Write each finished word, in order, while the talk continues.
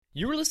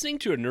You are listening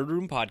to a Nerd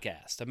Room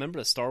podcast, a member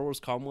of the Star Wars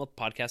Commonwealth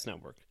Podcast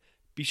Network.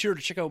 Be sure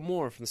to check out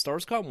more from the Star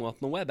Wars Commonwealth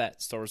on the web at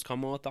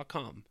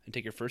starwarscommonwealth.com and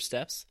take your first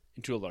steps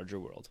into a larger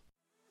world.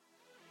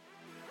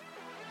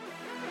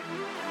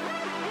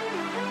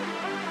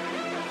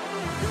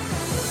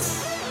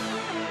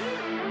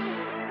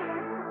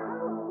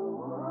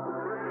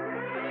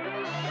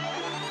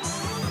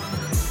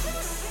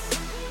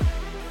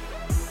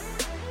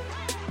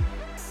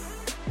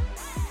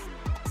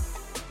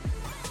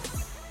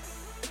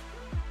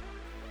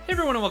 Hey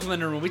everyone, and welcome to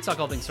the Nerd Room. We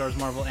talk all things Star Wars,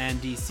 Marvel,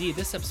 and DC.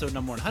 This episode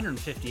number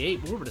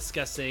 158, where we're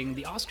discussing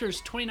the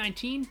Oscars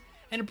 2019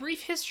 and a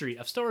brief history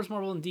of Star Wars,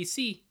 Marvel, and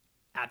DC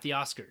at the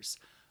Oscars.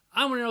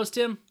 I'm one of your hosts,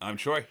 Tim. I'm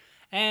Troy.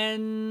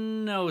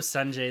 And no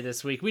Sanjay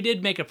this week. We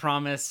did make a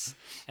promise,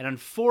 and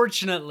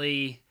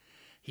unfortunately,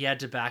 he had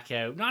to back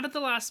out. Not at the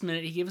last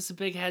minute. He gave us a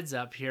big heads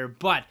up here,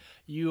 but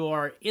you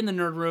are in the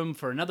Nerd Room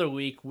for another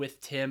week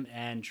with Tim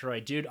and Troy.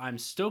 Dude, I'm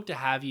stoked to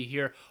have you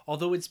here,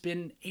 although it's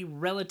been a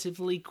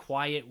relatively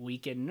quiet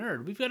week in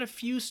Nerd. We've got a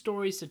few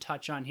stories to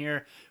touch on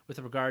here with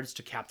regards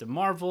to Captain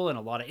Marvel and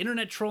a lot of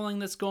internet trolling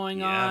that's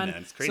going on.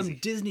 Man, it's crazy. Some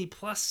Disney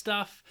Plus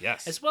stuff.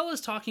 Yes. As well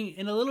as talking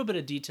in a little bit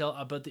of detail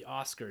about the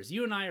Oscars.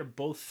 You and I are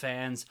both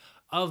fans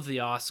of the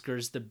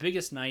Oscars, the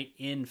biggest night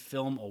in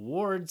film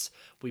awards.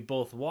 We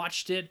both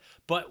watched it,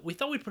 but we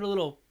thought we'd put a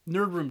little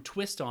Nerd Room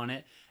twist on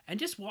it and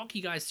just walk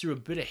you guys through a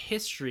bit of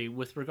history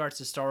with regards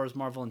to Star Wars,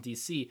 Marvel, and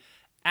DC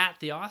at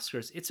the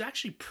Oscars. It's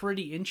actually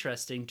pretty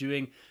interesting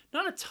doing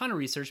not a ton of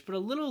research, but a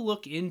little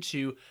look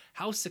into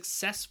how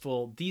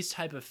successful these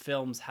type of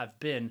films have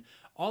been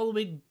all the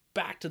way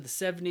back to the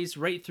 70s,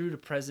 right through to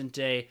present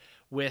day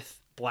with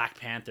Black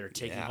Panther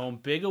taking home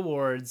big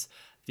awards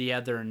the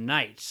other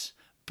night.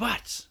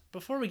 But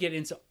before we get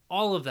into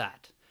all of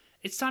that,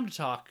 it's time to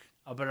talk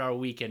about our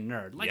weekend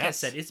nerd. Like I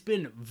said, it's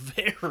been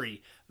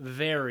very,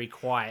 very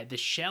quiet. The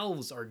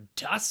shelves are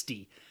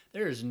dusty.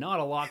 There is not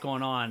a lot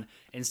going on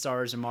in Star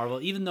Wars and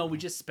Marvel, even though we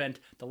just spent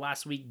the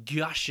last week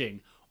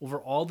gushing over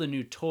all the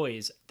new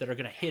toys that are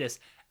going to hit us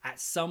at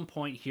some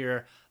point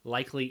here,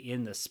 likely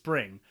in the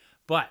spring.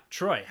 But,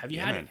 Troy, have you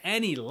had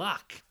any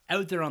luck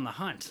out there on the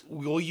hunt?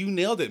 Well, you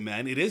nailed it,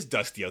 man. It is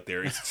dusty out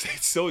there.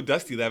 It's so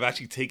dusty that I've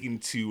actually taken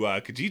to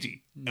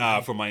Kijiji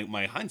for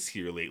my hunts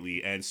here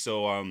lately. And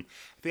so I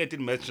think I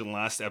did mention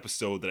last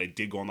episode that I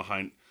did go on the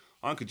hunt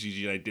on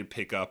Kijiji, and I did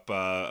pick up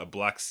a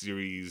Black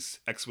Series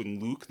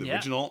X-Wing Luke, the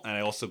original, and I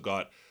also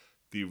got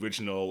the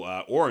original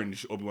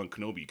orange Obi-Wan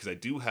Kenobi, because I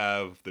do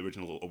have the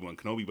original Obi-Wan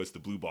Kenobi, but it's the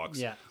blue box.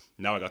 Yeah.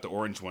 Now I got the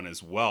orange one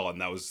as well, and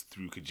that was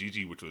through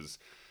Kijiji, which was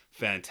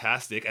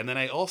fantastic. And then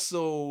I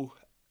also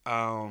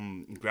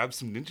grabbed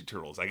some Ninja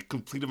Turtles. I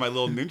completed my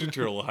little Ninja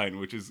Turtle hunt,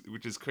 which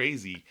is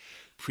crazy.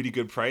 Pretty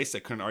good price. I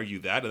couldn't argue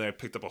that. And then I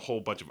picked up a whole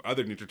bunch of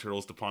other Ninja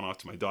Turtles to pawn off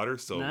to my daughter.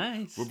 So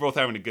we're both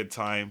having a good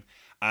time.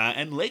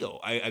 And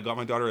Lego. I got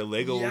my daughter a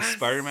Lego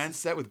Spider-Man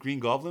set with Green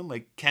Goblin.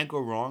 Like, can't go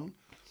wrong.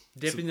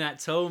 Dipping that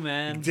toe,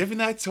 man. Dipping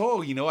that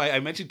toe. You know, I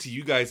mentioned to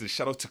you guys, and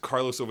shout out to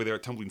Carlos over there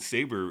at Tumbling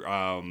Saber,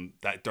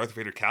 that Darth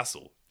Vader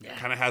castle. Yeah.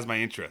 Kind of has my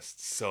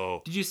interest.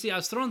 So did you see? I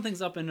was throwing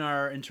things up in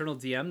our internal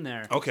DM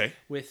there. Okay.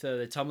 With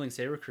the Tumbling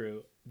Saber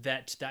crew.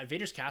 That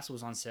Vader's castle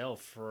was on sale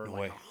for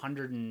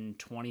 $127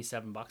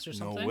 or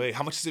something. No way.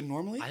 How much is it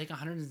normally? I think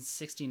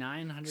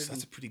 $169. So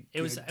that's a pretty good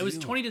It was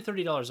 $20 to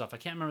 $30 off. I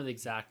can't remember the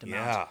exact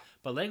amount. Yeah.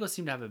 But Lego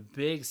seemed to have a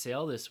big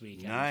sale this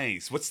weekend.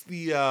 Nice. What's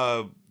the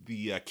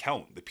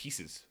count, the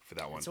pieces for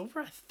that one? It's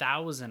over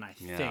 1,000, I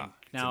think. Yeah,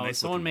 now, nice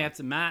someone may have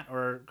to, Matt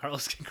or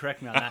Carlos can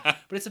correct me on that,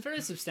 but it's a very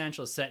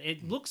substantial set.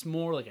 It looks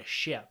more like a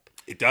ship.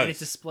 It does. And it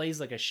displays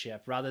like a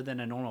ship rather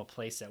than a normal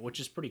playset, which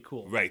is pretty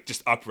cool. Right,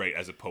 just upright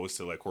as opposed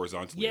to like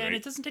horizontally. Yeah, right? and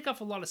it doesn't take up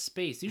a lot of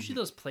space. Usually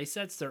those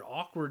playsets, they're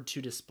awkward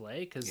to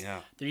display because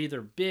they're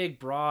either big,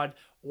 broad,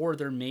 or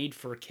they're made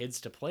for kids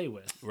to play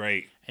with.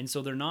 Right. And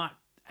so they're not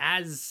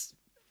as...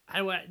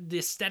 the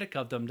aesthetic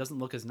of them doesn't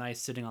look as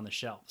nice sitting on the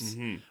shelves.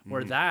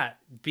 Where that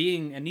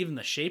being, and even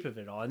the shape of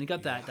it all, and you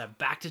got that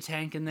Bacta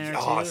tank in there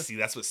too. See,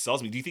 that's what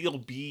sells me. Do you think it'll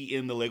be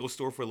in the Lego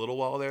store for a little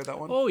while there, that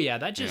one? Oh yeah,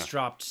 that just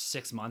dropped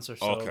 6 months or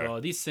so ago.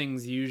 These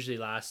things usually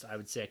last, I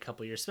would say, a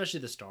couple years, especially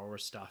the Star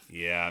Wars stuff.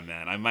 Yeah,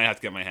 man, I might have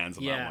to get my hands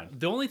on that one.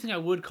 The only thing I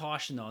would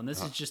caution though, and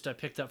this is just I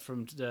picked up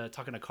from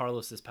talking to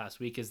Carlos this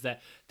past week, is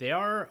that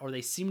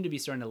they seem to be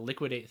starting to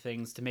liquidate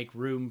things to make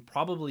room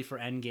probably for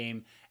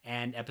Endgame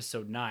and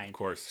Episode 9. Of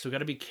course. So we got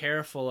to be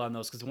careful on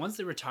those, because once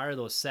they retire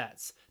those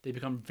sets, they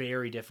become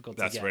very difficult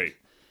to get. That's right.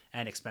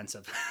 And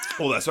expensive.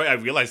 Well, that's right. I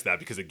realized that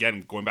because,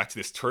 again, going back to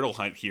this turtle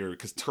hunt here,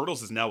 because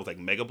Turtles is now with like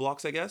Mega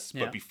Bloks, I guess.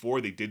 But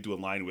before they did do a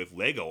line with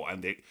Lego,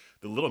 and the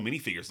little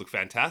minifigures look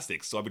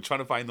fantastic. So I've been trying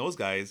to find those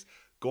guys.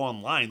 Go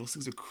online. Those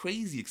things are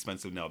crazy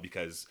expensive now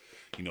because,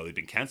 you know, they've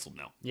been canceled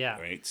now. Yeah.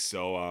 Right.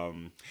 So,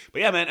 but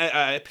yeah, man,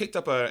 I picked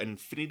up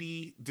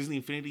Disney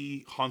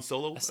Infinity Han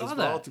Solo as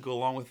well to go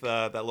along with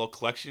that little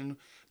collection.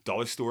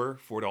 Dollar store,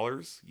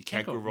 $4. You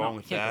can't go wrong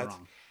with that. Go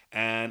wrong.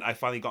 And I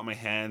finally got my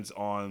hands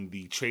on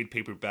the trade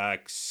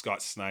paperback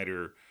Scott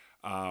Snyder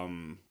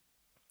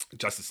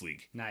Justice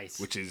League. Nice.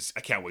 Which is, I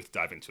can't wait to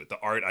dive into it. The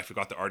art, I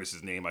forgot the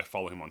artist's name. I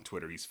follow him on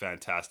Twitter. He's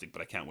fantastic,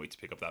 but I can't wait to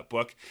pick up that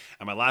book.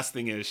 And my last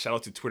thing is, shout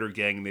out to Twitter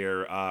gang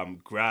there.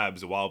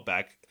 Grabs a while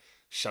back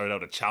shouted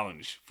out a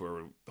challenge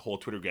for the whole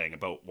Twitter gang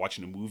about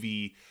watching a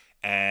movie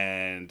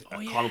and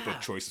a comic book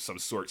choice of some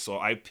sort. So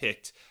I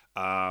picked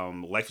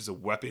Life is a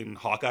Weapon,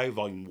 Hawkeye,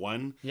 Volume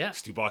 1. Yeah.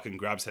 Stu Bach and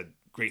Grabs had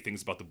great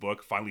things about the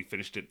book. Finally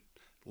finished it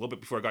a little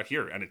bit before I got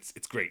here, and it's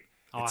great.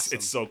 Awesome.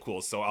 It's so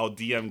cool. So I'll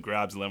DM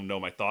Grabs and let him know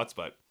my thoughts,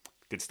 but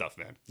good stuff,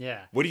 man.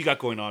 Yeah. What do you got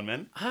going on,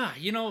 man?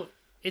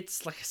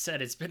 It's like I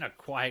said, it's been a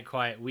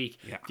quiet week.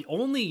 Yeah. The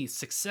only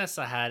success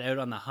I had out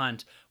on the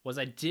hunt was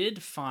I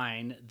did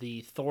find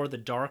the Thor the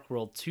Dark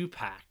World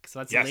 2-pack. So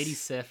that's Lady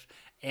Sif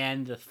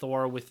and the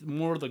Thor with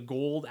more of the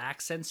gold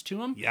accents to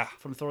them. Yeah.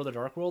 From Thor the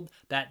Dark World.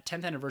 That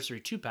 10th anniversary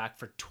 2-pack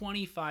for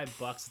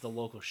 $25 at the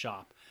local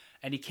shop.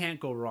 And you can't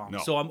go wrong. No.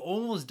 So I'm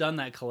almost done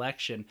that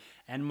collection,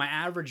 and my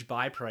average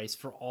buy price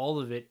for all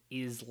of it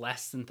is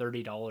less than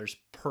 $30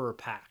 per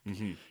pack.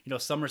 Mm-hmm.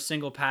 Some are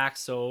single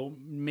packs, so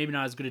maybe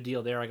not as good a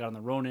deal there. I got on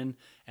the Ronin,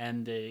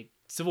 and the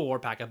Civil War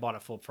pack I bought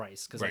at full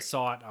price because I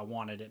saw it, I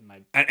wanted it,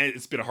 and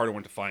it's been a harder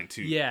one to find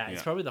too. Yeah,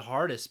 it's probably the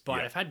hardest, but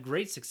Yeah. I've had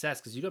great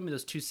success because you got me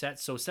those 2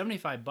 sets, so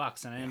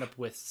 $75, and I end up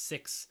with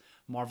 6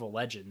 Marvel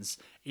Legends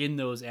in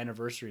those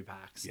anniversary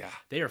packs. Yeah.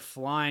 They are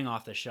flying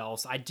off the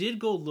shelves. I did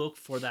go look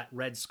for that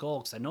Red Skull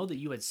because I know that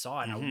you had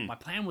saw it. And my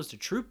plan was to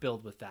troop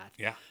build with that.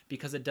 Yeah.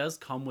 Because it does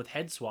come with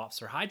head swaps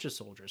for Hydra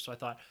soldiers. So I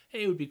thought,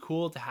 hey, it would be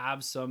cool to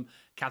have some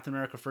Captain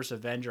America First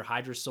Avenger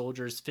Hydra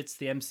soldiers, fits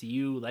the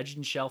MCU,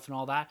 Legend Shelf and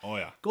all that. Oh,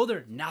 yeah. Go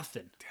there,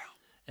 nothing. Damn.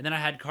 And then I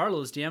had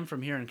Carlos DM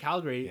from here in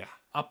Calgary Yeah.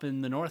 up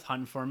in the north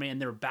hunting for me,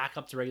 and they were back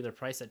up to regular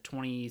price at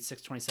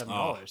 $26, $27.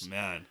 Oh,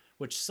 man.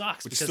 Which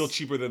sucks. Which is still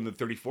cheaper than the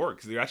 34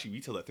 because they actually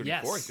retailed at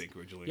 34, I think,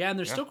 originally. Yeah, and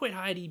they're still quite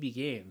high at EB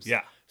Games.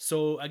 Yeah.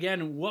 So,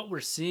 again, what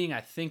we're seeing,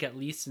 I think, at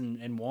least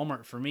in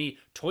Walmart, for me,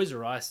 Toys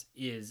R Us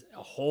is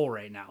a hole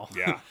right now.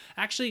 Yeah.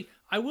 Actually,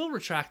 I will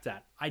retract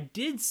that. I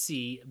did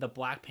see the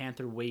Black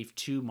Panther Wave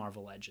 2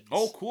 Marvel Legends.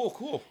 Oh,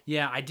 cool.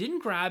 Yeah, I didn't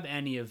grab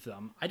any of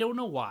them. I don't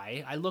know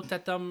why. I looked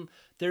at them.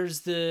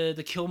 There's the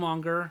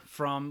Killmonger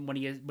from when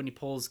he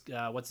pulls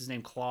what's his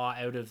name, Claw,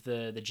 out of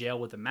the jail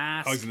with the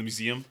mask. Oh, he's in the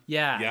museum?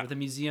 Yeah, with the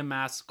museum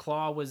mask.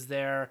 Claw was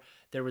there.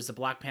 There was the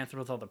Black Panther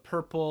with all the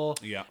purple.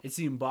 Yeah. It's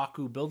the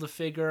M'Baku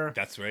Build-A-Figure.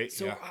 That's right.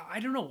 So yeah. I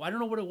don't know. I don't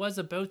know what it was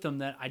about them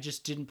that I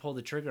just didn't pull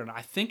the trigger. And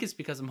I think it's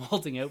because I'm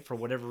holding out for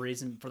whatever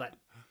reason for that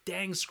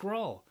dang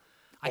scroll.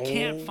 I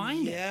can't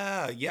find it.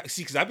 Yeah.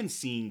 See, because I've been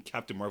seeing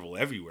Captain Marvel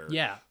everywhere.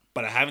 Yeah.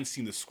 But I haven't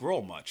seen the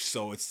scroll much.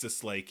 So it's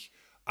just like,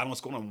 I don't know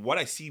what's going on. What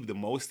I see the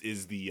most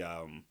is the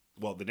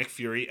Nick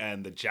Fury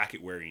and the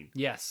jacket wearing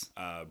Yes.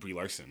 Brie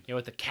Larson. Yeah,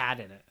 with the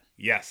cat in it.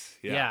 Yes.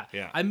 Yeah.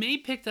 I may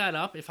pick that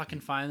up if I can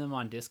find them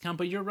on discount,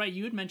 but you're right.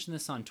 You had mentioned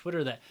this on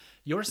Twitter that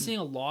you're seeing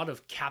a lot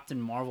of Captain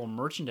Marvel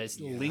merchandise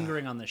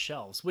lingering on the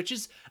shelves, which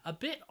is a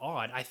bit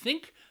odd. I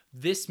think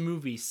this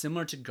movie,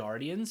 similar to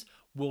Guardians,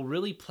 will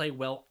really play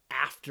well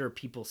after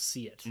people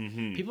see it.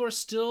 People are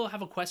still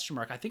have a question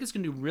mark. I think it's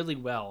going to do really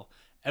well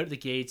out of the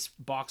gates,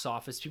 box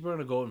office. People are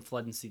going to go and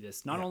flood and see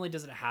this. Not only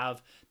does it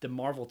have the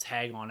Marvel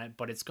tag on it,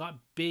 but it's got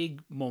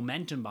big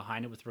momentum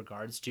behind it with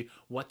regards to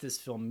what this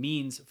film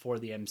means for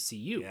the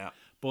MCU,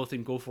 both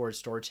in go-forward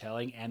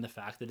storytelling and the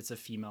fact that it's a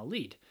female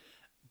lead.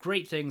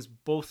 Great things,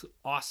 both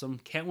awesome.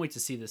 Can't wait to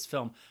see this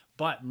film.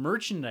 But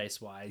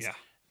merchandise-wise,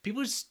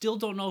 people still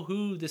don't know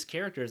who this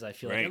character is, I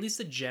feel like. At least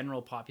the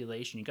general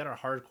population. You got our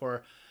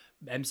hardcore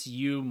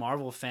MCU,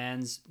 Marvel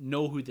fans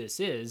know who this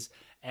is,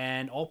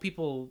 and all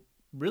people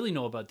really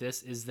know about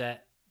this is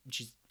that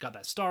she's got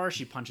that star,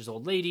 she punches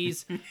old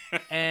ladies,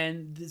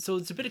 and so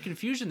it's a bit of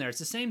confusion there. It's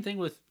the same thing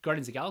with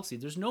Guardians of the Galaxy.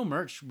 There's no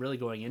merch really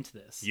going into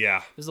this.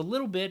 Yeah. There's a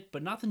little bit,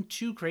 but nothing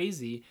too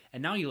crazy,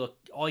 and now you look,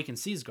 all you can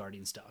see is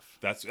Guardian stuff.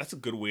 That's a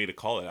good way to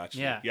call it,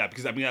 actually. Yeah,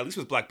 because, I mean, at least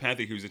with Black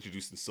Panther, he was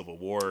introduced in Civil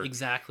War.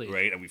 Exactly.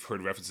 Right, and we've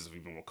heard references of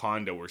even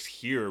Wakanda, whereas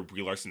here,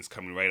 Brie Larson's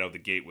coming right out of the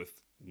gate with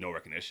no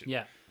recognition.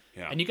 Yeah.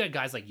 And you got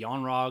guys like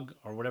Yon-Rogg,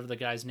 or whatever the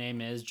guy's name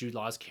is, Jude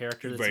Law's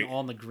character that's all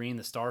in the green,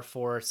 the Star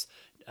Force,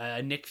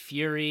 Nick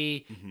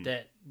Fury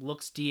that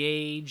looks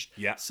de-aged.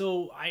 Yeah.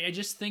 So I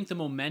just think the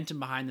momentum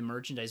behind the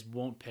merchandise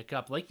won't pick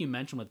up. Like you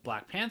mentioned with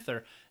Black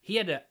Panther, he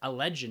had a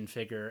Legend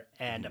figure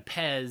and a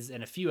Pez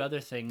and a few other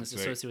things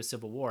associated with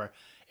Civil War.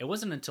 It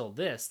wasn't until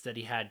this that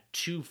he had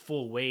 2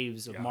 full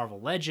waves of Marvel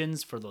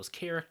Legends for those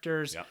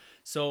characters. Yeah.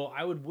 So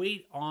I would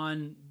wait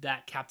on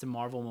that Captain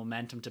Marvel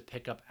momentum to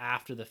pick up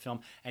after the film,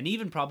 and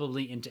even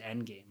probably into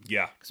Endgame.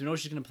 Yeah. Because we know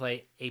she's going to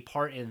play a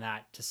part in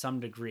that to some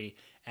degree.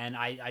 And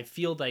I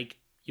feel like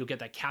you'll get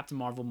that Captain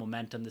Marvel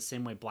momentum the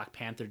same way Black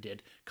Panther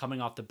did, coming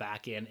off the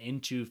back end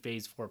into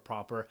Phase 4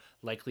 proper,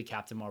 likely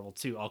Captain Marvel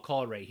 2. I'll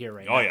call it right here,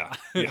 right now.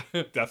 Yeah,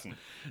 definitely.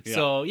 Yeah.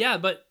 So, yeah,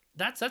 but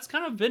that's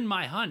kind of been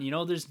my hunt. You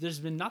know, there's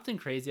been nothing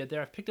crazy out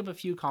there. I've picked up a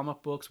few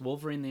comic books,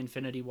 Wolverine the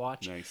Infinity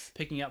Watch,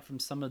 picking up from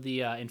some of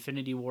the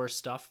Infinity War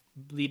stuff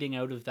leading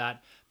out of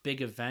that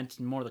big event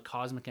and more the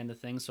cosmic end of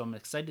things. So I'm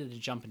excited to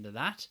jump into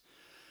that.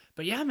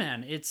 But yeah,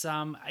 man, it's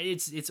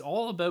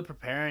all about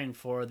preparing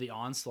for the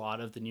onslaught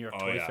of the New York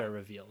Toy Fair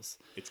reveals.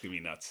 It's gonna be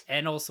nuts,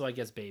 and also I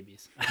guess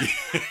babies.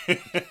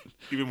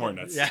 Even more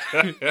nuts. Yeah,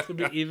 it's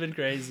gonna be even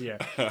crazier.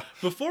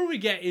 Before we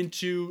get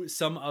into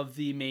some of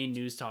the main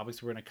news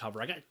topics we're gonna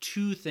cover, I got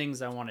 2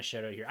 things I want to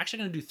shout out here.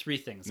 Actually, I'm gonna do 3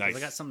 things because I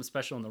got something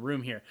special in the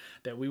room here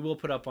that we will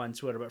put up on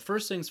Twitter. But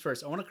first things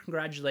first, I want to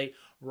congratulate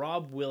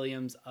Rob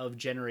Williams of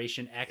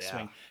Generation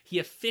X-Wing. He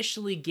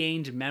officially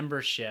gained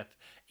membership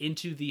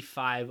into the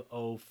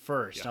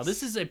 501st. Yes. Now,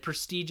 this is a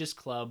prestigious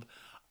club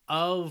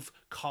of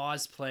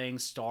cosplaying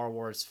Star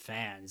Wars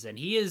fans, and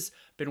he has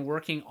been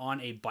working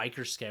on a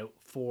Biker Scout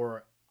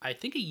for, I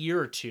think, a year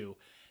or 2.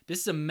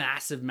 This is a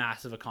massive,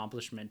 massive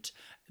accomplishment.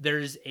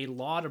 There's a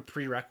lot of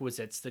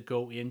prerequisites that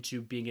go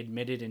into being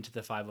admitted into the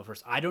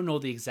 501st. I don't know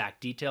the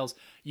exact details.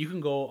 You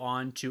can go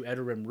on to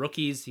Outer Rim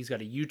Rookies. He's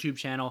got a YouTube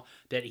channel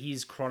that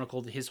he's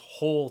chronicled his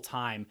whole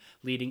time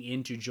leading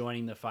into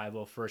joining the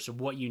 501st of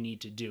what you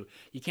need to do.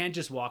 You can't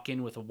just walk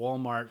in with a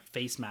Walmart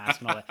face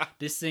mask and all that.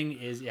 This thing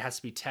it has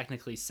to be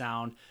technically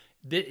sound.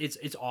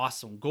 It's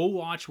awesome. Go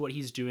watch what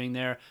he's doing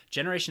there.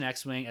 Generation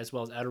X-Wing as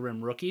well as Outer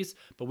Rim Rookies.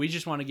 But we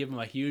just want to give him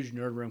a huge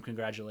Nerd Room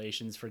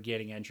congratulations for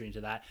getting entry into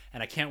that.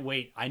 And I can't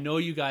wait. I know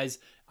you guys,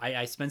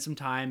 I spent some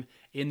time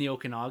in the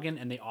Okanagan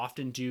and they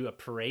often do a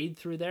parade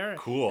through there.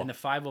 Cool. And the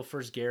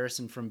 501st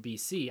Garrison from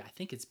BC, I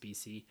think it's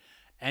BC,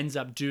 ends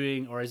up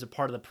doing or is a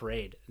part of the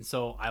parade. And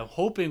so I'm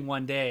hoping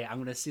one day I'm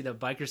going to see the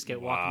Biker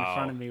Scout walking in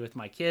front of me with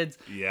my kids.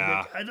 Yeah.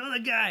 Like, I know the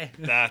guy.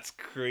 That's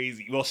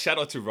crazy. Well, shout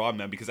out to Rob,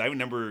 man, because I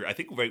remember, I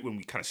think right when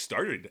we kind of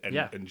started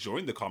and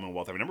joined the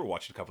Commonwealth, I remember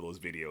watching a couple of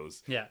those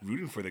videos,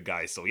 rooting for the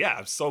guy. So yeah,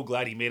 I'm so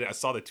glad he made it. I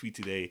saw the tweet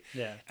today.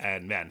 Yeah.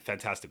 And man,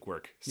 fantastic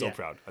work. So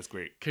proud. That's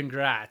great.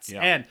 Congrats.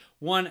 Yeah. And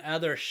one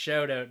other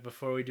shout out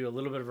before we do a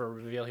little bit of a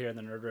reveal here in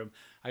the Nerd Room.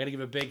 I got to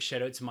give a big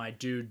shout out to my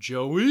dude,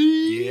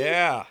 Joey.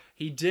 Yeah.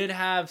 He did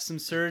have some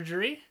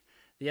surgery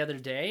the other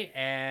day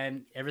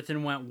and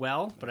everything went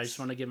well, but I just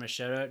want to give him a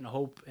shout out and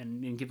hope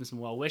and give him some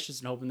well wishes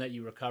and hoping that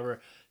you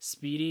recover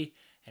speedy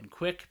and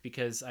quick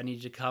because I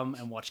need you to come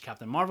and watch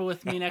Captain Marvel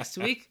with me next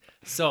week.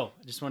 So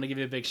I just want to give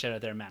you a big shout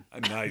out there, man.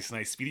 Nice.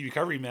 Speedy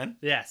recovery, man.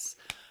 Yes.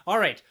 All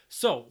right.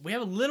 So we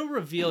have a little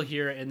reveal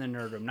here in the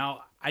Nerd Room.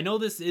 Now, I know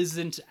this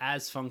isn't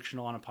as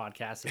functional on a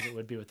podcast as it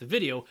would be with the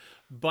video,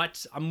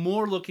 but I'm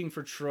more looking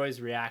for Troy's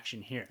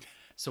reaction here.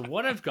 So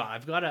what I've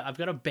got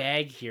a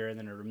bag here in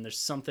the Nerd Room. There's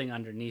something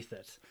underneath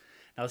it.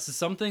 Now, this is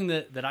something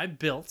that I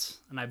built,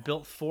 and I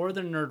built for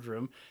the Nerd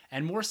Room,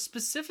 and more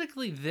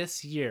specifically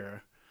this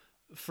year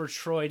for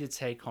Troy to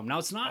take home. Now,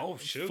 it's not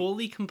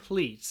fully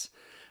complete,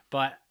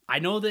 but I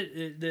know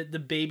that the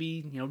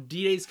baby,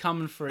 D-Day's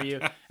coming for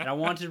you, and I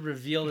wanted to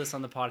reveal this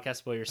on the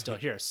podcast while you're still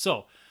here.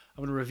 So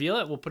I'm going to reveal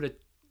it. We'll put an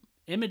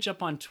image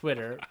up on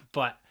Twitter,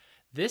 but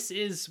this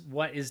is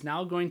what is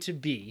now going to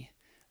be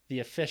the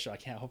official,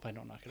 I hope I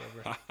don't knock it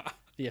over,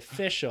 the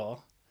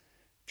official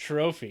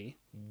trophy.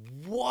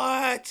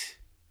 What?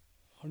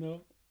 Oh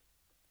no.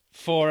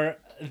 For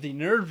the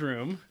Nerd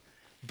Room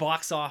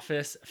box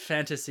office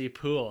fantasy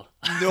pool.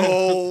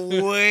 No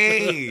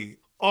way.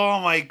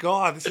 Oh my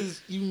God.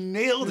 You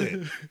nailed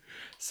it.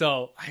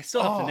 So I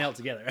still have to nail it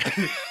together.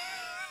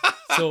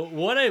 So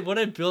what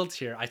I built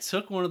here, I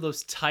took one of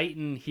those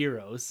Titan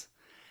heroes.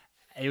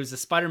 It was a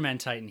Spider-Man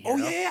Titan hero.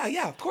 Oh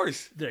yeah, of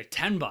course. They're like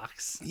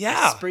 $10. Yeah.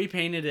 I spray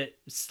painted it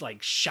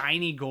like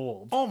shiny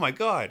gold. Oh my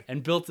God.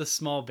 And built a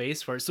small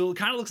base for it. So it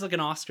kind of looks like an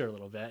Oscar a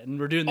little bit. And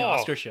we're doing the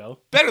Oscar show.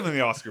 Better than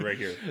the Oscar right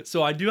here.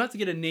 So I do have to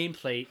get a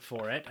nameplate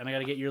for it. And I got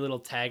to get your little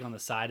tag on the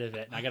side of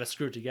it. And I got to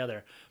screw it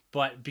together.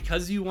 But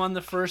because you won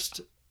the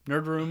first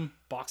Nerd Room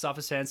box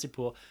office fantasy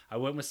pool, I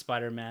went with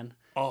Spider-Man.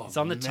 Oh, it's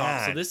on the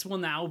top. So this will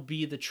now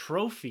be the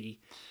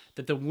trophy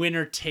that the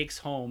winner takes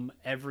home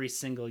every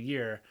single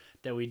year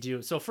that we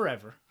do. So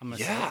forever, I'm going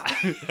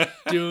to say,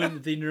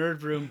 doing the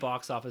Nerd Room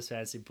box office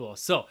fantasy pool.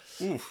 So,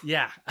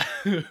 yeah.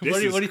 What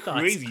are your thoughts?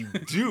 Crazy.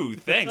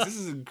 Dude, thanks. This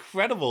is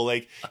incredible.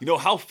 Like,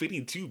 how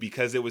fitting too,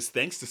 because it was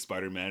thanks to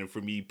Spider-Man for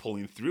me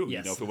pulling through.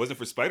 Yes. If it wasn't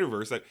for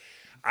Spider-Verse,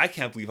 I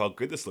can't believe how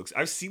good this looks.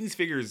 I've seen these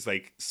figures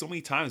like so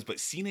many times, but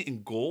seeing it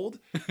in gold,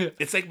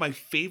 it's like my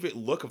favorite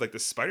look of like the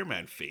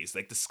Spider-Man face.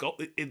 Like the skull,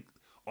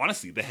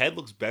 honestly, the head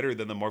looks better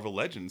than the Marvel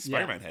Legends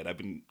Spider-Man head. I've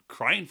been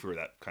crying for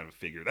that kind of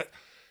figure.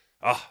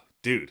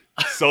 Dude,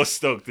 so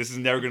stoked. This is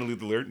never going to leave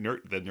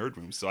the nerd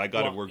room, so I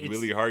got to work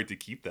really hard to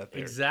keep that there.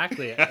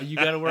 Exactly. You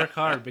got to work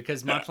hard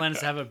because my plan is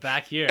to have it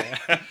back here.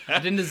 I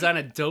didn't design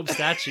a dope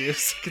statue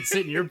so it could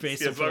sit in your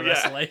basement for the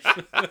rest of life.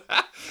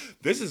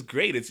 This is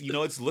great. It's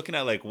it's looking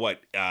at like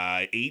what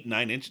 8,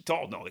 9 inches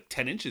tall. No, like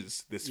 10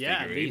 inches. This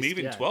figure, maybe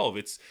even 12.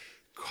 It's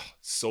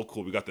so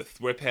cool. We got the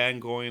Thrip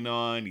hand going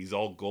on. He's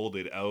all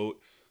golded out.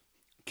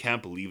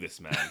 Can't believe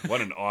this, man. What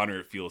an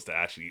honor it feels to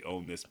actually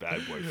own this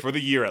bad boy for the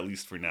year, at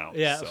least for now.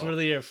 Yeah, so. For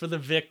the year, for the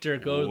victor,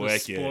 go to the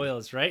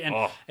spoils, right?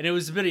 And it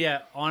was a bit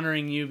of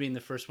honoring you being the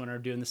first winner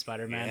doing the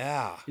Spider-Man.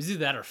 Yeah, is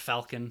either that or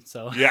Falcon.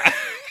 So yeah.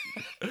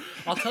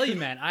 I'll tell you,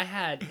 man, I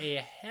had a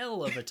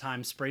hell of a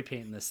time spray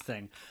painting this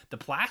thing. The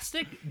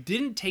plastic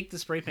didn't take the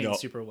spray paint No.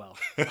 super well.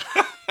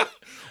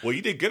 Well,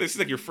 you did good. This is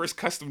like your first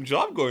custom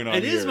job going on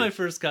It here. is my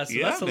first custom.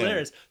 Yeah, That's man.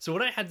 hilarious. So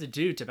what I had to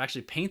do to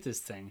actually paint this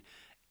thing,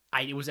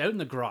 it was out in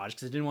the garage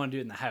because I didn't want to do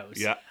it in the house.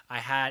 Yeah.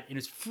 And it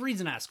was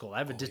freezing ass cold. I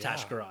have a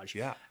detached garage.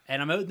 Yeah.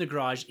 And I'm out in the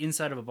garage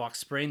inside of a box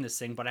spraying this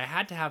thing, but I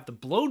had to have the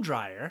blow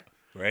dryer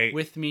Right.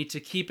 with me to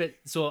keep it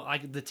so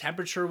like the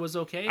temperature was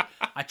okay.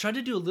 I tried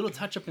to do a little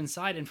touch up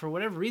inside, and for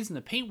whatever reason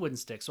the paint wouldn't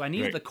stick. So I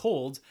needed Right. the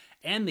cold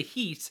and the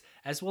heat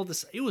as well.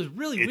 It was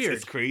really weird.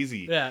 It's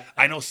crazy. Yeah.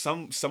 I know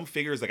some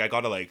figures, like I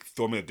gotta like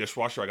throw them in the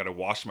dishwasher. I gotta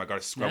wash them. I gotta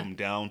scrub Yeah. them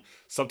down.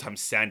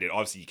 Sometimes sand it.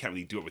 Obviously, you can't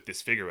really do it with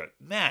this figure, but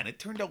man, it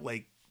turned out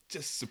like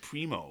just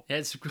supremo. Yeah,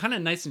 it's kind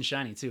of nice and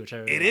shiny too, which I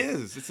really It like.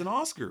 is. It's an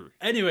Oscar.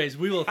 Anyways,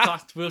 we'll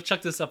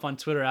chuck this up on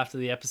Twitter after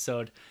the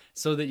episode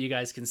so that you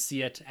guys can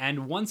see it.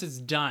 And once it's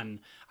done,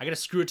 I gotta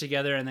screw it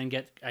together and then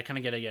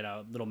gotta get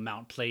a little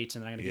mount plate,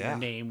 and then I'm gonna get Yeah. your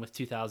name with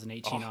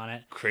 2018 on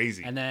it.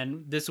 Crazy. And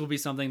then this will be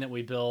something that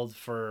we build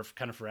for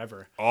kind of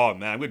forever. Oh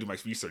man, I'm gonna do my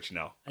research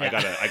now.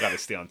 Yeah. I gotta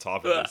stay on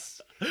top of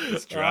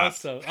this draft.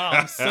 Awesome. Oh,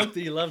 I'm stoked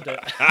that you loved it.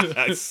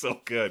 That's so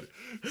good.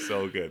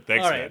 So good.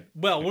 Thanks, All right. man.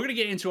 Well, we're going to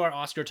get into our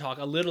Oscar talk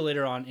a little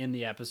later on in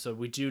the episode.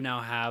 We do now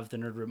have the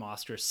Nerd Room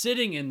Oscar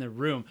sitting in the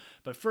room.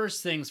 But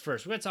first things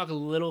first, we're going to talk a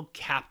little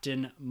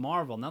Captain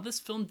Marvel. Now, this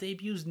film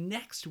debuts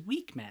next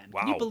week, man.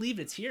 Can you Wow. believe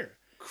it's here?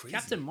 Crazy.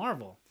 Captain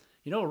Marvel.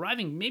 You know,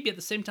 arriving maybe at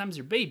the same time as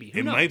your baby. Who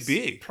It knows? might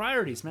be.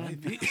 Priorities,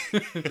 man.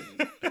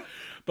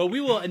 But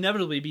we will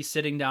inevitably be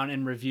sitting down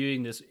and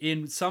reviewing this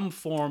in some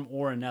form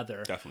or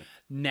another. Definitely.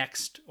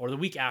 Next or the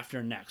week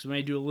after next. We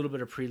may do a little bit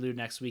of prelude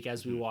next week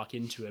as we walk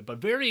into it, but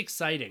very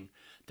exciting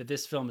that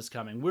this film is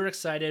coming. We're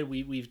excited.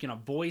 We've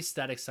voiced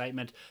that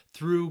excitement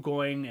through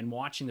going and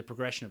watching the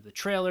progression of the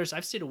trailers.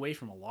 I've stayed away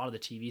from a lot of the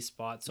TV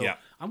spots, so Yeah.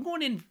 I'm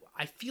going in,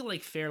 I feel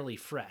like, fairly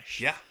fresh.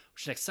 Yeah.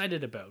 Which I'm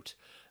excited about.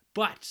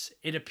 But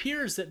it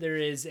appears that there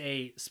is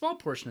a small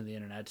portion of the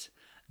internet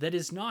that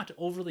is not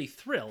overly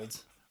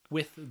thrilled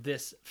with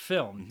this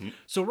film.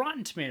 So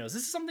Rotten Tomatoes,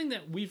 this is something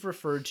that we've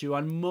referred to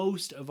on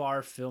most of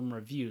our film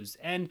reviews,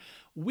 and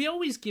we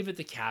always give it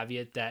the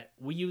caveat that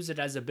we use it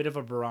as a bit of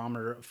a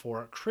barometer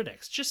for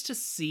critics, just to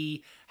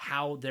see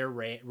how they're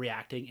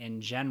reacting in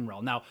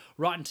general. Now,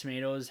 Rotten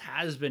Tomatoes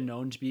has been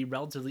known to be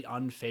relatively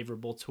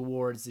unfavorable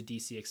towards the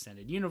DC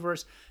Extended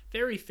Universe,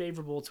 very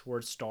favorable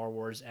towards Star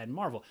Wars and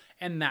Marvel,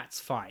 and that's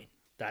fine.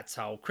 That's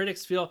how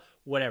critics feel,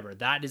 whatever,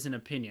 that is an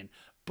opinion.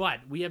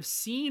 But we have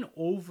seen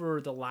over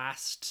the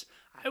last,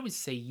 I would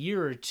say,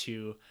 year or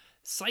two,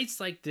 sites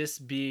like this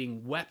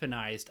being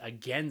weaponized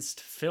against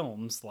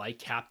films like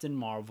Captain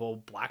Marvel,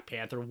 Black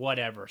Panther,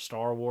 whatever,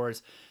 Star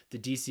Wars, the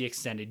DC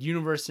Extended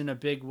Universe in a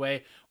big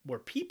way, where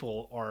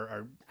people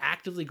are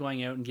actively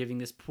going out and giving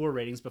this poor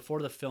ratings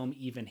before the film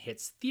even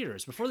hits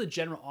theaters, before the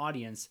general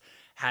audience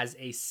has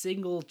a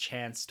single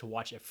chance to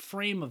watch a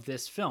frame of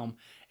this film.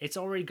 It's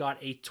already got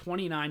a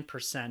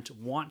 29%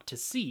 want to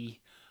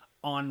see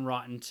on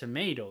Rotten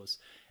Tomatoes.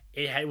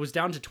 It was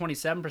down to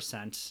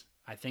 27%,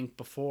 I think,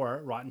 before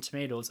Rotten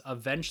Tomatoes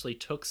eventually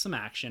took some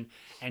action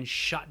and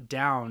shut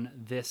down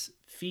this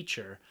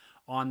feature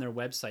on their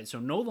website. So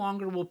no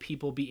longer will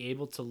people be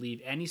able to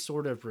leave any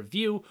sort of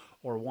review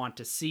or want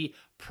to see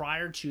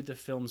prior to the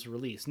film's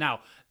release. Now,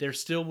 there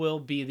still will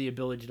be the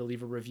ability to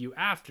leave a review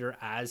after,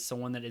 as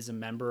someone that is a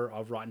member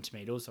of Rotten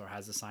Tomatoes or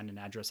has assigned an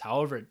address,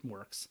 however it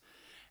works.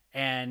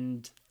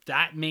 And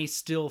that may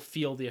still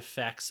feel the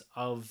effects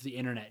of the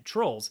internet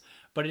trolls.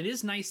 But it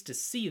is nice to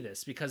see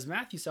this because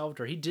Matthew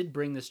Salvatore, he did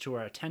bring this to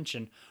our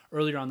attention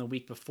earlier on the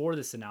week before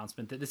this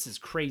announcement that this is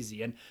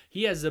crazy. And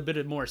he has a bit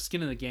of more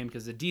skin in the game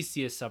because the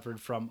DC has suffered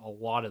from a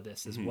lot of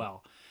this as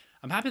well.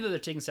 I'm happy that they're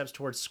taking steps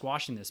towards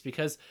squashing this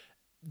because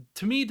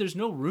to me, there's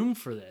no room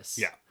for this.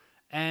 Yeah.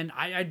 And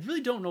I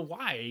really don't know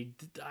why.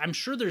 I'm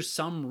sure there's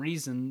some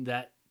reason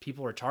that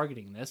people are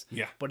targeting this.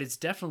 Yeah. But it's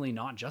definitely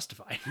not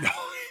justified. No.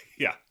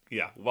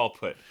 Yeah. Well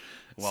put.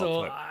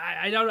 So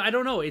I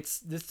don't know. It's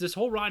this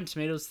whole Rotten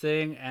Tomatoes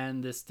thing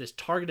and this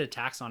targeted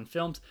attacks on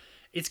films.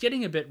 It's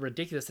getting a bit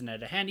ridiculous and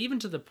out of hand, even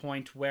to the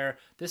point where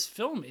this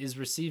film is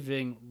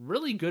receiving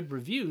really good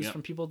reviews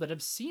from people that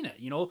have seen it.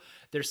 You know,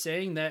 they're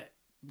saying that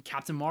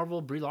Captain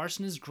Marvel, Brie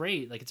Larson is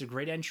great. Like, it's a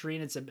great entry,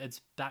 and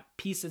it's that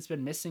piece that's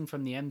been missing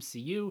from the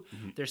MCU.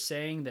 They're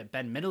saying that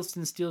Ben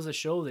Mendelsohn steals a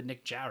show that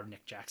Nick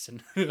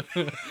Jackson,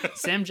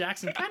 Sam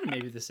Jackson, kind of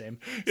maybe the same.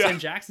 Yeah. Sam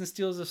Jackson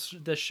steals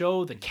the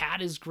show. The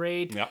cat is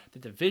great. Yeah.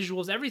 That the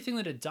visuals, everything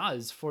that it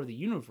does for the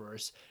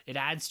universe, it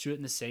adds to it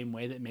in the same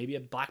way that maybe a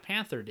Black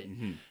Panther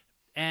did.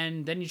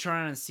 And then you turn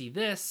around and see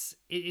this,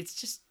 it's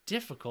just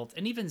difficult.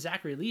 And even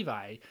Zachary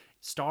Levi,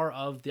 star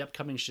of the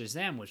upcoming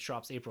Shazam, which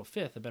drops April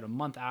 5th, about a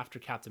month after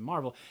Captain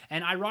Marvel,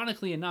 and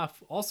ironically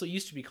enough, also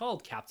used to be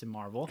called Captain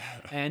Marvel,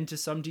 and to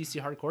some DC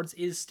hardcores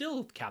is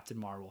still Captain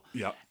Marvel.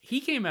 Yeah.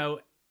 He came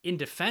out in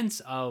defense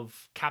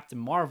of Captain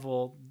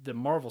Marvel, the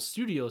Marvel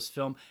Studios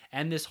film,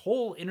 and this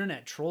whole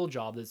internet troll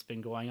job that's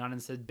been going on,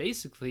 and said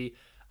basically,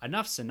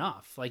 enough's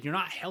enough. Like, you're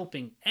not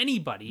helping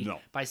anybody No.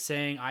 by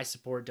saying I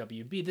support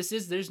WB.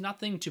 There's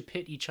nothing to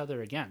pit each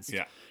other against.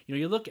 Yeah. You know,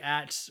 you look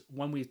at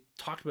when we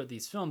talked about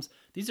these films,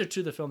 these are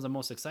two of the films I'm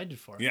most excited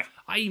for. Yeah.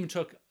 I even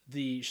took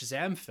the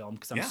Shazam film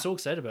because I'm Yeah. so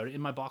excited about it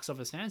in my box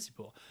office fantasy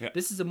pool. Yeah.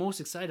 This is the most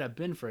excited I've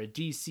been for a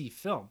DC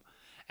film.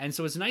 And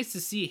so it's nice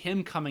to see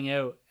him coming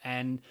out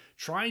and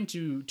trying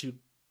to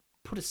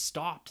put a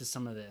stop to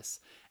some of this.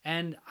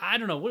 And I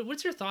don't know,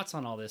 what's your thoughts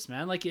on all this,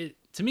 man? Like,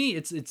 to me,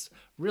 it's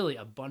really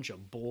a bunch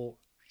of bull.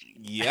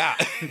 Yeah.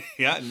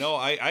 Yeah, no,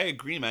 I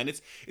agree, man.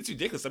 It's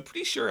ridiculous. I'm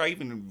pretty sure I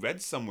even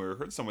read somewhere,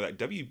 heard somewhere that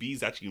WB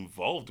is actually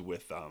involved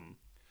with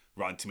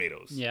Rotten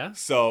Tomatoes. Yeah.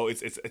 So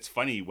it's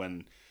funny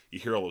when you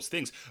hear all those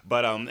things.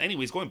 But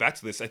anyways, going back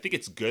to this, I think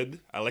it's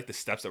good. I like the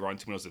steps that Rotten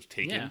Tomatoes have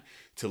taken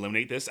to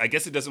eliminate this. I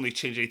guess it doesn't really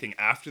change anything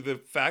after the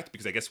fact,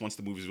 because I guess once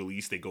the movie's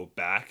released, they go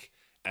back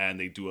and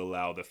they do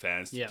allow the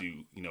fans to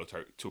do, you know,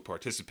 to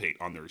participate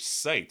on their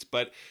site.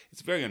 But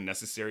it's very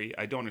unnecessary.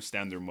 I don't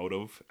understand their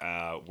motive,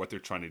 what they're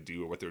trying to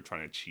do or what they're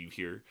trying to achieve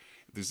here.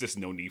 There's just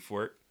no need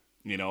for it.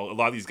 You know, a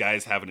lot of these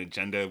guys have an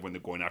agenda when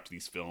they're going after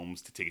these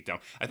films to take it down.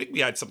 I think we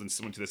had something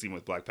similar to this even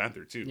with Black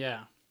Panther too.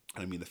 Yeah.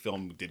 I mean, the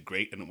film did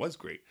great, and it was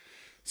great.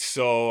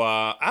 So,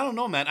 I don't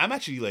know, man. I'm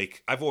actually,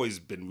 like, I've always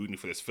been rooting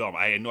for this film.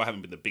 I know I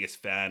haven't been the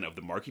biggest fan of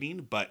the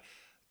marketing, but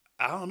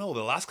I don't know.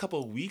 The last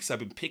couple of weeks, I've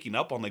been picking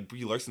up on, like,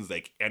 Brie Larson's,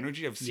 like,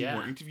 energy. I've seen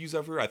more interviews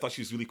of her. I thought she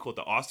was really cool at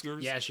the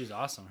Oscars. Yeah, she's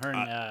awesome. Her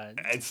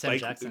and Sam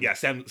Spike, Jackson. Yeah,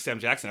 Sam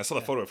Jackson. I saw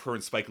the photo of her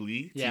and Spike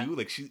Lee, too. Yeah.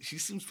 Like, she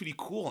seems pretty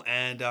cool.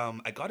 And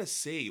I gotta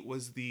say, it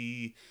was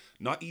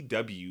not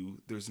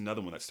EW, there's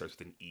another one that starts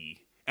with an E.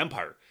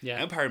 Empire. Yeah.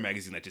 Empire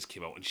magazine that just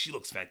came out, and she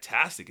looks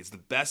fantastic. It's the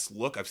best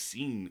look I've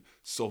seen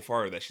so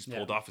far that she's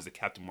pulled off as a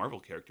Captain Marvel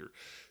character.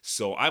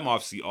 So I'm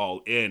obviously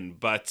all in.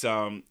 But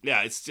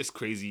yeah, it's just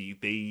crazy.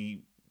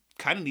 They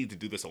kind of need to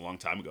do this a long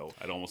time ago,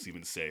 I'd almost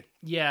even say.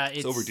 Yeah,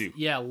 it's overdue.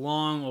 Yeah,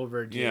 long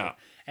overdue. Yeah.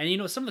 And you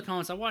know, some of the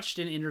comments, I watched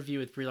an interview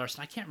with Brie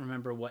Larson. I can't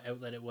remember what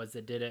outlet it was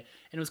that did it,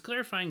 and it was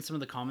clarifying some of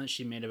the comments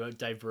she made about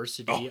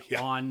diversity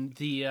on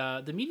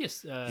the media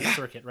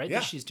circuit, right?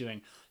 That she's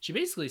doing. She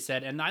basically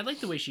said, and I like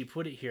the way she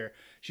put it here.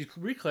 She's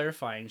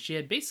re-clarifying. She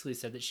had basically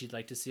said that she'd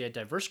like to see a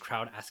diverse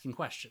crowd asking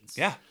questions.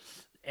 Yeah.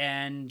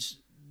 And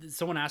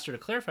someone asked her to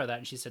clarify that,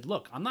 and she said,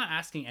 look, I'm not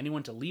asking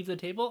anyone to leave the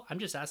table. I'm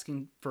just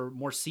asking for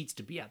more seats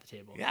to be at the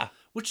table. Yeah.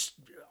 Which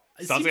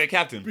sounds like a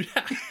captain.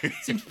 Yeah,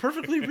 seems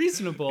perfectly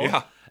reasonable.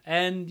 Yeah.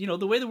 And, you know,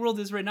 the way the world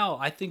is right now,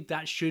 I think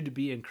that should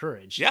be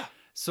encouraged. Yeah.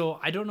 So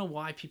I don't know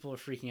why people are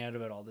freaking out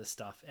about all this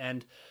stuff.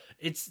 And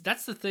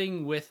that's the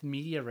thing with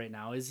media right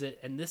now, is it,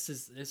 and this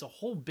is a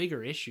whole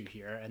bigger issue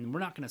here, and we're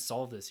not going to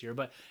solve this here,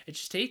 but it's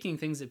just taking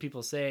things that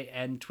people say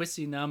and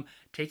twisting them,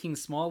 taking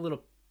small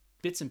little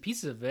bits and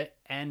pieces of it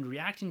and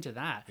reacting to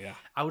that. Yeah.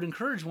 I would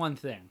encourage one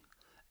thing,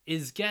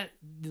 is get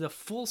the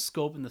full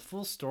scope and the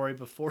full story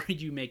before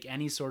you make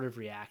any sort of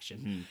reaction.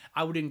 Mm-hmm.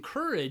 I would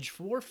encourage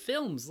for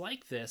films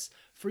like this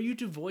for you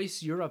to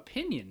voice your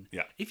opinion.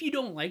 Yeah. If you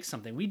don't like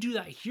something, we do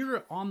that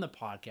here on the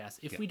podcast.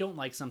 If we don't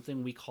like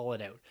something, we call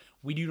it out.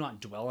 We do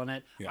not dwell on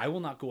it. Yeah. I will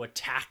not go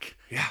attack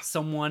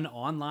someone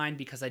online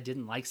because I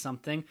didn't like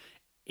something.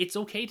 It's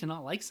okay to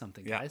not like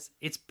something, guys.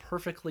 It's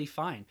perfectly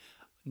fine.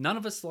 None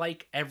of us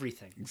like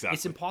everything. Exactly.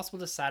 It's impossible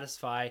to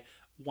satisfy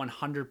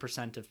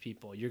 100% of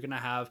people. You're going to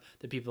have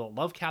the people that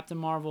love Captain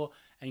Marvel,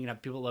 and you're going to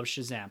have people that love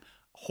Shazam.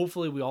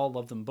 Hopefully we all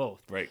love them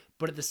both. Right.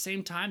 But at the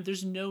same time,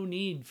 there's no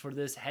need for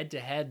this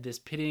head-to-head, this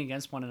pitting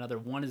against one another.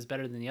 One is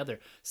better than the other.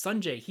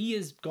 Sanjay, he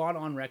has gone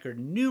on record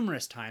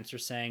numerous times for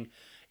saying,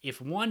 if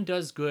one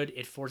does good,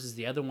 it forces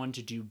the other one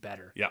to do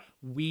better. Yeah.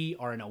 We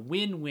are in a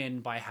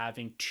win-win by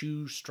having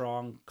two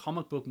strong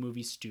comic book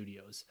movie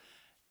studios.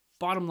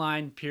 Bottom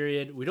line,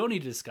 period. We don't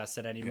need to discuss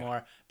that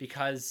anymore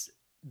because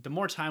the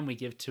more time we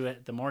give to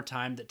it, the more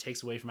time that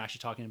takes away from actually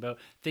talking about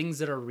things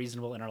that are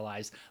reasonable in our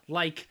lives,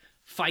 like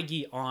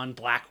Feige on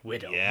Black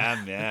Widow.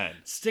 Yeah, man.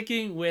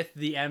 Sticking with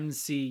the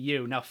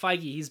MCU. Now,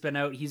 Feige, he's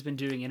been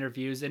doing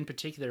interviews, in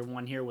particular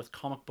one here with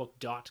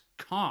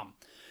comicbook.com.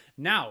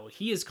 Now,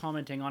 he is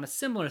commenting on a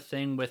similar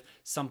thing with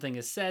something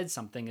is said,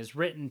 something is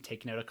written,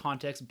 taken out of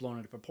context, blown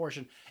out of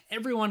proportion.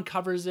 Everyone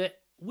covers it.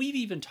 We've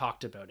even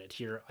talked about it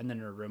here in the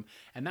Nerd Room,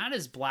 and that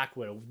is Black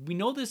Widow. We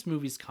know this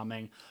movie's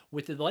coming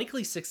with the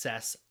likely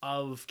success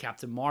of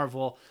Captain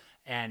Marvel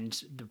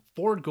and the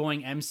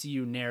forward-going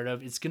MCU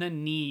narrative. It's going to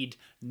need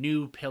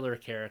new pillar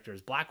characters.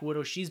 Black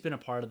Widow, she's been a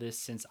part of this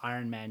since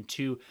Iron Man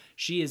 2.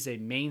 She is a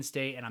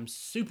mainstay, and I'm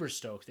super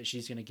stoked that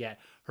she's going to get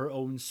her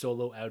own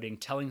solo outing,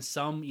 telling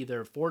some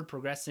either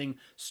forward-progressing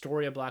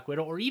story of Black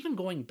Widow or even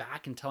going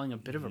back and telling a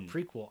bit of a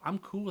prequel. I'm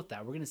cool with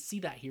that. We're going to see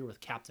that here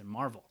with Captain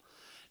Marvel.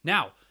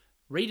 Now,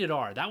 Rated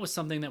R, that was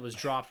something that was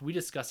dropped. We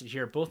discussed it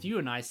here. Both you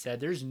and I said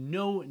there's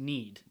no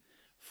need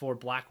for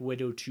Black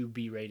Widow to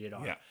be rated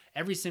R. Yeah.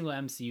 Every single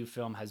MCU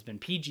film has been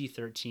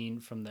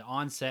PG-13 from the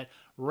onset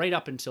right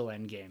up until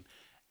Endgame.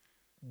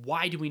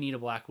 Why do we need a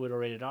Black Widow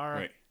rated R?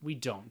 Right. we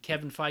don't.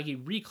 Kevin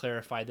Feige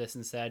re-clarified this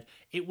and said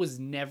it was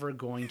never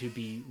going to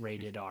be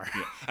rated R.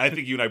 Yeah. I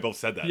think you and I both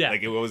said that. Yeah.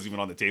 Like, it wasn't even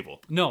on the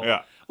table. No.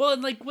 Yeah. Well,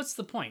 and like, what's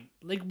the point?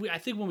 Like, I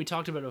think when we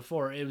talked about it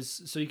before, it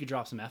was so you could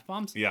drop some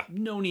F-bombs. Yeah.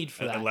 No need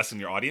for that. And lessen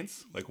your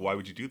audience? Like, why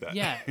would you do that?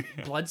 Yeah,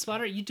 blood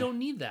splatter, you don't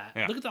need that.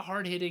 Yeah. Look at the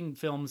hard-hitting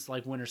films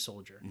like Winter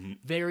Soldier. Mm-hmm.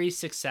 Very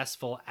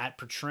successful at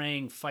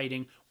portraying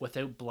fighting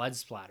without blood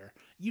splatter.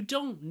 You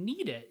don't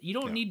need it. You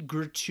don't need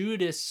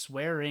gratuitous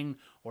swearing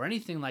or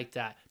anything like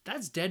that.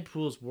 That's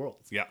Deadpool's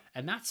world. Yeah.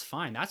 And that's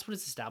fine. That's what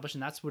it's established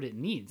and that's what it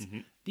needs.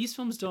 These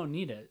films don't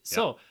need it.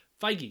 So,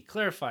 Feige,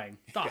 clarifying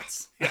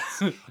thoughts.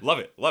 Yes. Love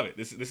it. Love it.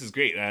 This is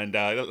great. And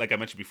like I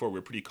mentioned before,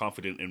 we're pretty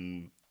confident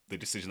in the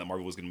decision that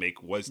Marvel was going to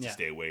make was to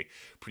stay away.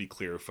 Pretty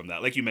clear from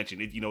that. Like you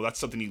mentioned, that's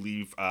something you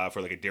leave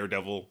for like a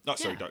Daredevil.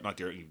 Not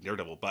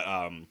Daredevil,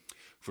 but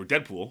for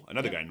Deadpool,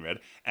 another guy in red,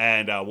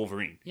 and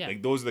Wolverine. Yeah.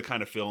 Like those are the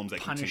kind of films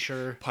that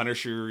Punisher.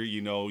 Punisher,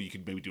 you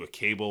could maybe do a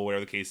Cable,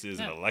 whatever the case is,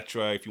 and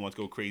Elektra if you want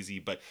to go crazy,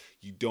 but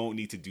you don't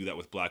need to do that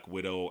with Black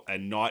Widow,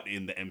 and not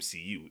in the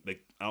MCU.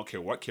 Like, I don't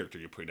care what character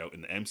you're putting out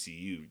in the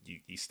MCU,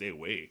 you stay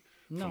away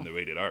from the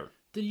rated R.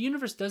 The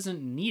universe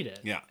doesn't need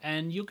it. Yeah.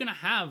 And you're going to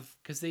have,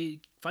 because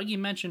Feige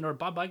mentioned, or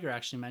Bob Iger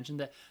actually mentioned,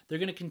 that they're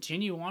going to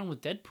continue on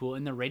with Deadpool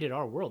in the rated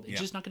R world. It's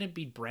just not going to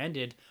be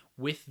branded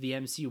with the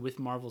MCU, with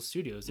Marvel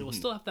Studios. It will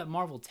still have that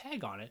Marvel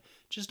tag on it,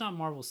 just not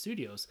Marvel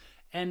Studios.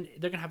 And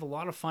they're going to have a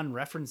lot of fun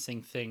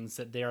referencing things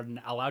that they are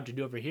allowed to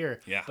do over here,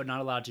 but not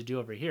allowed to do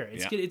over here.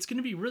 It's going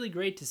to be really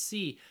great to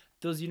see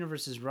those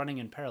universes running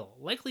in parallel.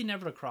 Likely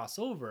never to cross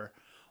over,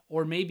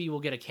 or maybe we'll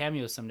get a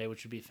cameo someday,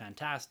 which would be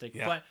fantastic.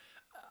 Yeah. But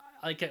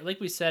like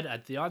we said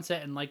at the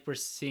onset, and like we're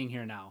seeing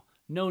here now,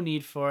 no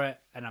need for it,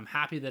 and I'm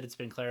happy that it's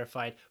been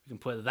clarified. We can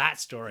put that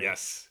story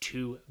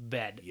to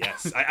bed.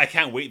 Yes. I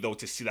can't wait, though,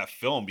 to see that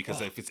film, because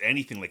if it's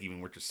anything like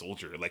even Winter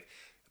Soldier, like,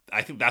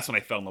 I think that's when I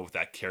fell in love with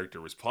that character,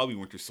 was probably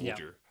Winter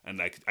Soldier.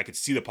 And I could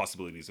see the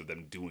possibilities of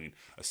them doing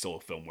a solo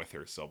film with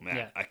her. So,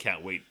 man, I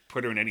can't wait.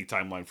 Put her in any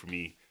timeline for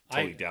me.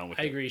 Totally down with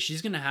it. I agree.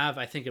 She's going to have,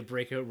 I think, a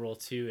breakout role,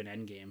 too, in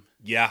Endgame.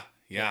 Yeah.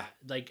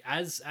 Like,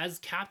 as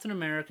Captain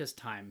America's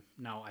time,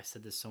 now I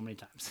said this so many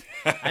times,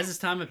 as his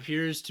time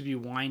appears to be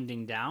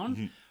winding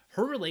down,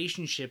 her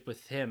relationship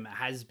with him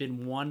has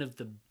been one of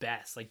the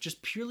best. Like,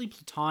 just purely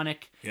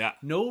platonic. Yeah.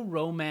 No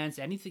romance,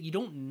 anything. You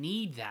don't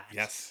need that.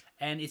 Yes.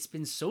 And it's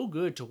been so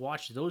good to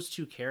watch those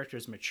two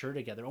characters mature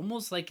together,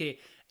 almost like a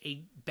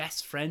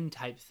best friend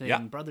type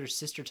thing,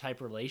 brother-sister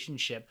type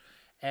relationship.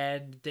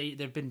 And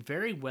they've been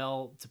very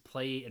well to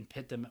play and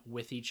pit them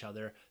with each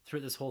other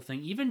through this whole thing.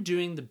 Even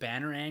doing the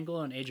Banner angle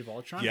on Age of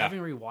Ultron, having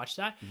rewatched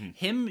that,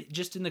 him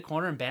just in the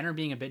corner and Banner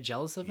being a bit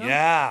jealous of him.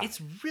 Yeah,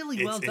 it's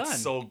really well done.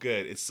 It's so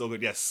good. It's so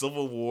good. Yeah,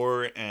 Civil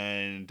War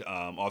and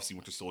obviously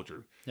Winter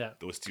Soldier. Yeah,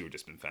 those two have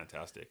just been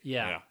fantastic.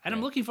 Yeah. And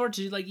I'm looking forward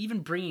to like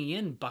even bringing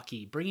in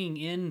Bucky, bringing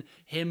in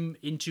him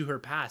into her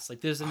past. Like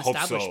there's an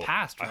established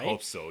past, right? I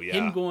hope so. Yeah,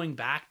 him going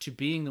back to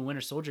being the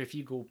Winter Soldier. If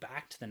you go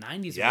back to the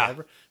 90s or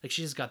whatever, like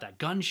she's got that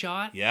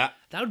gunshot. Yeah,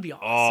 that would be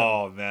awesome.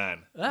 Oh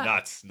man,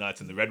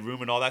 nuts in the Red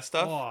Room and all that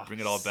stuff. Oh,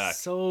 bring it all back.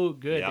 So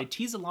good. They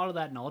tease a lot of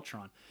that in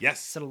Ultron. Yes,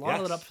 set a lot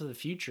of it up for the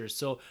future.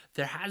 So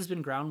there has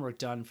been groundwork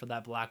done for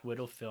that Black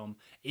Widow film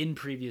in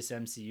previous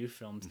MCU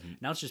films.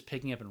 Now it's just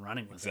picking up and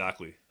running with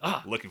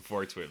it. Looking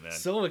forward to it, man.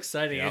 So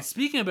exciting. And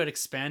speaking about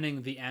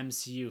expanding the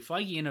MCU,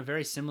 Feige, in a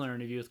very similar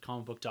interview with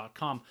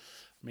comicbook.com,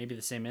 maybe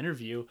the same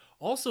interview,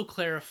 also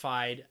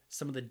clarified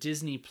some of the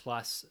Disney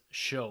Plus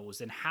shows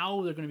and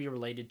how they're going to be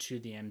related to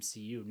the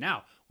MCU.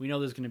 Now, we know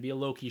there's going to be a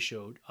Loki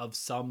show of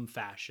some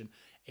fashion,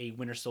 a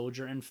Winter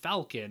Soldier and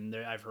Falcon.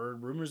 I've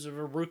heard rumors of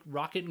a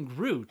Rocket and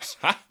Groot.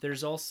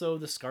 There's also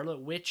the Scarlet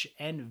Witch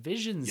and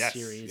Vision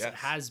series. It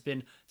has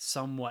been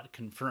somewhat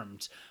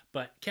confirmed.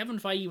 But Kevin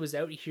Feige was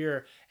out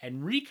here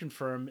and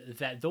reconfirmed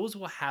that those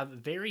will have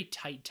very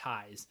tight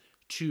ties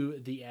to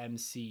the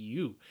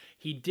MCU.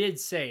 He did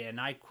say, and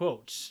I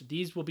quote,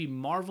 "These will be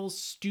Marvel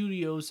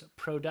Studios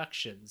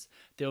productions.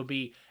 They'll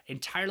be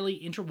entirely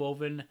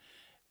interwoven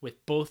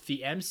with both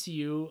the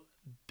MCU,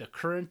 the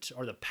current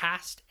or the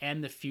past,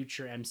 and the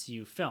future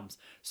MCU films."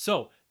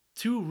 So,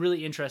 two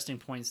really interesting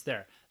points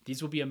there.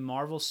 These will be a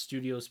Marvel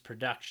Studios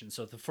production.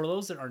 So for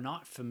those that are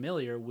not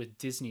familiar with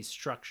Disney's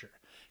structure,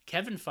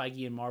 Kevin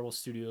Feige in Marvel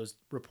Studios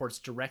reports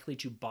directly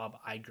to Bob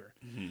Iger.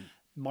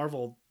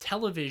 Marvel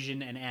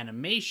Television and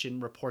Animation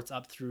reports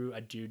up through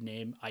a dude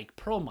named Ike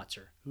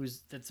Perlmutter,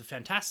 that's a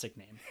fantastic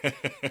name,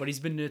 but he's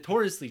been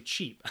notoriously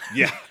cheap.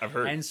 Yeah, I've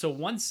heard. And so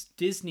once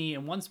Disney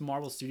and once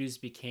Marvel Studios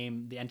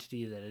became the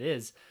entity that it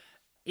is,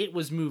 it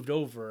was moved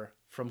over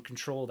from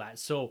control of that.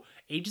 So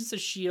Agents of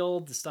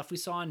S.H.I.E.L.D., the stuff we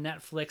saw on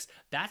Netflix,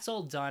 that's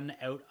all done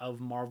out of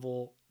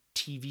Marvel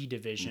TV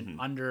division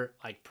under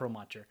Ike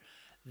Perlmutter.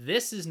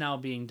 This is now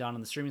being done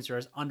on the streaming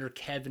service under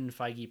Kevin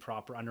Feige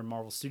proper, under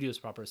Marvel Studios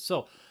proper.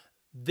 So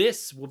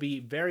this will be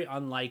very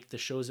unlike the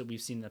shows that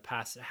we've seen in the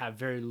past that have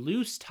very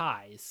loose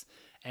ties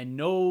and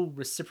no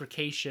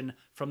reciprocation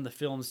from the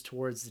films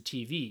towards the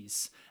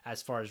TVs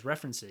as far as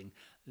referencing.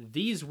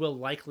 These will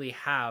likely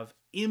have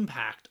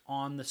impact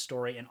on the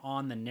story and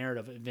on the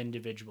narrative of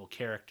individual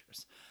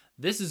characters.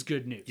 This is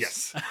good news.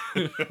 Yes.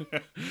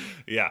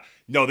 Yeah.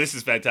 No, this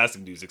is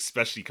fantastic news,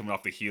 especially coming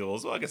off the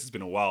heels. Well, I guess it's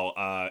been a while.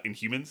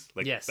 Inhumans.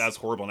 Like, Yes. that's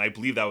horrible. And I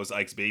believe that was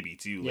Ike's baby,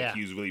 too. Like, Yeah.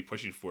 he was really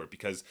pushing for it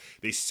because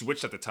they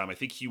switched at the time. I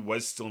think he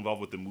was still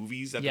involved with the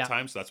movies at Yeah. the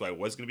time. So that's why it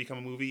was going to become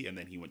a movie. And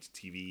then he went to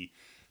TV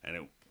and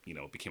it,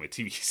 became a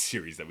TV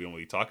series that we don't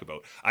really talk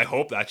about. I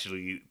hope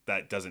actually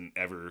that doesn't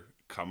ever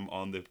come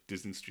on the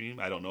Disney stream.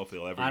 I don't know if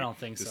they'll ever I don't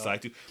think so.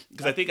 decide to.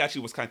 Because I think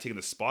actually what's kind of taking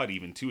the spot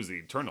even too is the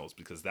Eternals,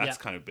 because that's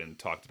Yeah. kind of been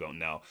talked about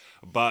now.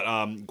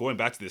 But going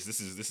back to this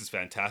is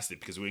fantastic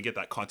because we're gonna get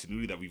that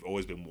continuity that we've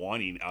always been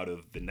wanting out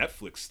of the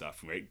Netflix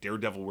stuff, right?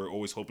 Daredevil, we're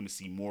always hoping to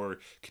see more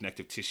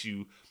connective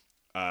tissue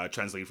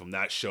translated from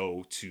that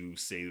show to,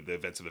 say, the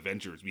events of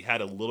Avengers. We had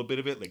a little bit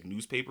of it, like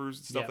newspapers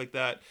and stuff Yeah. like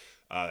that.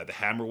 The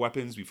hammer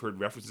weapons, we've heard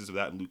references of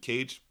that in Luke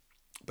Cage.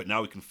 But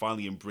now we can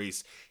finally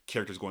embrace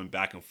characters going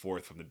back and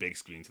forth from the big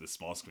screen to the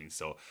small screen.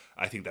 So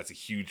I think that's a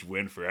huge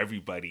win for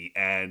everybody.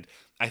 And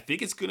I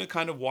think it's going to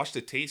kind of wash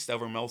the taste out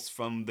of our mouths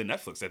from the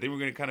Netflix. I think we're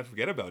going to kind of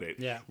forget about it.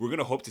 Yeah. We're going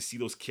to hope to see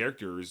those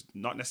characters,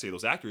 not necessarily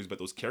those actors, but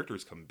those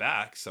characters come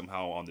back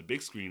somehow on the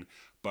big screen.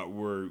 But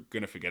we're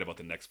going to forget about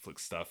the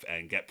Netflix stuff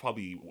and get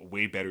probably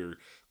way better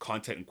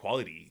content and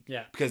quality.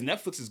 Yeah. Because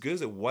Netflix, as good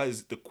as it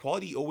was, the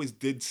quality always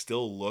did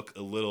still look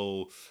a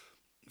little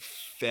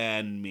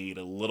fan made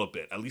a little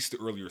bit, at least the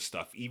earlier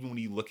stuff. Even when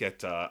you look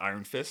at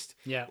Iron Fist,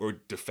 Yeah. or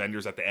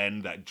Defenders at the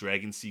end, that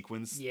dragon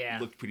sequence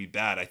looked pretty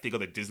bad. I think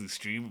on the Disney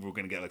stream we're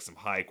gonna get like some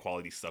high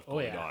quality stuff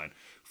going on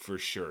for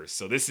sure.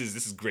 So this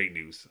is great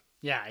news.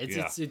 Yeah,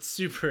 it's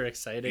super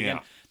exciting. Yeah. And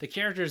the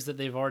characters that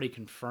they've already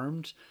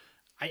confirmed,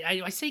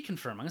 I say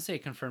confirm. I'm gonna say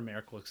confirmed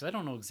air quotes because I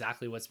don't know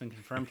exactly what's been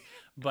confirmed,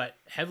 but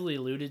heavily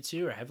alluded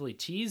to or heavily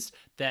teased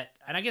that.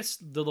 And I guess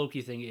the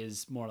Loki thing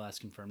is more or less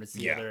confirmed. It's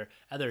the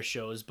other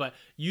shows, but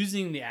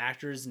using the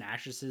actors and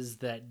actresses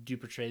that do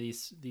portray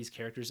these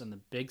characters on the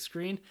big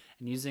screen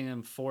and using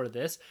them for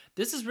this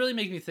is really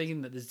making me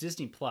thinking that this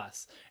Disney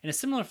Plus, in a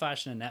similar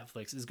fashion to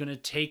Netflix, is going to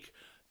take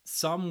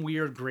some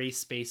weird gray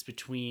space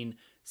between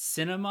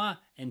cinema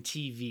and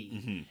TV.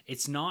 Mm-hmm.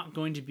 It's not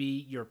going to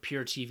be your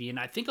pure TV. And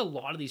I think a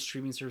lot of these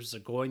streaming services are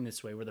going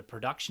this way where the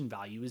production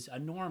value is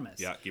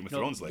enormous. Yeah, Game of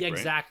Thrones, like, right?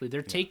 Exactly.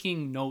 They're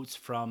taking notes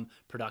from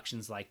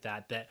productions like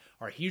that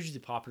are hugely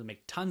popular,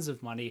 make tons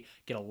of money,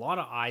 get a lot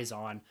of eyes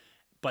on,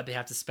 but they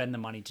have to spend the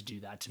money to do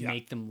that, to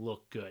make them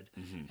look good.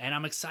 Mm-hmm. And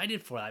I'm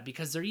excited for that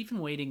because they're even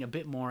wading a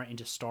bit more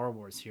into Star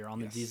Wars here on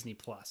the Disney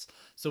Plus.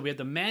 So we have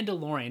The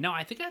Mandalorian. Now,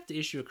 I think I have to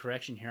issue a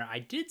correction here. I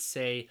did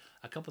say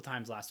a couple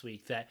times last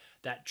week that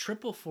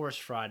Triple Force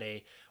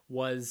Friday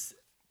was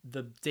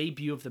the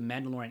debut of the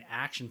Mandalorian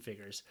action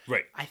figures.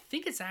 Right. I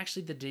think it's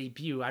actually the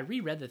debut. I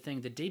reread the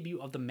debut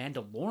of the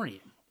Mandalorian.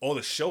 Oh,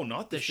 the show,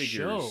 not the The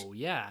figures. show,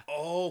 yeah.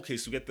 Oh, okay.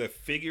 So we get the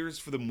figures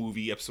for the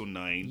movie, episode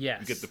 9. Yes.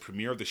 We get the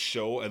premiere of the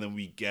show, and then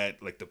we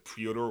get like the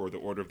pre-order or the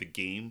order of the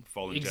game,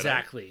 Fallen Jedi.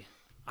 Exactly.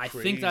 I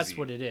think that's Crazy.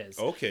 what it is.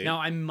 Okay. Now,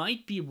 I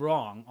might be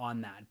wrong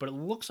on that, but it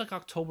looks like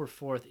October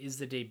 4th is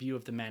the debut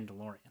of The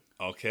Mandalorian,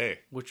 Okay.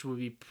 which would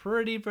be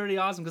pretty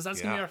awesome because that's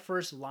going to be Yeah. our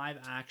first live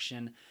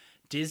action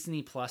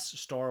Disney Plus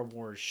Star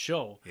Wars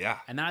show. Yeah.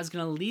 And that is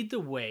going to lead the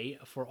way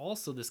for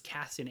also this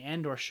Cassian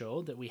Andor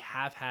show that we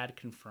have had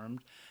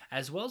confirmed,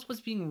 as well as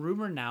what's being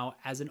rumored now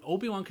as an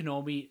Obi-Wan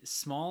Kenobi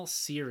small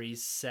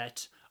series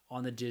set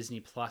on the Disney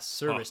Plus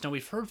service. Now,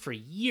 we've heard for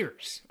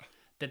years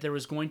that there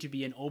was going to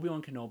be an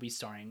Obi-Wan Kenobi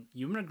starring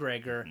Ewan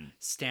McGregor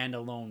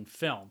standalone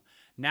film.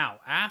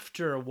 Now,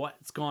 after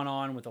what's gone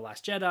on with The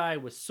Last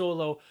Jedi, with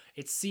Solo,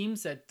 it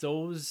seems that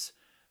those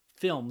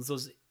films,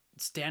 those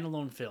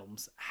standalone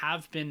films,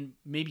 have been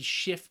maybe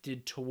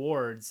shifted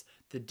towards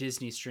the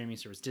Disney streaming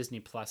service, Disney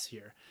Plus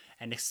here,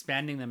 and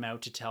expanding them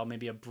out to tell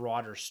maybe a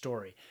broader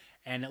story.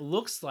 And it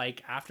looks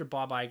like after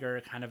Bob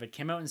Iger kind of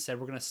came out and said,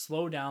 we're going to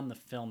slow down the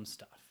film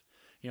stuff.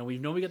 You know, we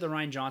know we got the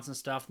Ryan Johnson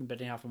stuff and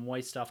Benioff and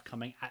White stuff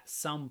coming at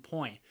some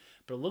point,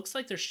 but it looks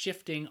like they're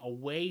shifting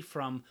away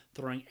from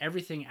throwing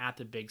everything at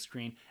the big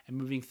screen and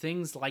moving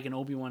things like an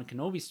Obi-Wan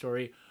Kenobi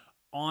story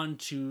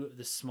onto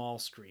the small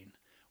screen,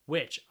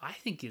 which I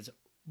think is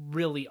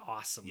really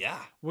awesome. Yeah.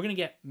 We're going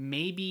to get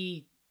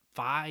maybe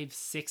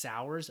 5-6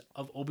 hours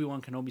of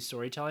Obi-Wan Kenobi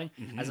storytelling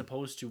as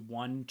opposed to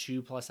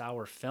 1-2+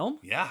 hour film.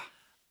 Yeah.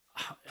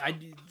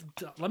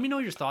 Let me know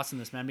your thoughts on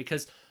this, man,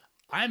 because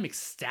I'm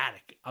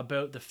ecstatic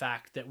about the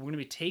fact that we're going to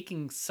be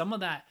taking some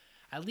of that,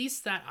 at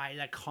least that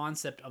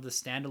concept of the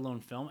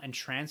standalone film, and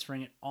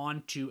transferring it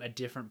onto a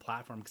different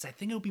platform, because I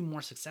think it'll be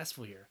more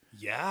successful here.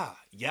 Yeah.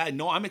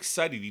 No, I'm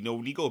excited. You know,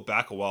 when you go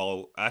back a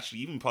while, actually,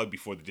 even probably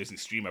before the Disney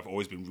stream, I've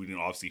always been rooting,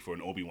 obviously, for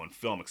an Obi-Wan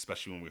film,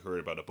 especially when we heard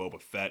about a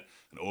Boba Fett,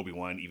 an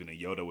Obi-Wan, even a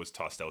Yoda was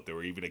tossed out there,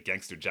 or even a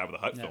gangster Jabba the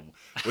Hutt film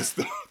was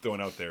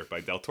thrown out there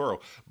by Del Toro.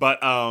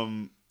 But,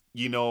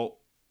 you know,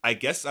 I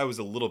guess I was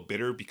a little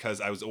bitter because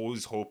I was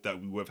always hoped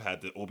that we would have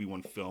had the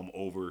Obi-Wan film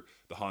over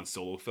the Han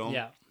Solo film.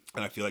 Yeah.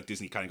 And I feel like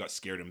Disney kind of got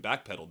scared and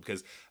backpedaled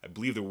because I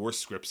believe there were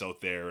scripts out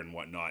there and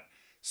whatnot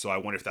So I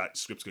wonder if that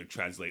script's going to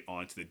translate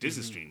onto the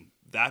Disney Mm-hmm. stream.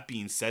 That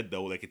being said,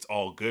 though, like it's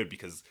all good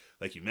because,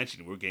 like you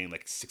mentioned, we're getting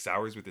like 6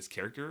 hours with this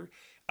character.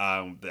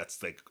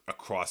 That's like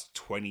across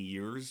 20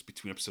 years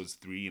between episodes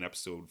 3 and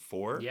episode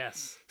 4.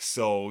 Yes.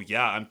 So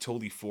yeah, I'm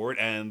totally for it.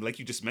 And like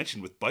you just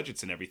mentioned, with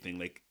budgets and everything,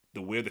 like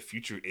the way the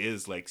future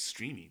is like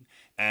streaming.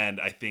 And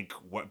I think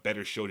what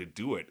better show to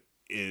do it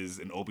is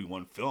an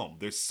Obi-Wan film.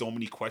 There's so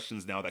many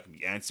questions now that can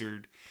be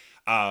answered.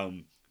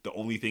 The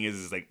only thing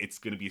is like it's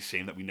gonna be a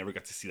shame that we never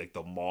got to see like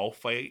the Maul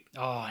fight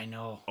Oh, I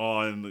know.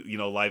 on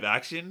live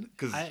action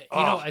because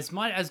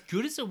As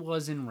good as it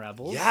was in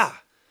Rebels, yeah,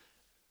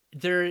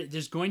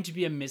 there's going to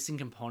be a missing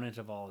component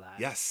of all that.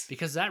 Yes.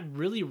 Because that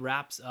really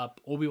wraps up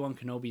Obi-Wan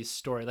Kenobi's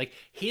story. Like,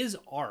 his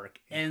arc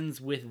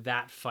ends with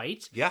that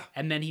fight. Yeah.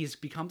 And then he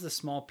becomes a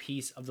small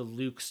piece of the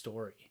Luke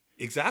story.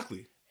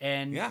 exactly.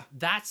 And Yeah.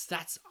 that's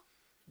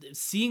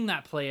seeing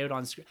that play out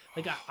on screen.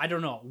 Like, I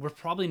don't know. We're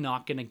probably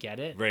not going to get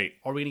it. Right.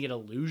 Are we going to get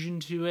allusion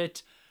to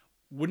it?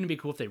 Wouldn't it be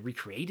cool if they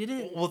recreated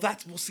it? Well,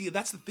 see,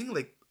 that's the thing.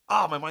 Like,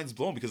 my mind's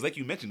blown because, like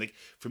you mentioned, like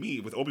for me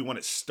with Obi-Wan,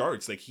 it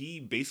starts like he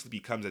basically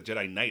becomes a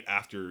Jedi Knight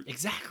after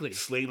Exactly.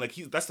 slaying. Like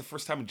that's the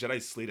first time a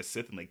Jedi slayed a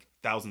Sith in like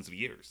thousands of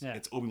years. Yeah.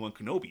 It's Obi-Wan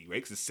Kenobi, right?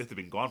 Because the Sith have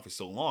been gone for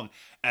so long,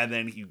 and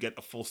then you get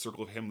a full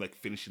circle of him like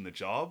finishing the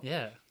job.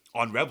 Yeah.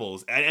 On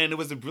Rebels, and it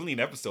was a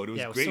brilliant episode. It was,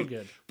 Yeah, it was great. so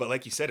good. But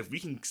like you said, if we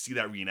can see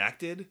that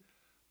reenacted,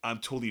 I'm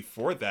totally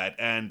for that.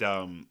 And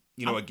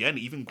again,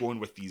 even going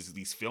with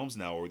these films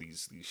now or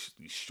these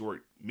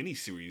short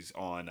miniseries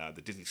on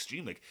the Disney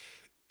stream, like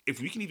if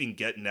we can even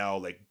get now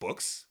like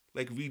books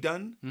like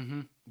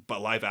redone,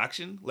 but live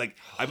action, like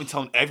I've been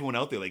telling everyone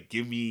out there, like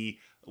give me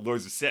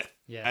Lords of Sith.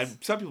 Yes.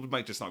 And some people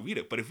might just not read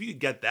it, but if we could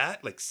get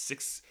that, like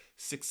six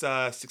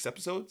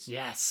episodes,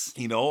 Yes.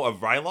 of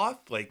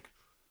Ryloth, like.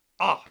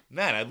 Oh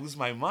man, I lose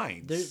my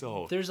mind. There's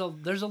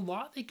a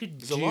lot they could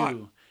do. a lot.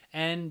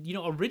 And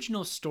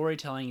original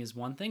storytelling is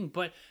one thing,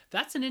 but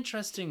that's an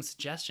interesting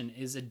suggestion,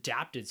 is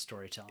adapted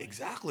storytelling.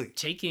 Exactly.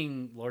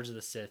 Taking Lords of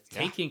the Sith,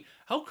 Yeah.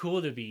 how cool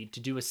would it be to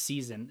do a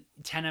season,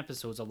 10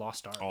 episodes of Lost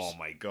Stars? Oh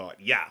my god.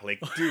 Yeah,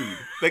 like dude,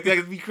 like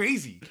that'd be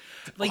crazy.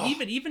 Like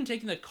even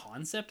taking the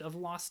concept of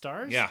Lost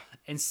Stars, Yeah.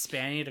 and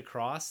spanning it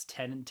across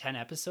 10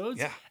 episodes,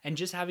 Yeah. and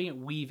just having it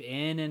weave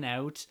in and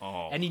out.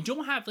 Oh. And you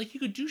don't have, like, you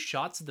could do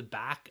shots of the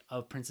back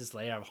of Princess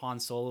Leia or Han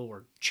Solo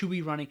or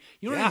Chewie running.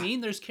 You know what I Yeah.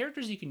 mean? There's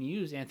characters you can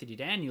use, Anthony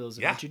Daniels,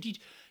 Yeah.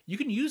 you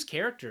can use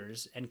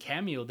characters and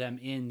cameo them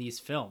in these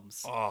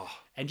films. Oh.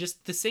 And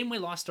just the same way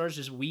Lost Stars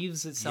just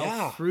weaves itself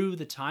Yeah. through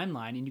the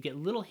timeline, and you get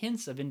little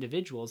hints of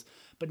individuals,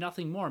 but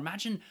nothing more.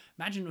 Imagine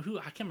who,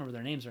 I can't remember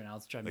their names right now.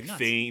 It's driving me Like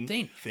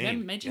nuts. Thane.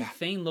 Imagine Yeah.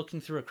 Thane looking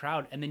through a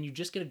crowd, and then you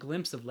just get a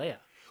glimpse of Leia.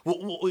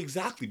 Well,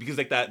 exactly, because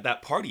like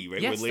that party,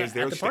 right? Yes, where Leia's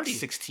there, at the she's like party.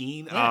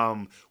 16.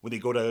 Yeah. When they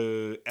go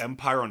to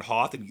Empire on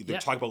Hoth and they're Yeah.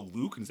 talking about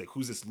Luke, and he's like,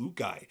 "Who's this Luke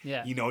guy?"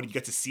 Yeah. and you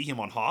get to see him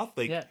on Hoth,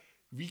 like, Yeah.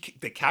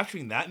 they're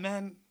capturing that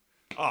man.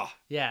 Oh,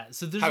 Yeah,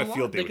 so there's Had a a field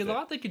lot, day like, a with it.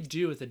 lot they could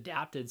do with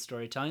adapted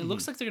storytelling. It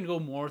looks like they're gonna go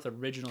more with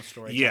original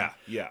storytelling.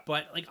 yeah.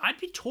 But like, I'd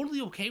be totally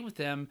okay with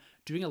them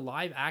doing a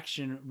live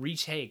action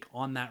retake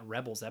on that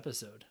Rebels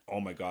episode.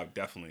 Oh my god,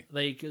 definitely.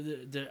 Like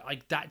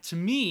like that, to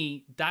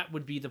me, that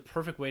would be the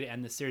perfect way to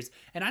end the series.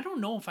 And I don't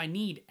know if I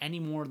need any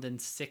more than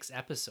 6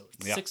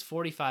 episodes, Yeah. 6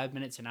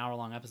 45-minute to an hour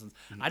long episodes.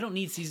 I don't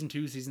need season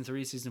 2, season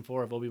 3, season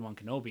 4 of Obi-Wan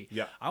Kenobi.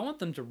 Yeah. I want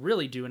them to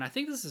really do, and I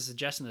think this is a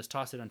suggestion that's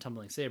tossed it on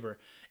Tumbling Saber,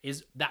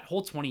 is that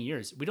whole 20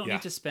 years. We don't Yeah.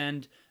 need to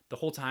spend the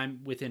whole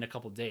time within a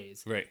couple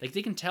days. Right. Like,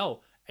 they can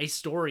tell a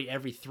story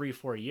every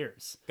 3-4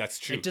 years. That's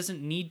true. It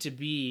doesn't need to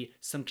be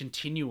some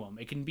continuum.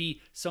 It can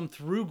be some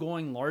through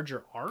going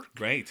larger arc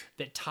Right.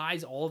 that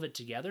ties all of it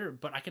together.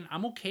 But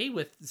I'm okay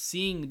with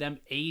seeing them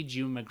age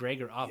Ewan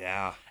McGregor up,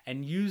 Yeah.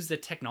 and use the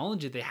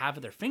technology they have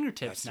at their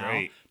fingertips That's now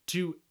right.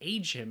 to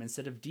age him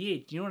instead of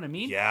de-age. You know what I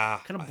mean?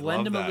 Yeah, Kind I of blend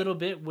love him a that. little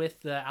bit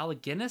with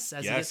Alec Guinness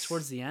as he gets Yes.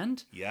 towards the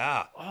end.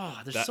 Yeah.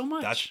 Oh, there's so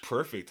much. That's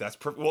perfect. That's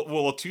perfect.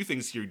 Well, two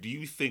things here. Do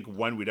you think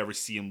one would ever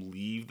see him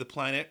leave the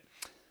planet?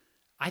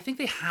 I think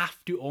they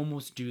have to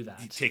almost do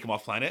that. Take him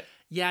off planet?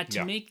 Yeah, to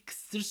Yeah. make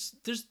there's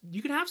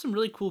you can have some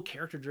really cool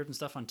character driven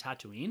stuff on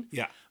Tatooine.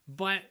 Yeah.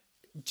 But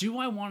do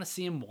I want to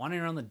see him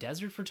wandering around the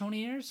desert for 20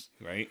 years?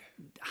 Right?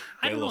 I Get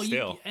a don't know. little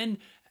stale. And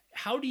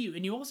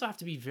you also have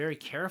to be very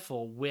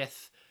careful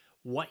with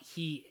what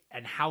he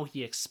and how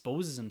he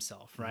exposes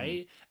himself, Mm-hmm.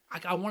 right?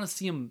 I want to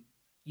see him,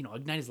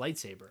 ignite his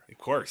lightsaber. Of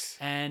course.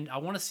 And I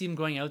want to see him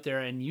going out there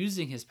and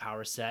using his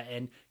power set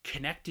and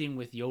connecting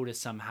with Yoda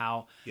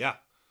somehow. Yeah.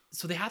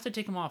 So they have to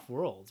take him off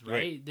world, right?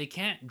 Right. They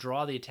can't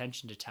draw the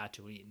attention to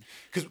Tatooine.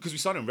 Because we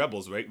saw it in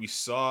Rebels, right? We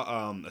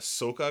saw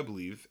Ahsoka, I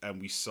believe,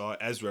 and we saw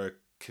Ezra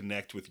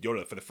connect with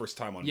Yoda for the first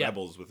time on Yeah.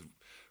 Rebels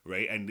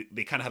right? And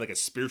they kind of had like a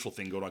spiritual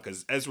thing going on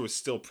because Ezra was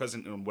still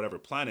present on whatever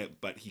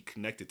planet, but he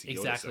connected to Yoda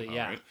Exactly, somehow,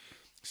 yeah. right?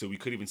 So we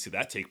could even see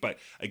that take. But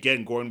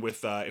again, going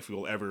with if we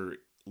will ever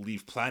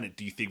leave planet,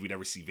 do you think we'd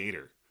ever see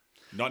Vader?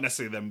 Not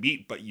necessarily them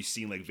meet, but you've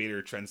seen like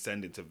Vader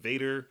transcend into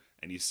Vader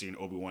and you've seen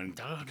Obi-Wan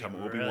That would be become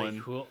really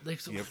Obi-Wan. cool. Like,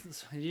 so, Yep.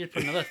 I need to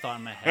put another thought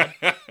in my head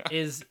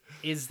is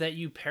that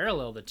you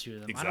parallel the two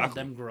of them. I don't know,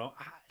 Exactly. them grow.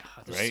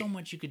 There's Right. so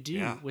much you could do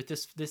Yeah. with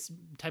this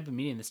type of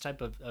medium, this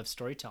type of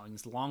storytelling,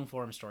 this long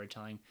form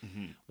storytelling,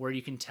 Hmm. where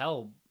you can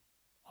tell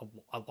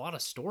a lot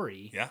of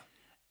story Yeah,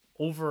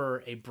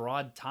 over a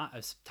broad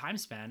time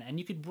span, and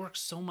you could work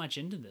so much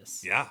into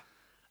this. yeah,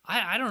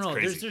 I don't know.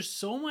 crazy. There's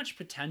so much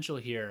potential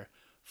here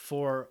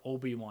for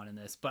Obi-Wan in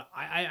this, but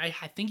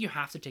I think you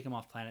have to take him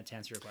off planet to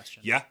answer your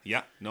question. yeah,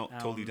 yeah. No,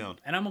 totally down.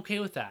 And I'm okay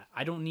with that.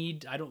 I don't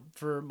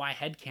for my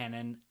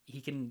headcanon,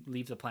 he can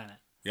leave the planet,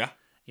 Yeah,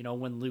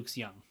 when Luke's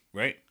young.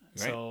 right.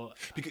 So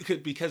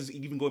Because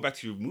even going back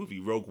to your movie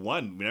Rogue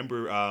One,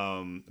 remember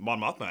Mon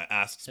Mothma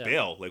asks Yeah.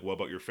 Bail, like, what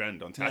about your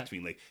friend on Yeah.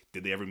 Tatooine? Like,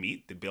 did they ever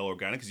meet? Did Bail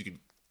Organa? Because you could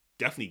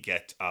definitely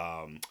get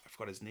I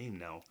forgot his name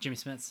now. Jimmy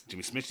Smits.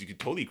 Jimmy Smith. You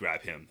could totally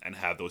grab him and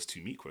have those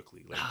two meet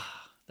quickly. Like,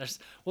 That's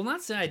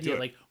the idea. it.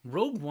 Like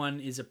Rogue One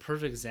is a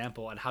perfect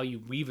example on how you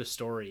weave a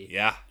story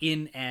yeah,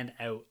 in and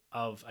out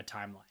of a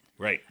timeline.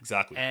 right,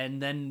 exactly.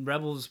 And then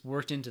Rebels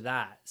worked into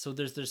that. So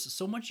there's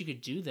so much you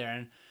could do there,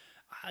 and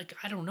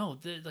I don't know.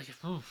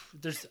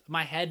 There's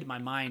my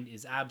mind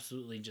is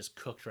absolutely just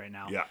cooked right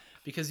now. Yeah.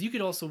 Because you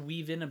could also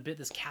weave in a bit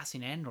this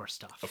Cassian Andor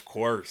stuff. Of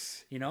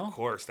course, Of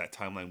course, that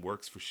timeline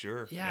works for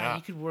sure. Yeah,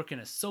 you could work in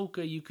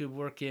Ahsoka. You could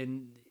work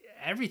in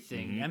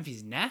everything.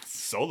 Enfys Nest.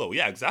 Solo,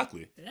 yeah,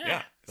 exactly.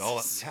 Yeah,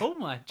 so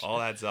much.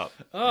 all adds up.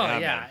 Oh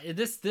man. yeah,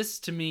 this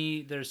to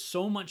me, there's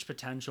so much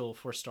potential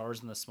for Star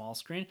Wars on the small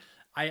screen.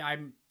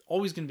 I'm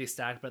always going to be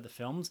ecstatic about the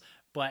films,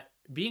 but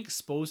being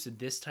exposed to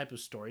this type of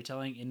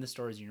storytelling in the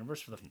Star Wars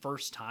universe for the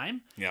first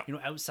time, Yeah.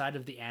 outside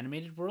of the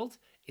animated world,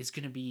 is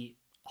going to be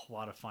a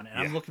lot of fun. And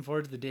I'm Yeah. looking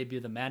forward to the debut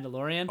of The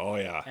Mandalorian. Oh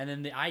yeah. And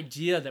then the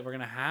idea that we're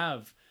going to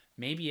have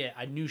maybe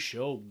a new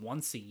show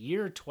once a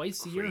year,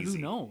 twice a year, who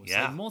Crazy. knows?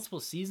 Yeah. Like multiple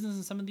seasons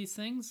in some of these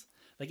things.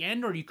 Like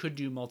Andor, you could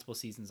do multiple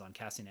seasons on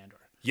Cassian Andor,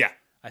 Yeah.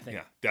 I think.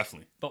 Yeah,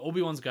 definitely. But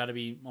Obi-Wan's got to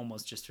be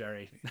almost just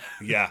very,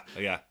 Yeah,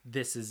 yeah.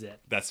 this is it.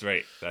 That's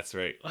right. That's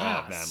right. Oh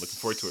man, looking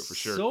forward to it for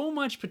sure. So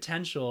much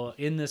potential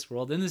in this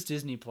world, in this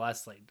Disney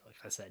Plus, like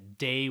I said,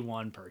 day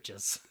one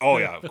purchase. Oh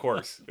yeah, of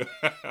course. don't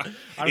It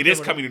care is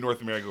what- coming to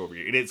North America over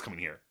here. It is coming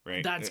here,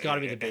 right? That's got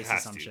to be the It base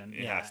has to. assumption.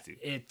 It has to.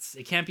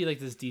 It can't be like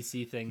this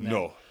DC thing that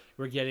No.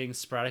 we're getting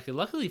sporadically.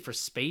 Luckily for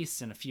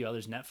Space and a few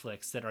others,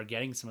 Netflix, that are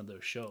getting some of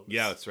those shows.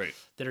 Yeah, that's right.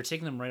 That are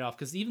taking them right off.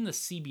 Because even the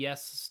CBS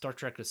Star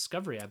Trek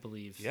Discovery, I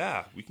believe.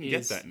 Yeah, we can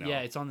get that now. Yeah,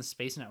 it's on the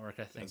Space Network,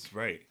 I think. That's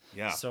right.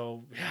 Yeah.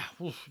 So,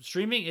 yeah,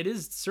 streaming, it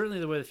is certainly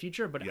the way of the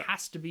future, but Yeah. it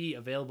has to be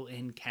available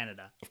in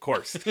Canada. Of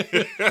course.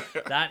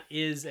 That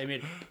is, I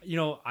mean,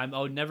 I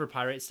would never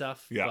pirate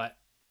stuff, Yeah. but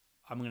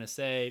I'm going to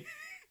say,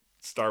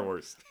 Star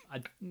Wars.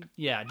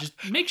 just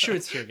make sure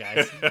it's here,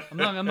 guys. I'm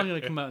not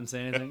going to come out and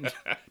say anything.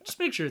 Just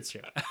make sure it's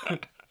here.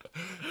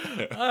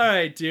 All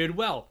right, dude.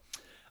 Well,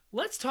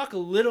 let's talk a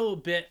little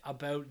bit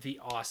about the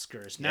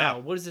Oscars. Now,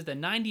 Yeah. what is it, the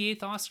 98th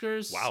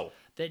Oscars? Wow.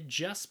 That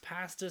just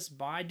passed us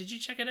by. Did you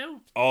check it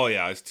out? Oh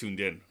yeah, I was tuned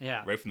in.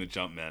 Yeah. Right from the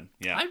jump, man.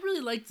 Yeah. I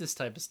really like this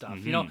type of stuff.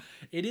 Mm-hmm.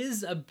 It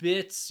is a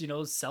bit,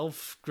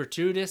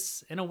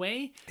 self-gratuitous in a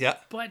way. Yeah.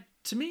 But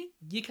to me,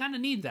 you kind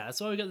of need that.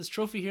 That's why we got this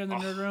trophy here in the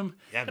nerd room.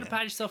 yeah, Gotta man.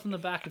 pat yourself in the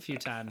back a few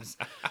times.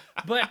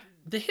 But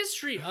the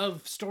history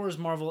of Star Wars,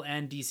 Marvel,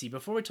 and DC,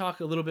 before we talk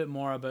a little bit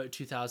more about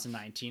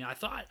 2019,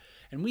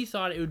 we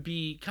thought it would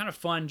be kind of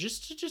fun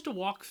just to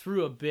walk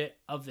through a bit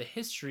of the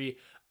history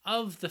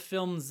of the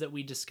films that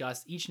we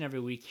discuss each and every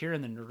week here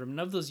in the nerd room, and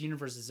of those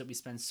universes that we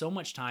spend so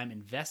much time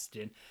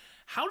invested in.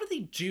 How do they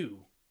do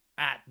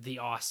at the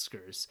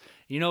Oscars?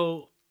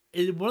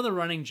 One of the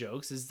running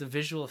jokes is the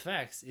visual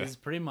effects is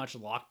pretty much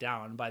locked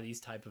down by these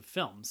type of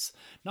films.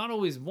 Not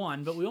always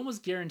one, but we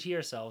almost guarantee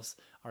ourselves,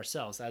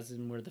 as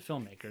in we're the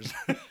filmmakers,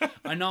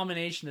 a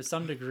nomination to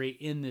some degree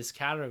in this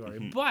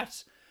category.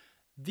 But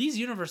these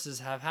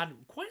universes have had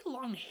quite a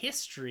long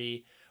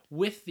history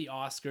with the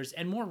Oscars,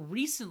 and more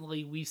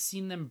recently we've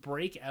seen them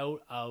break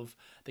out of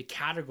the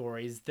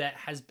categories that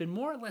has been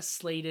more or less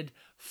slated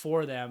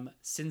for them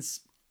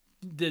since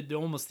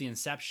almost the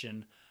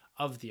inception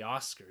of the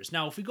Oscars.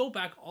 Now, if we go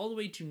back all the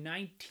way to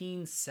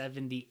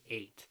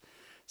 1978,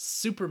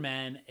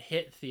 Superman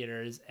hit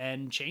theaters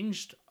and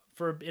changed,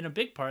 in a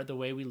big part, the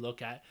way we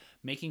look at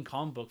making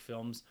comic book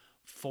films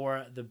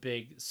for the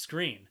big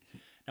screen.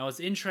 Now,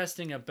 what's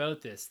interesting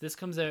about this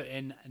comes out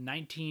in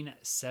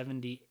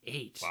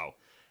 1978. Wow.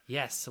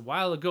 Yes, a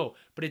while ago.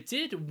 But it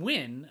did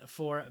win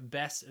for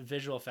Best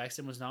Visual Effects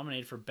and was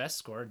nominated for Best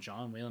Score,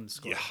 John Williams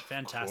score. Yeah, of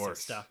Fantastic course.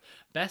 stuff.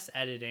 Best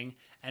Editing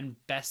and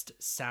Best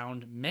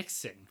Sound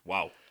Mixing.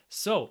 Wow.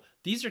 So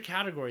these are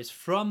categories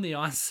from the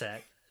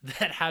onset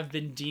that have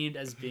been deemed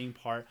as being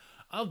part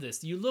of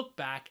this. You look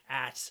back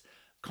at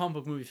comic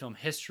book movie film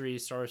history,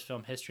 Star Wars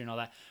film history, and all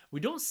that. We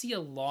don't see a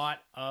lot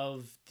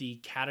of the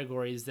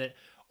categories that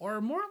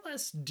are more or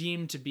less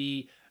deemed to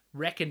be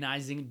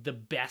recognizing the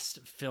best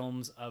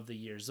films of the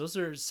years. Those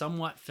are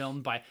somewhat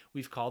filmed by,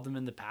 we've called them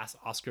in the past,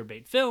 Oscar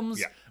bait films.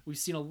 Yeah. We've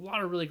seen a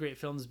lot of really great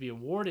films be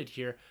awarded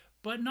here,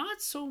 but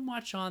not so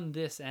much on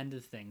this end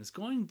of things.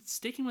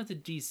 Sticking with the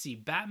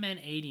DC, Batman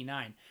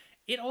 89,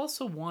 it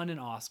also won an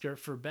Oscar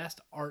for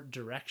Best Art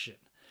Direction,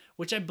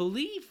 which I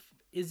believe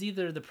is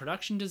either the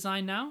production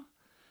design now.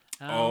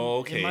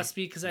 Okay. It must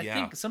be, because I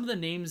think some of the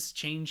names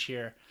change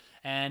here.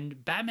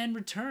 And Batman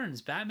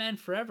Returns, Batman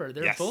Forever,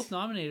 they're both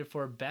nominated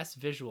for Best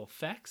Visual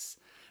Effects,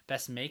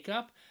 Best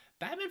Makeup.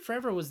 Batman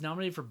Forever was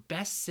nominated for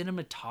Best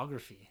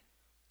Cinematography.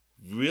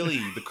 Really?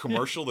 The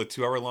commercial, the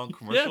 2-hour-long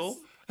commercial?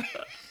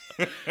 Yes.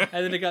 And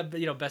then it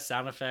got, best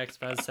sound effects,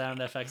 best sound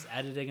effects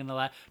editing and all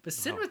that. But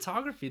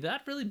cinematography,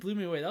 that really blew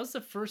me away. That was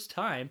the first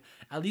time,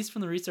 at least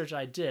from the research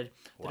I did,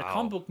 that a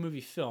comic book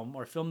movie film,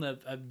 or film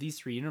of these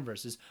three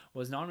universes,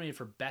 was nominated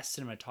for best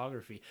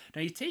cinematography.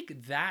 Now you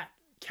take that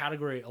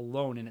category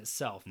alone in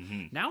itself.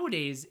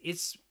 Nowadays,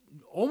 it's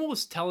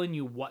almost telling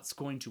you what's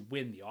going to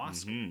win the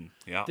Oscar.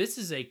 Yeah. This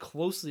is a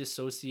closely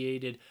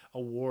associated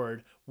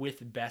award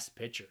with Best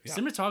Picture.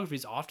 Cinematography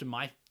is often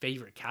my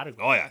favorite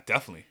category. Oh, yeah,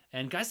 definitely.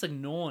 And guys like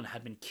Nolan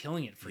have been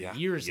killing it for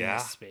years in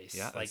this space.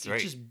 Yeah, it's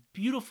just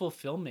beautiful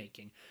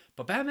filmmaking.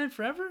 But Batman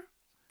Forever?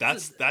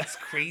 That's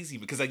crazy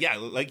because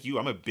like you,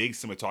 I'm a big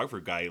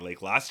cinematographer guy.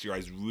 Like last year, I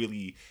was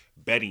really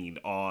betting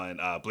on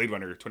Blade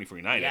Runner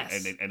 2049,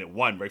 and it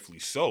won, rightfully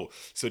so.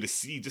 So to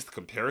see just the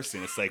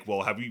comparison, it's like,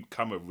 well, have we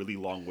come a really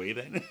long way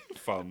then?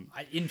 From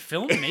in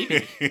film,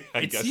 maybe.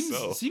 I guess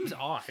so. It seems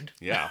odd.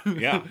 Yeah,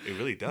 it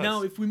really does.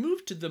 Now, if we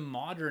move to the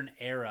modern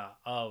era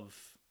of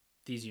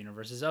these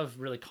universes, of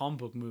really comic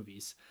book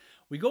movies,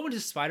 we go into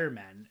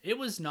Spider-Man. It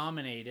was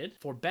nominated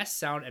for Best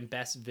Sound and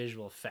Best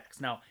Visual Effects.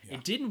 Now,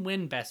 it didn't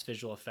win Best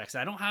Visual Effects.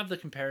 I don't have the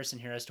comparison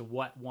here as to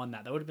what won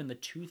that. That would have been the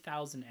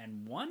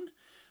 2001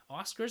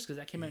 Oscars, because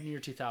that came out in the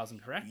year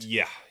 2000, correct?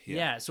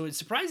 Yeah. So it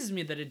surprises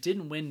me that it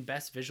didn't win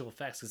Best Visual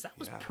Effects, because that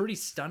was pretty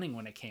stunning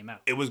when it came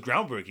out. It was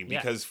groundbreaking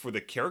because for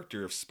the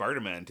character of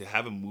Spider-Man to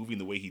have him moving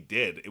the way he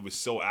did, it was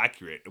so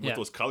accurate. And with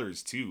those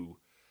colors, too.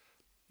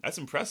 That's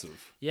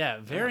impressive. Yeah,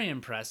 very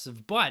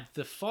impressive. But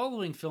the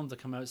following film to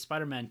come out,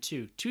 Spider-Man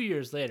 2, 2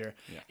 years later,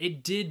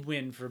 it did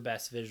win for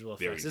Best Visual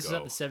Effects. This is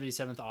at the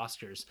 77th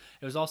Oscars.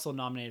 It was also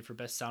nominated for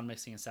Best Sound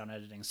Mixing and Sound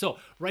Editing. So,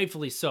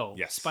 rightfully so,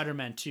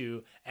 Spider-Man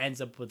 2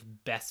 ends up with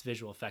Best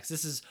Visual Effects.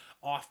 This is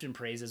often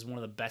praised as one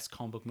of the best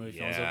comic book movie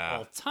films of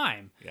all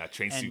time. Yeah,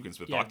 train sequence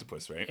with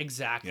Octopus, right?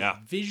 Exactly. Yeah.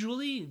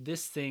 Visually,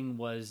 this thing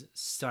was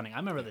stunning. I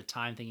remember at the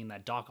time thinking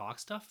that Doc Ock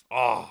stuff.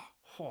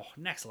 Oh,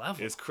 next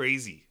level. It's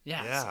crazy.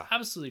 Yeah, it's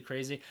absolutely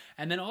crazy.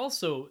 And then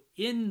also,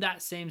 in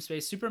that same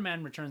space,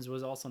 Superman Returns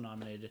was also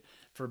nominated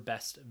for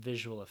Best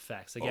Visual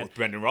Effects. Again, with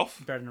Brendan Routh?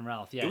 Brendan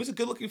Routh, yeah. It was a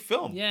good-looking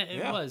film. Yeah,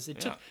 it was.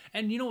 It took...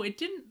 And, it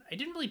didn't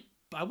really...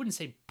 I wouldn't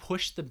say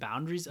push the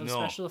boundaries of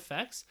special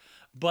effects,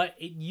 but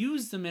it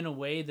used them in a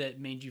way that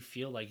made you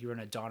feel like you were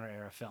in a Donner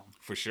era film.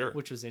 For sure.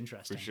 Which was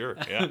interesting. For sure,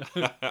 yeah.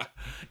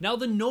 Now,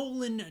 the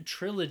Nolan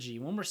trilogy.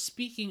 When we're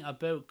speaking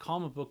about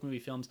comic book movie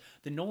films,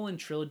 the Nolan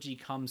trilogy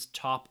comes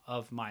top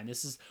of mind.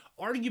 This is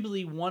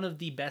arguably one of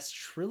the best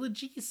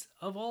trilogies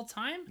of all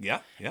time. Yeah.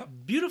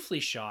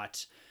 Beautifully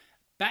shot.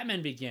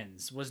 Batman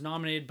Begins was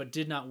nominated but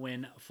did not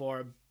win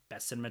for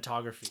Best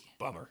Cinematography.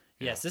 Bummer.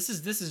 Yes, this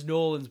is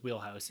Nolan's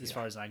wheelhouse as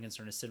far as I'm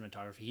concerned, is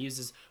cinematography. He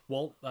uses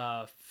Walt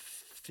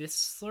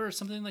Fistler or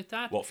something like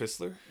that. Walt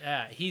Fistler?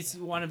 Yeah, he's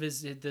one of the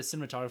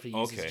cinematography he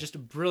uses. Just a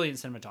brilliant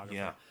cinematographer.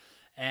 Yeah.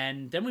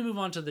 And then we move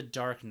on to The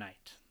Dark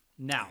Knight.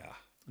 Now,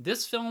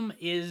 this film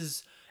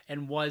is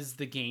and was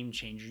the game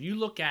changer. You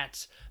look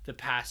at the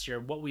past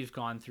year, what we've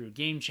gone through.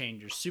 Game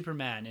changers.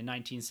 Superman in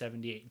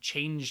 1978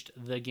 changed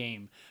the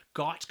game.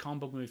 Got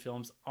comic book movie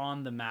films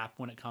on the map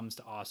when it comes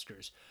to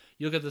Oscars.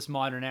 You look at this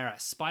modern era.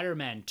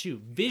 Spider-Man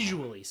 2,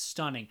 visually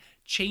stunning.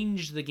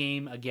 Changed the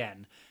game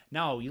again.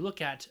 Now, you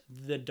look at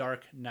The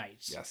Dark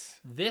Knight. Yes.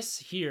 This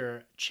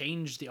here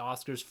changed the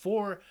Oscars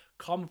for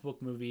comic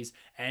book movies,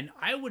 and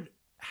I would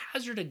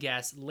hazard a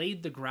guess,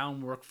 laid the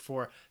groundwork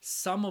for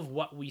some of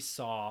what we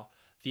saw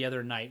the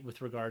other night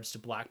with regards to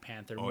Black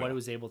Panther and what it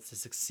was able to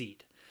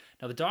succeed.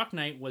 Now, The Dark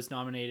Knight was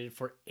nominated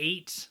for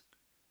 8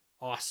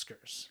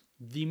 Oscars.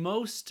 The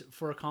most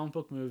for a comic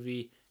book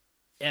movie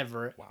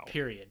ever,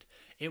 period.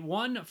 It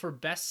won for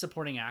Best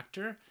Supporting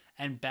Actor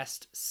and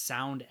Best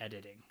Sound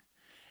Editing.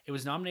 It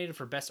was nominated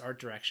for Best Art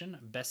Direction,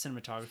 Best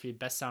Cinematography,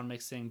 Best Sound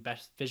Mixing,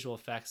 Best Visual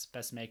Effects,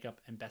 Best Makeup,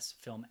 and Best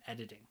Film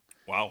Editing.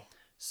 Wow.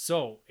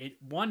 So it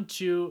won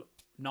 2,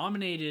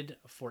 nominated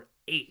for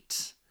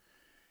 8.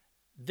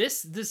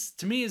 This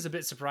to me is a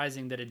bit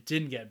surprising that it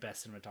didn't get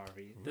Best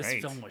Cinematography. This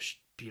film was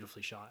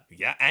beautifully shot.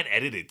 Yeah, and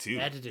edited too.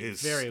 Edited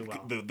very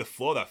well. The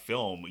flow of that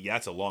film,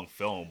 it's a long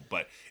film,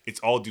 but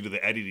it's all due to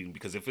the editing,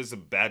 because if it's a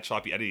bad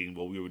choppy editing,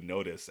 well, we would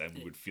notice and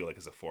we would feel like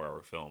it's a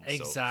 4-hour film.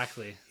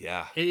 Exactly. So,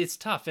 yeah. It's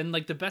tough. And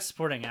like the Best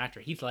Supporting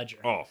Actor, Heath Ledger.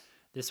 Oh.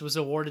 This was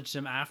awarded to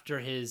him after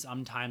his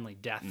untimely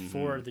death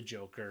for the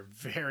Joker.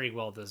 Very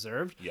well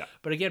deserved. Yeah.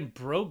 But again,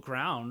 broke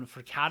ground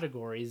for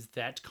categories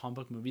that comic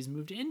book movies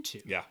moved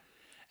into. Yeah.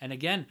 And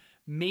again,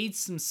 made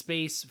some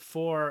space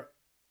for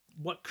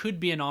what could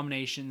be a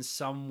nomination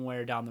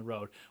somewhere down the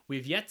road.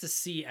 We've yet to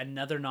see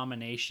another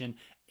nomination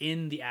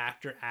in the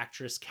actor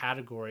actress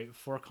category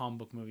for a comic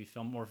book movie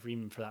film, or for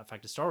even for that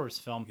fact a Star Wars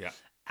film. Yeah.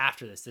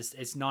 After this,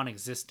 it's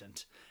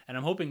non-existent, and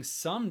I'm hoping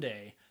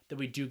someday that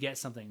we do get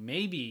something.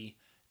 Maybe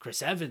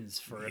Chris Evans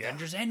for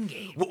Avengers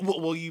Endgame.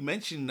 Well, you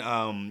mentioned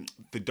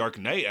The Dark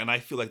Knight, and I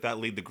feel like that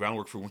laid the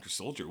groundwork for Winter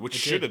Soldier, which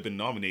should have been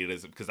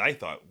nominated because I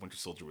thought Winter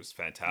Soldier was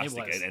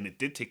fantastic, and it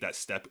did take that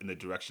step in the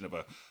direction of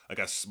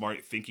a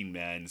smart thinking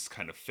man's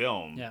kind of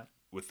film. Yeah.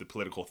 With the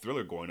political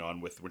thriller going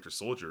on with Winter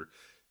Soldier,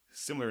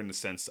 similar in the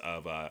sense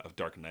of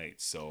Dark Knight.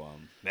 So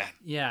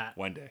man,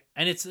 one day.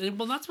 And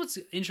that's what's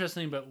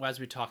interesting about as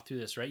we talk through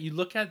this, right? You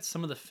look at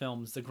some of the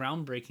films, the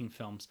groundbreaking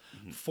films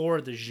for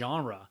the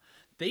genre.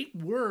 They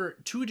were,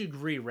 to a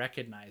degree,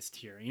 recognized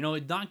here.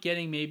 Not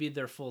getting maybe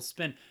their full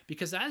spin.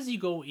 Because as you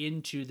go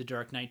into The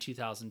Dark Knight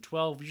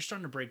 2012, you're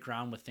starting to break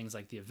ground with things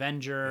like The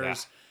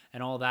Avengers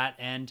and all that.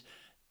 And,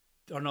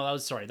 that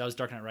was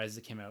Dark Knight Rises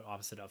that came out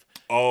opposite of.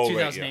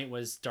 2008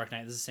 was Dark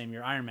Knight. This is the same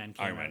year Iron Man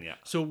came out. Yeah.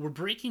 So we're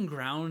breaking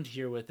ground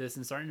here with this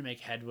and starting to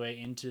make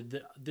headway into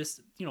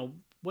this,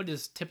 what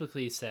is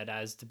typically said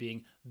as to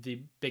being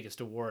the biggest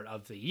award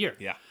of the year.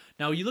 Yeah.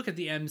 Now, you look at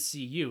the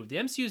MCU. The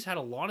MCU's had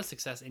a lot of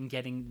success in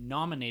getting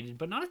nominated,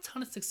 but not a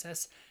ton of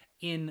success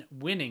in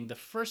winning. The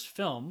first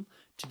film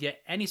to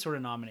get any sort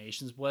of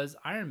nominations was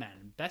Iron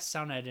Man, Best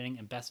Sound Editing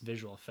and Best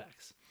Visual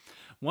Effects.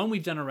 When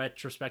we've done a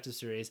retrospective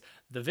series,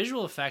 the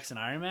visual effects in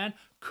Iron Man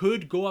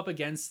could go up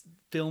against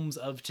films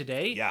of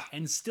today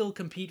and still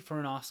compete for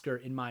an Oscar,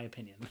 in my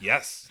opinion.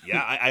 Yes. Yeah.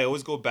 I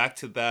always go back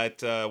to that,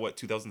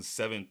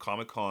 2007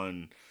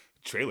 Comic-Con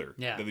trailer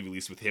that they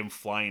released with him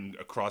flying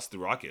across the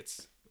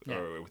rockets.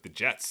 Or with the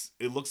jets.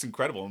 It looks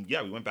incredible. And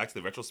we went back to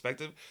the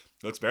retrospective.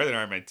 It looks better than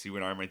Iron Man 2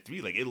 and Iron Man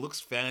 3. Like, it looks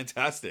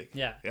fantastic.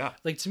 Yeah.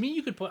 Like, to me,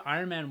 you could put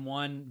Iron Man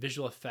 1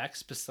 visual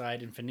effects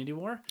beside Infinity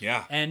War.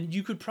 Yeah. And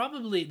you could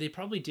they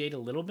probably date a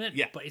little bit.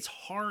 Yeah. But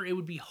it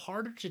would be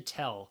harder to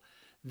tell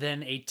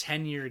than a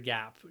 10-year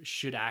gap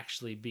should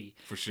actually be.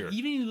 For sure.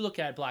 Even you look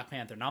at Black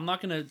Panther. Now, I'm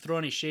not going to throw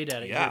any shade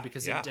at it here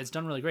because it's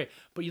done really great.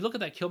 But you look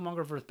at that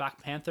Killmonger versus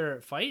Black Panther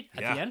fight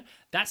at the end,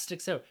 that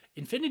sticks out.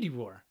 Infinity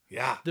War.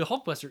 Yeah. The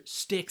Hulkbuster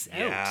sticks out.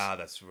 Yeah,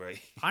 that's right.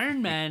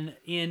 Iron Man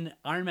in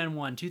Iron Man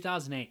 1,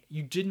 2008,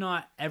 you did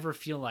not ever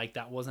feel like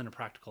that wasn't a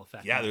practical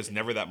effect. Yeah, there's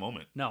never that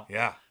moment. No.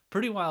 Yeah.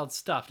 Pretty wild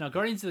stuff. Now,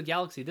 Guardians of the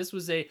Galaxy, this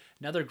was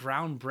another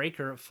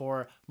groundbreaker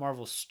for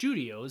Marvel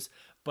Studios,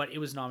 but it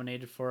was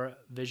nominated for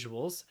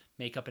visuals,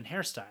 makeup, and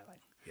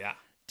hairstyling. Yeah.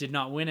 Did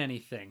not win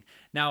anything.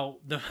 Now,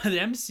 the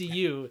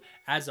MCU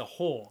as a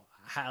whole,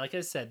 like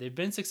I said, they've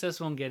been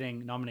successful in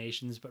getting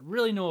nominations, but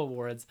really no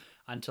awards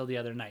until the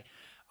other night.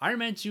 Iron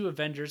Man 2,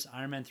 Avengers,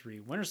 Iron Man 3,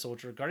 Winter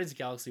Soldier, Guardians of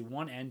the Galaxy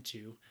 1 and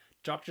 2,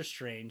 Doctor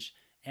Strange,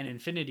 and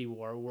Infinity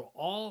War were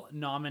all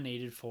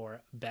nominated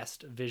for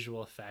Best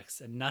Visual Effects,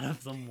 and none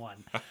of them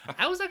won.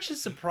 I was actually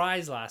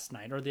surprised last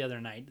night, or the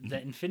other night,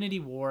 that Infinity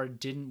War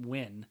didn't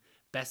win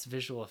Best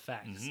Visual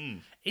Effects. Mm-hmm.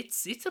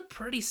 It's a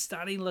pretty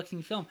stunning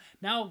looking film.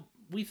 Now,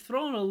 we've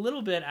thrown a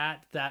little bit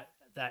at that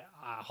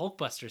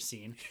Hulkbuster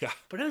scene. Yeah.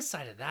 But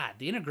outside of that,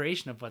 the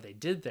integration of what they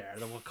did there,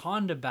 the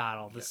Wakanda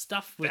battle, the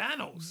stuff with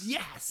Thanos.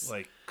 Yes.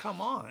 Like,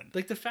 come on.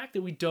 Like the fact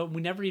that we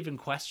never even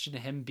question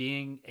him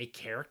being a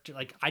character.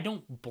 Like, I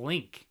don't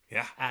blink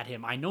at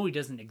him. I know he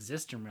doesn't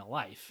exist in real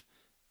life.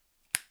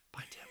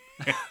 Bye,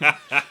 Tim.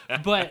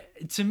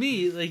 But to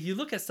me, like, you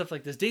look at stuff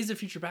like this, Days of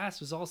Future Past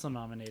was also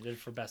nominated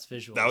for Best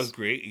Visuals. That was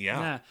great.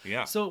 Yeah.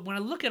 So when I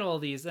look at all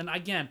these, and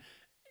again,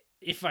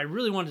 if I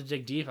really wanted to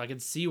dig deep, I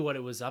could see what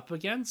it was up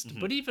against.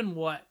 Mm-hmm. But even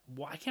I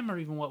can't remember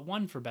even what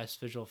won for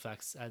Best Visual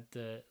Effects at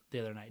the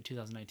other night,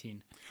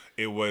 2019.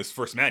 It was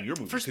First Man, your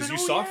movie, because you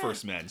saw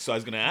First Man. So I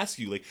was going to ask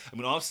you, like, I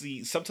mean,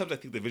 obviously, sometimes I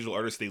think the visual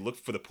artists, they look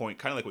for the point,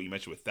 kind of like what you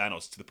mentioned with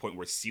Thanos, to the point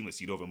where it's seamless.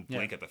 You don't even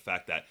blink at the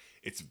fact that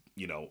it's,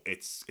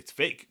 it's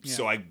fake. Yeah.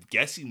 So I'm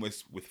guessing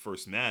with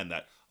First Man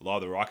that a lot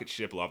of the rocket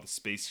ship, a lot of the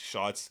space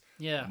shots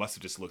must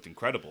have just looked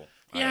incredible.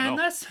 Yeah,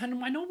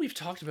 and I know we've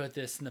talked about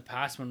this in the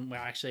past when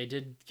I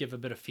did give a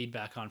bit of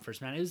feedback on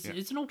First Man.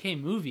 It's an okay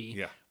movie.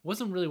 Yeah.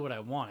 Wasn't really what I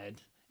wanted.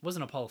 It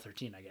wasn't Apollo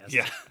 13, I guess.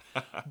 Yeah.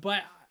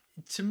 But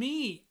to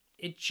me,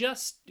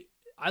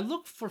 I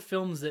look for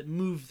films that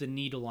move the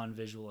needle on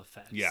visual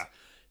effects. Yeah.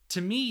 To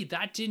me,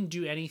 that didn't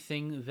do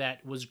anything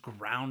that was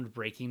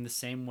groundbreaking the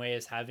same way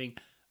as having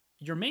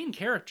your main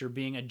character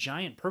being a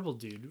giant purple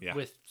dude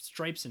with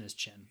stripes in his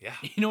chin. Yeah.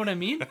 You know what I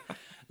mean?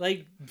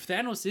 Like,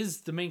 Thanos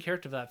is the main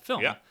character of that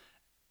film. Yeah.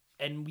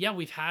 And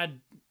we've had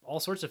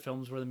all sorts of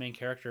films where the main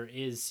character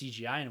is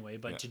CGI in a way,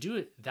 but to do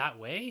it that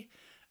way,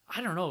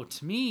 I don't know.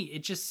 To me,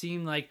 it just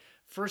seemed like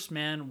First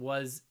Man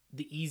was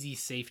the easy,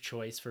 safe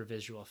choice for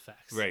visual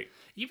effects. Right.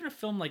 Even a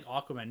film like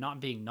Aquaman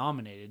not being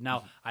nominated.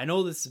 Now, I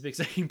know this is a big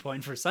selling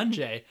point for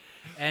Sanjay,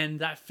 and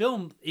that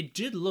film, it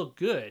did look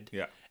good.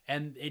 Yeah.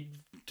 And it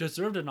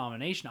deserved a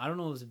nomination. I don't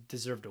know if it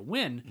deserved a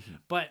win,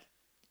 but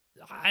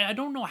I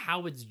don't know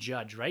how it's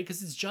judged, right?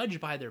 Because it's judged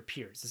by their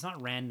peers. It's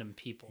not random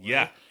people.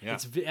 Right? Yeah.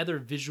 It's other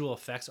visual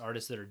effects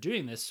artists that are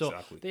doing this. So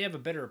they have a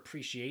better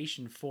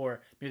appreciation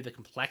for maybe the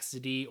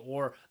complexity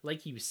or,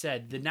 like you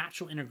said, the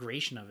natural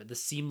integration of it, the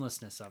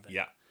seamlessness of it.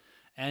 Yeah.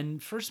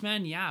 And First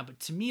Man, yeah, but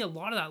to me, a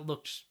lot of that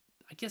looked,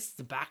 I guess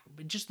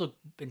it just looked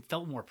and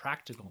felt more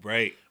practical,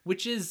 Right.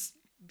 which is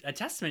a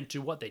testament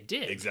to what they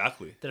did.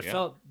 Exactly. That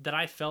Yeah.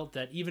 I felt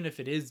that even if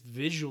it is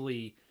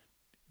visually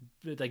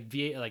like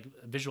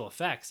visual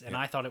effects, and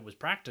I thought it was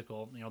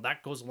practical,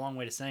 that goes a long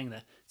way to saying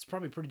that it's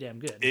probably pretty damn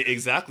good.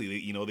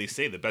 Exactly. They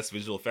say the best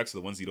visual effects are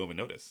the ones you don't even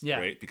notice, Yeah.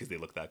 right? Because they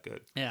look that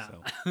good. Yeah.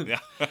 So, yeah.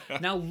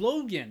 Now,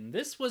 Logan,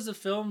 this was a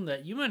film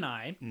that you and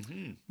I,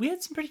 Mm-hmm. we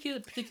had some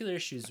particular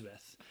issues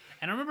with.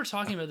 And I remember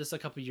talking about this a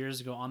couple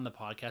years ago on the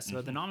podcast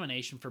about the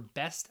nomination for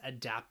Best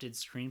Adapted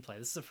Screenplay.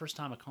 This is the first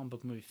time a comic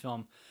book movie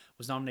film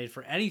was nominated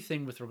for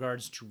anything with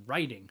regards to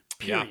writing,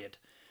 Yeah. period.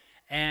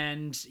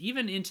 And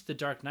even into The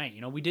Dark Knight,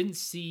 we didn't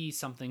see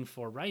something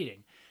for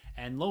writing.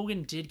 And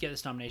Logan did get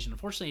this nomination.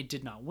 Unfortunately, it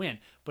did not win.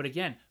 But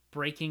again,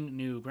 breaking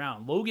new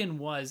ground. Logan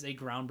was a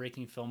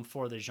groundbreaking film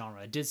for the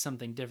genre. It did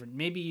something different.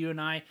 Maybe you and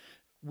I,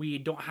 we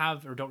don't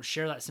have or don't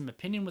share that same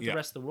opinion with the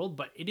rest of the world,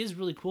 but it is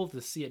really cool to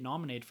see it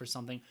nominated for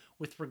something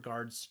with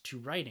regards to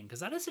writing, because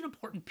that is an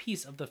important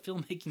piece of the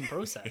filmmaking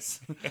process,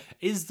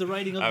 is the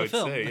writing of I the would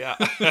film. say,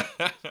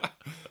 yeah.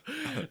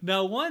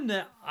 Now, one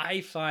that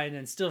I find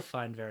and still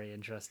find very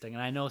interesting,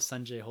 and I know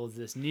Sanjay holds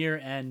this near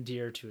and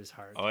dear to his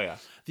heart. Oh, yeah.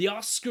 The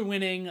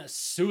Oscar-winning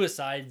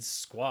Suicide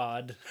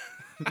Squad,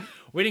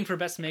 waiting for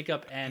Best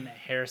Makeup and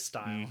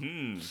Hairstyle.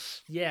 Mm-hmm.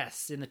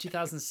 Yes, in the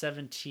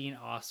 2017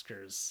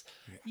 Oscars.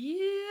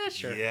 Yeah,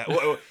 sure. Yeah.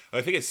 Well,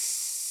 I think it's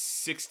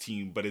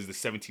 16, but it's the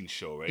 17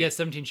 show, right? Yeah,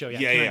 17 show. Yeah,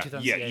 Yeah, came out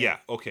yeah, in 2000, yeah.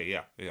 Okay,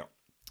 yeah.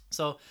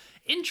 So,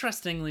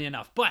 interestingly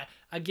enough, but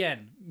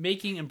again,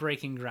 making and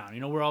breaking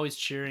ground. We're always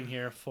cheering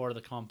here for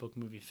the comic book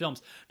movie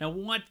films. Now,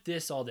 what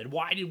this all did,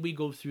 why did we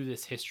go through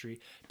this history?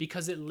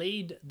 Because it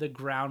laid the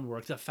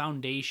groundwork, the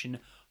foundation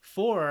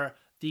for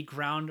the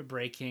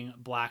groundbreaking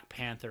Black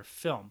Panther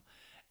film.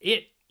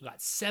 It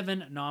got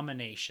 7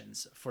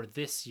 nominations for the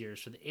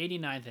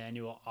 89th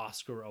Annual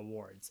Oscar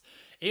Awards.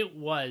 It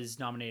was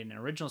nominated in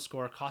original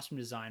score, costume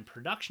design,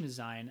 production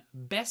design,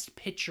 best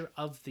picture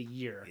of the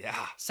year,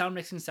 Yeah. sound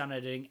mixing, sound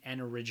editing, and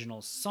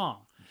original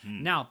song.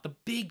 Mm-hmm. Now, the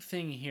big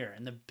thing here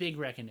and the big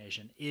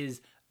recognition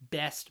is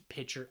best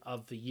picture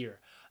of the year.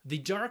 The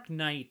Dark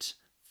Knight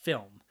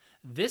film,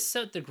 this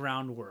set the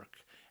groundwork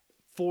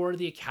for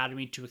the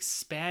Academy to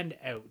expand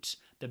out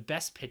the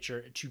best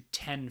picture to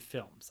 10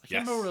 films. I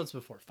can't remember what it was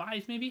before.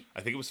 5 maybe?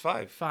 I think it was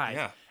 5. 5.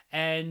 Yeah.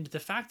 And the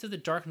fact that The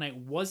Dark Knight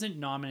wasn't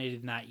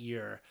nominated in that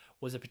year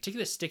was a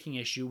particular sticking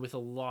issue with a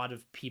lot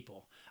of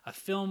people. A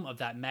film of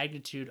that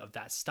magnitude, of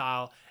that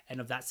style,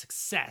 and of that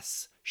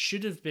success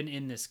should have been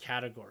in this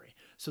category.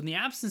 So in the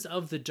absence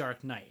of The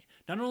Dark Knight,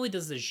 not only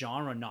does the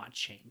genre not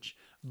change,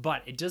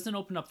 but it doesn't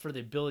open up for the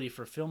ability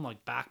for a film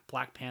like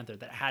Black Panther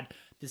that had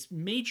this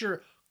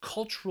major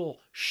cultural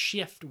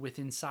shift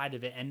within inside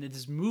of it and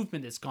this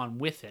movement that's gone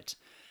with it.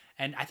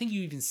 And I think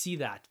you even see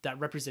that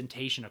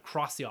representation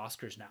across the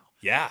Oscars now.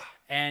 Yeah.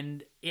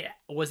 And it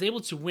was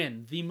able to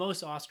win the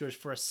most Oscars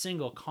for a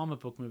single comic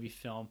book movie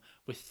film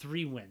with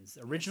 3 wins: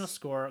 original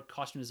score,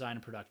 costume design,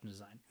 and production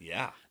design.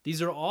 Yeah.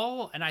 These are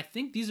all, and I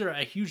think these are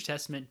a huge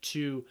testament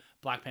to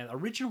Black Panther.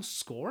 Original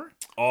score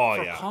Oh,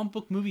 for yeah. a comic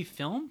book movie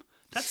film?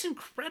 That's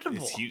incredible.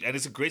 It's huge, and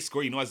it's a great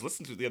score. I was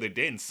listening to it the other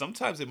day, and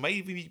sometimes it might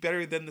even be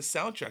better than the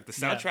soundtrack. The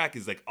soundtrack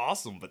is like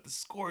awesome, but the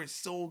score is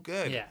so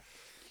good. Yeah.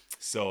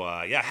 So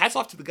hats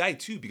off to the guy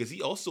too, because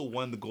he also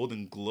won the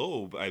Golden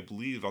Globe, I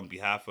believe, on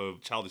behalf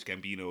of Childish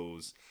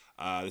Gambino's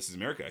 "This Is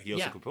America." He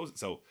also composed it.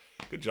 So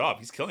good job,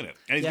 he's killing it,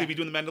 and he's gonna be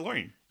doing the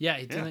Mandalorian. Yeah,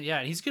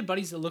 and he's good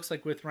buddies. It looks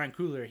like with Ryan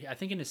Coogler. I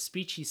think in his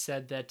speech he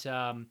said that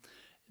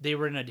they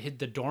were in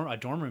a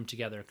dorm room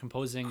together,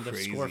 composing the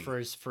score for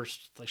his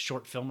first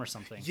short film or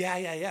something.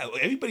 Yeah.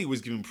 Everybody was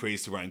giving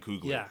praise to Ryan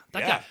Coogler. Yeah,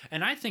 that guy.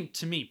 And I think,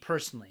 to me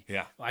personally,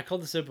 I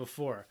called this out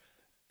before.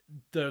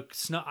 The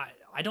snub.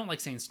 I don't like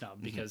saying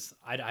snub because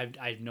I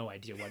have no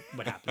idea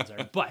what happens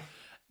there. But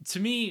to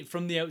me,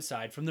 from the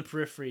outside, from the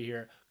periphery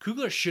here,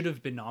 Coogler should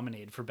have been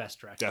nominated for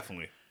Best Director.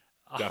 Definitely.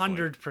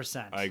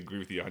 100%. I agree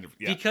with you 100%.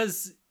 Yeah.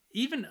 Because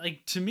even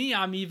to me,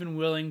 I'm even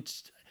willing to.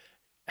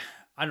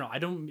 I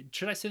don't know.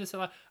 Should I say this out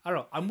loud? I don't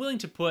know. I'm willing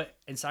to put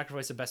and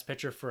sacrifice a Best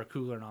Picture for a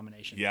Coogler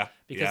nomination. Yeah.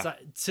 Because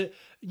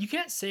you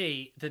can't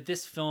say that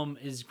this film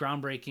is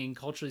groundbreaking,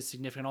 culturally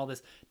significant, all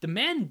this. The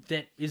man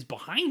that is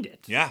behind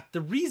it. Yeah.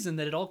 The reason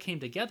that it all came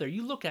together.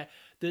 You look at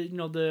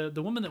the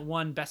woman that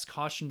won Best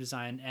Costume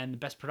Design and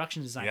Best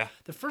Production Design. Yeah.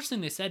 The first thing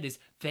they said is,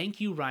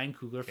 "Thank you, Ryan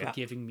Coogler, for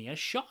giving me a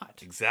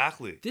shot."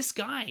 Exactly. This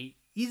guy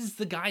is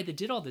the guy that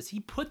did all this. He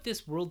put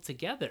this world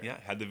together. Yeah,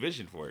 had the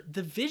vision for it.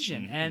 The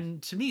vision.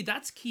 And to me,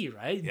 that's key,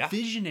 right? Yeah.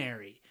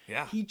 Visionary.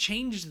 Yeah. He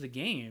changed the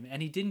game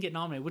and he didn't get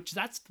nominated, which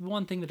that's the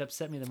one thing that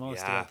upset me the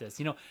most about this.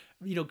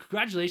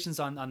 Congratulations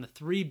on the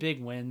 3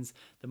 big wins,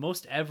 the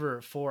most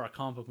ever for a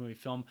comic book movie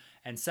film,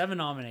 and 7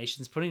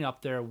 nominations, putting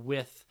up there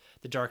with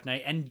The Dark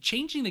Knight and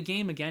changing the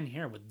game again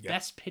here with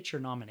Best Picture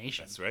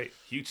nomination. That's right.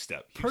 Huge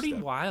step. Pretty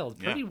wild.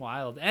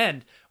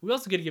 And we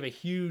also got to give a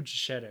huge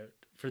shout out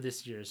for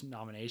this year's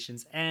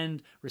nominations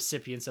and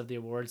recipients of the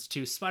awards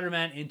to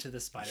Spider-Man Into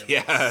the Spider-Verse.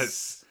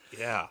 Yes.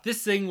 Yeah.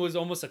 This thing was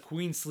almost a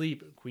queen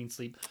sleep.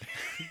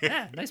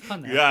 Yeah, nice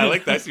pun there. Yeah, I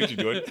like that. I see what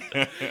you're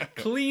doing.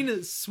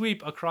 Clean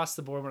sweep across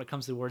the board when it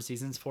comes to award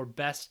seasons for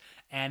best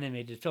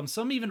animated film.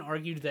 Some even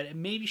argued that it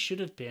maybe should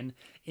have been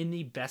in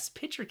the best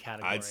picture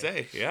category. I'd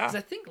say, Because yeah.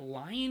 I think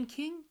Lion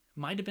King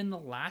might have been the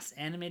last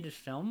animated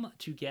film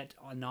to get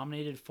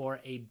nominated for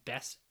a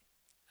best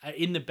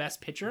in the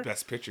best picture,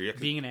 Best picture, yeah.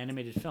 being an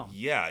animated film.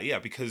 Yeah,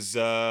 because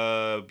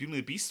Beauty and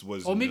the Beast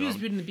was. Oh, maybe it was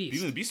Beauty and the Beast.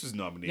 Beauty and the Beast was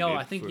nominated. No,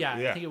 I think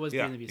I think it was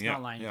Beauty and the Beast, yeah,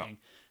 not Lion yeah. King.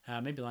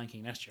 Maybe Lion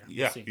King next year. We'll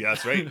Yeah, see. yeah,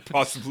 that's right.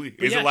 Possibly.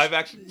 But Is yeah, it live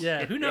action?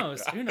 Yeah, who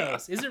knows? Who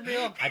knows? Is it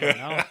real? I don't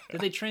know. Did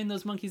they train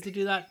those monkeys to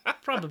do that?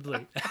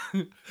 Probably.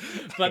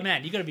 But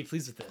man, you got to be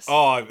pleased with this.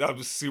 Oh,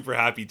 I'm super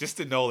happy just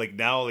to know, like,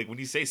 now, like, when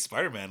you say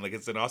Spider-Man, like,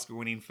 it's an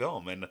Oscar-winning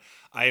film, and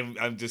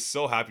I'm just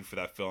so happy for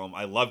that film.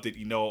 I loved it.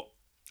 You know,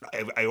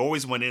 I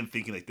always went in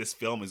thinking like this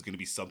film is going to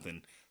be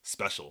something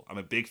special. I'm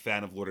a big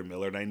fan of Lord and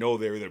Miller, and I know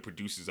they're the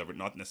producers of it,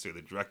 not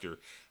necessarily the director.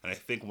 And I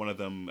think one of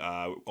them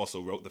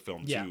also wrote the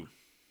film too.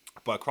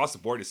 But across the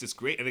board, it's just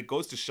great, and it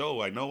goes to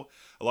show. I know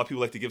a lot of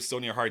people like to give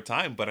Sony a hard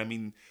time, but I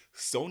mean,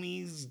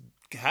 Sony's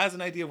has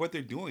an idea of what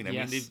they're doing. I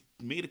mean, they've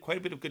made quite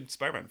a bit of good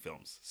Spider-Man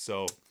films.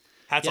 So,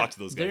 hats off to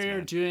those guys. They're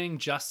Man. doing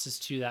justice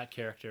to that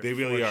character. They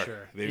really are.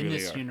 Sure, They in really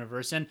this are.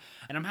 universe, and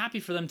I'm happy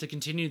for them to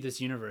continue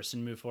this universe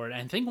and move forward.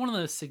 And I think one of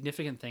the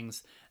significant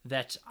things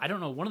that I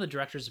don't know, one of the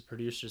directors and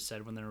producers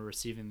said when they were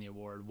receiving the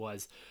award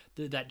was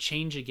that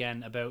change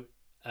again about.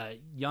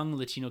 Young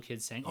Latino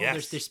kids saying, "Oh, they're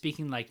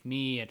speaking like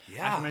me," and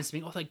African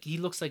speaking, "Oh, like he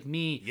looks like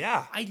me."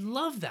 Yeah, I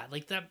love that.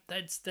 Like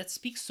that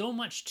speaks so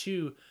much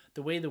to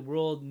the way the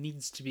world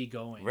needs to be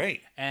going.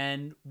 Right.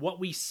 And what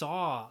we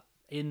saw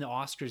in the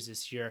Oscars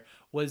this year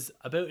was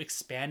about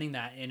expanding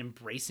that and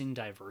embracing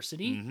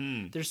diversity.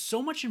 Mm-hmm. There's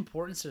so much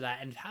importance to that,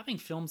 and having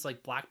films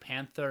like Black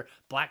Panther,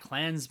 Black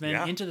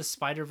Klansman, Into the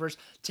Spider-Verse,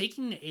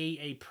 taking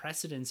a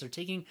precedence or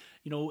taking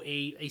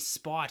a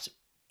spot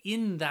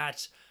in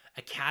that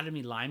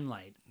Academy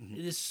limelight.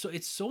 It's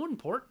so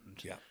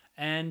important. Yeah.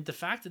 And the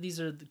fact that these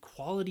are the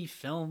quality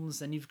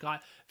films and you've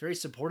got very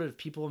supportive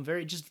people and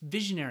very just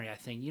visionary, I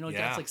think,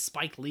 guys like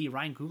Spike Lee,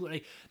 Ryan Coogler,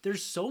 like,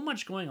 there's so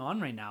much going on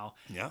right now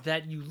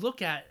that you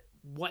look at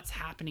what's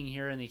happening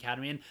here in the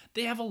Academy, and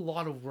they have a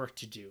lot of work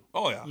to do.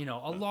 Oh yeah.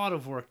 A lot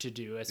of work to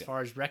do as far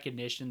as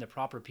recognition, the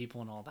proper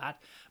people and all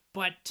that.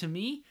 But to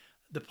me,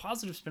 the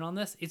positive spin on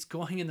this, it's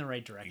going in the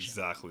right direction.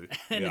 Exactly.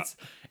 And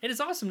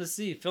it's awesome to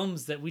see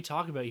films that we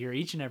talk about here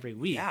each and every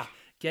week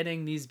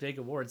getting these big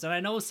awards. And I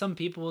know some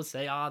people will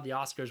say, the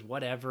Oscars,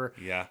 whatever.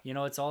 Yeah.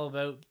 It's all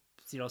about,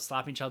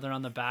 slapping each other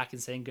on the back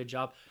and saying good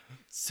job.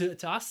 So,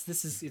 to us,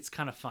 it's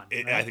kind of fun.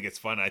 Right? I think it's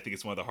fun. I think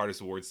it's one of the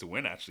hardest awards to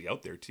win actually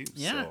out there too.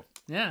 Yeah.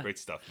 So, great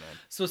stuff, man.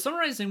 So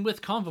summarizing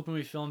with comic book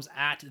movie films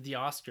at the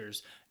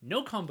Oscars,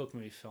 no comic book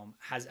movie film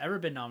has ever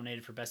been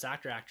nominated for Best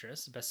Actor,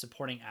 Actress, Best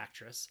Supporting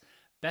Actress,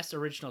 Best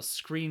Original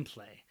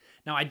Screenplay.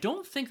 Now, I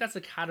don't think that's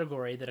a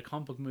category that a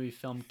comic book movie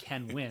film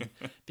can win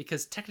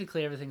because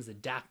technically everything's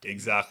adapted.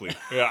 Exactly.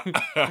 Yeah.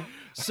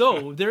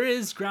 So there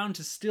is ground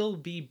to still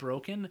be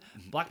broken.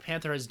 Black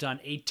Panther has done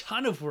a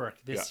ton of work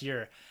this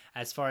year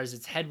as far as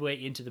its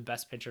headway into the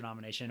Best Picture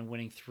nomination and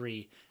winning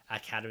 3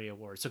 Academy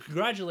Awards. So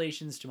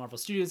congratulations to Marvel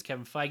Studios,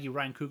 Kevin Feige,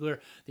 Ryan Coogler,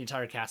 the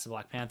entire cast of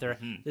Black Panther.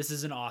 This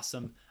is an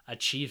awesome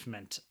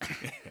achievement.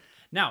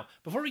 Now,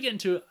 before we get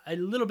into a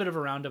little bit of a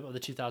roundup of the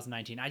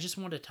 2019, I just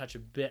want to touch a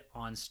bit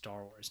on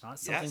Star Wars. Not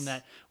something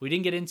that we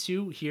didn't get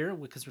into here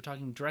because we're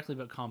talking directly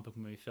about comic book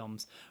movie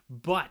films,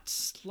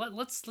 but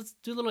let's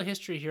do a little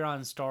history here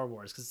on Star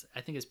Wars because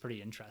I think it's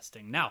pretty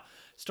interesting. Now,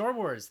 Star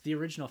Wars, the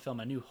original film,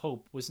 A New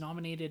Hope, was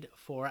nominated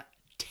for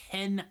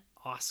 10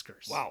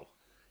 Oscars. Wow.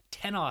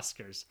 10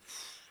 Oscars.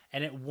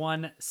 And it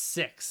won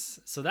 6.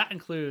 So that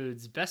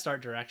includes Best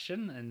Art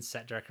Direction and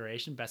Set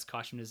Decoration, Best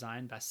Costume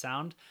Design, Best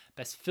Sound,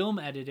 Best Film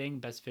Editing,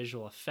 Best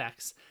Visual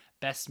Effects,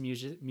 Best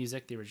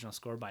Music, the original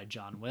score by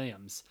John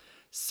Williams.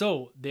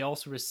 So they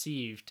also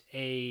received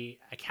a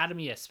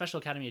Special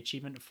Academy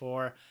Achievement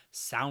for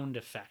Sound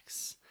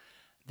Effects.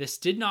 This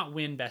did not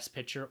win Best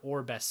Picture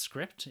or Best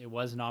Script. It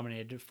was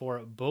nominated for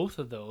both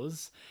of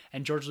those.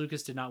 And George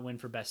Lucas did not win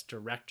for Best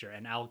Director.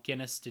 And Alec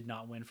Guinness did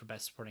not win for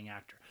Best Supporting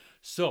Actor.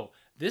 So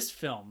this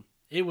film,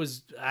 it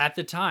was, at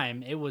the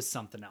time, it was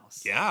something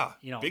else. Yeah,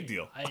 big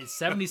deal.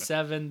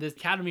 77, the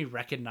Academy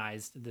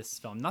recognized this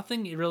film.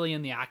 Nothing really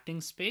in the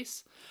acting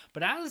space.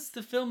 But as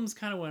the films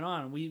kind of went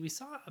on, we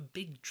saw a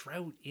big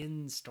drought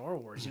in Star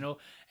Wars.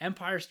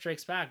 Empire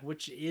Strikes Back,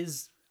 which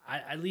is,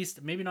 at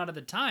least maybe not at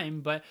the time,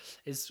 but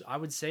is, I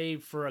would say,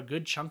 for a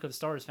good chunk of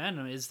Star Wars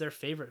fandom, is their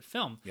favorite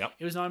film. Yep.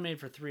 It was nominated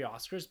for 3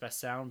 Oscars: Best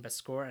Sound, Best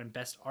Score, and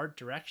Best Art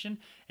Direction.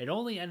 It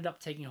only ended up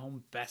taking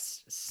home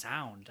Best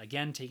Sound,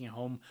 again taking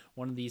home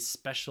one of these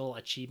special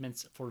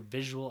achievements for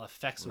visual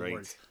effects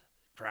awards.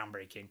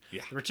 Groundbreaking.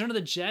 Yeah. The Return of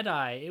the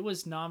Jedi, it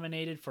was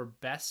nominated for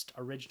Best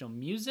Original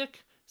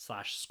Music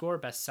 / Score,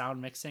 Best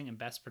Sound Mixing, and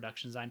Best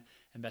Production Design,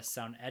 and Best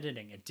Sound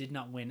Editing. It did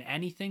not win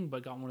anything,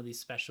 but got one of these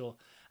special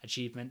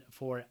achievement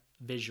for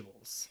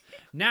visuals.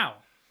 Now,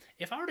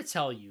 if I were to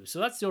tell you, so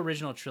that's the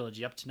original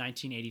trilogy up to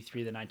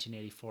 1983, the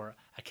 1984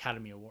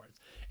 Academy Awards.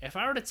 If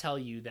I were to tell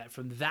you that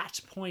from that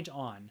point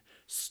on,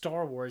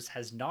 Star Wars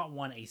has not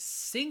won a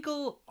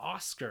single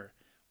Oscar,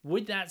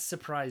 would that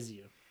surprise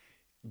you?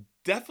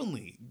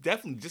 Definitely.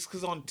 Just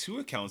because on two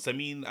accounts. I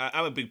mean,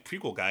 I'm a big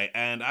prequel guy,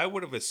 and I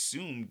would have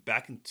assumed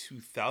back in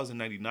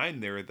 2099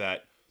 there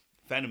that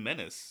Phantom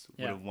Menace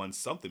would have won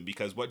something,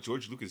 because what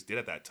George Lucas did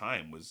at that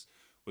time was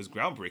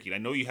groundbreaking. I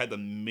know you had the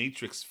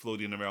Matrix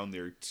floating around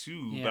there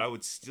too, but I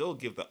would still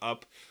give the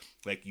up.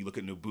 Like, you look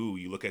at Naboo,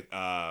 you look at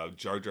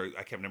Jar Jar.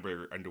 I can't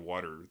remember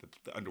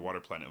the underwater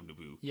planet of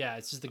Naboo. Yeah,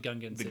 it's just the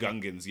Gungans. The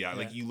Gungans, yeah.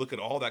 Like, you look at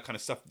all that kind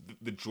of stuff.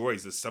 The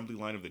droids, the assembly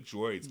line of the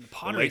droids,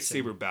 the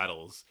Racing. lightsaber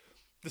battles,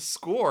 the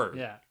score.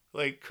 Yeah.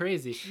 Like,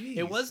 crazy. Geez.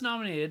 It was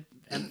nominated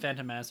in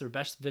Phantom Menace for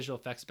Best Visual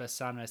Effects, Best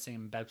Sound Mixing,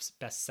 and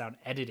Best Sound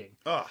Editing.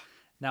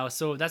 Now,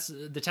 so that's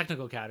the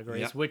technical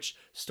categories, which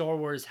Star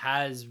Wars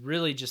has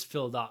really just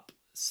filled up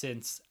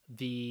since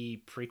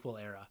the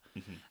prequel era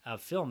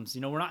of films.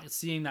 You know, we're not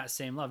seeing that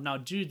same love. Now,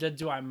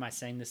 am I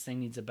saying this thing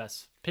needs a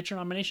Best Picture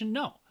nomination?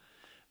 No.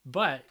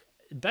 But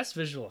Best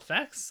Visual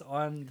Effects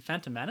on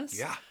Phantom Menace?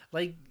 Yeah.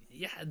 Like,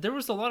 yeah, there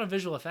was a lot of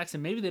visual effects,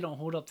 and maybe they don't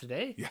hold up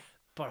today. Yeah.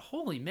 But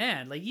holy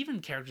man, like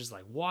even characters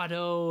like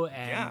Watto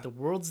and the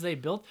worlds they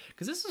built,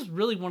 because this is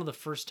really one of the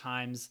first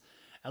times,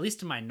 at least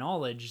to my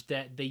knowledge,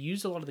 that they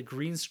used a lot of the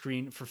green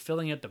screen for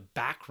filling out the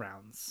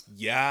backgrounds.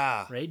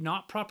 Yeah. Right?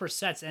 Not proper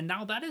sets. And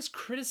now that is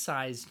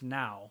criticized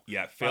now.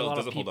 Yeah, by a lot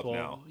doesn't of people. hold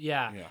up now.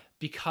 Yeah.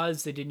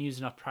 Because they didn't use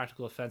enough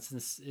practical effects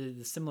in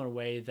the similar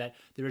way that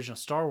the original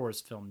Star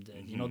Wars film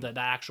did. You know, that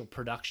actual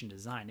production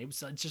design.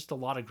 It's just a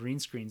lot of green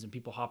screens and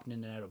people hopping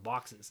in and out of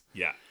boxes.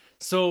 Yeah.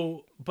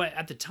 So, but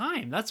at the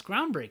time, that's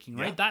groundbreaking,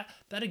 right? That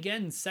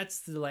again sets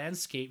the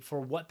landscape for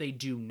what they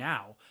do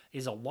now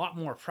is a lot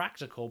more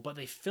practical, but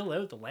they fill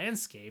out the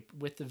landscape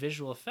with the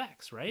visual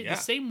effects, right? Yeah.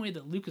 The same way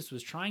that Lucas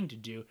was trying to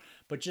do,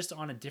 but just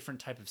on a different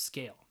type of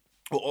scale.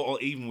 Well,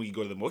 even when you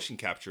go to the motion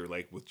capture,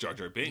 like with Jar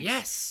Jar Binks.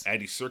 Yes.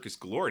 Andy Serkis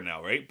galore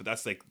now, right? But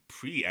that's like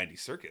pre-Andy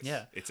Serkis.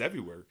 Yeah. It's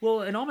everywhere.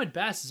 Well, and Ahmed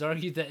Best has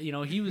argued that, you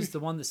know, he was the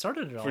one that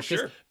started it all. For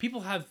sure. People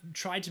have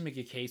tried to make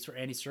a case for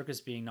Andy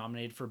Serkis being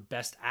nominated for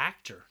Best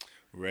Actor.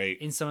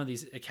 Right. In some of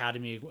these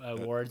Academy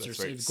Awards or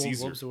Golden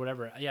Globes or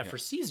whatever. Yeah, for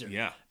Caesar.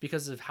 Yeah.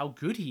 Because of how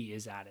good he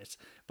is at it.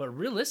 But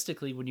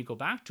realistically, when you go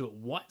back to it,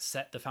 what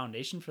set the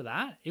foundation for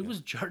that? It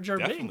was Jar Jar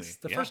Binks.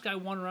 The first guy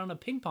won around a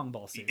ping pong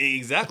ball suit.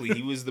 Exactly.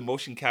 He was the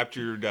motion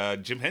captured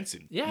Jim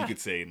Henson, you could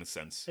say, in a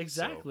sense.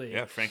 Exactly.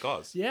 So, Frank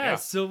Oz. Yeah,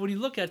 so when you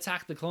look at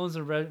Attack of the Clones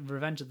and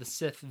Revenge of the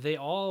Sith, they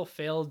all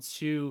failed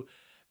to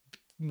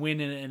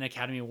win an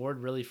Academy Award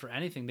really for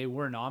anything. They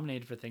were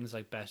nominated for things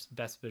like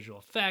best visual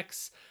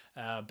effects,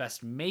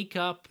 best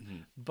makeup,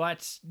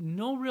 but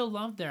no real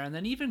love there. And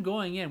then even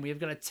going in, we have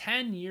got a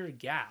 10-year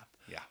gap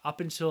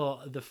up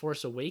until The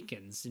Force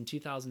Awakens in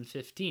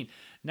 2015.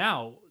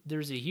 Now,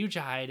 there's a huge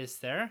hiatus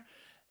there.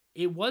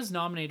 It was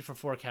nominated for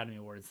 4 Academy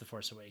Awards, The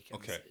Force Awakens.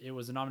 Okay. It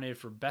was nominated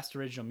for Best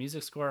Original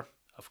Music Score.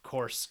 Of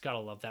course, gotta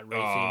love that Rey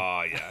theme.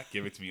 Oh, yeah.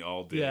 Give it to me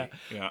all day.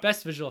 Yeah.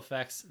 Best Visual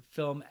Effects,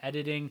 Film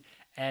Editing,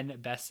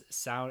 and Best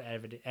Sound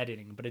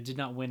Editing, but it did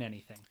not win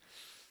anything.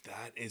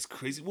 That is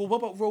crazy. Well, what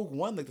about Rogue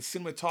One? Like the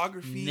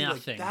cinematography?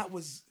 Nothing. Like, that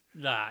was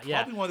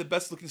probably one of the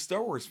best looking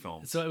Star Wars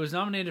films. So it was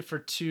nominated for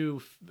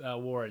 2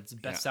 awards,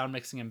 Best Sound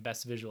Mixing and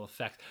Best Visual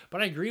Effects.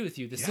 But I agree with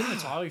you. The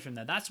cinematography from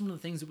that's one of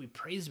the things that we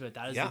praise about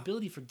that is the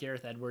ability for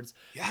Gareth Edwards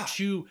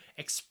to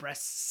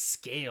express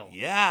scale.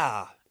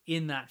 Yeah.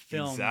 In that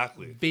film,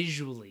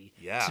 visually.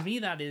 Yeah. To me,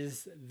 that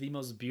is the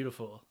most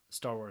beautiful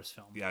Star Wars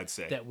film. Yeah, I'd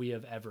say that we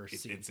have ever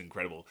seen. It's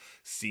incredible.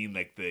 Seeing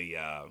like the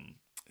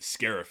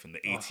Scarif and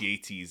the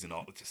AT-ATs and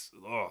all, just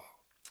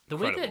the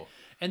way that,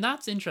 and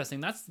that's interesting.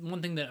 That's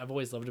one thing that I've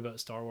always loved about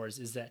Star Wars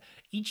is that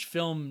each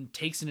film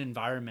takes an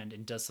environment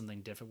and does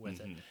something different with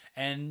it.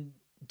 And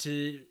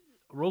to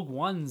Rogue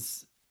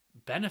One's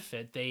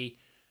benefit, they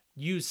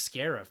use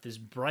Scarif, this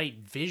bright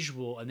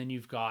visual, and then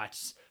you've got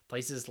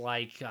places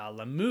like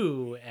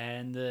Lamu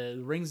and the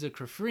Rings of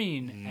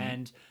Kafrene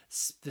and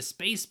the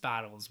space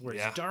battles where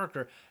it's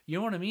darker. You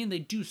know what I mean? They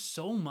do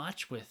so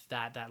much with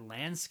that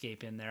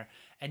landscape in there,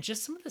 and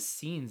just some of the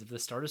scenes of the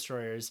Star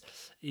Destroyers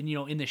in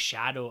the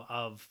shadow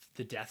of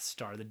the Death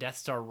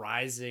Star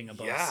rising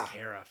above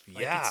Scarif.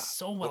 Like, it's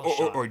so well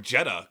shot. Or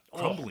Jeddah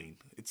crumbling.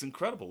 It's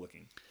incredible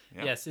looking.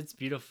 Yeah. Yes, it's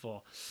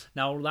beautiful.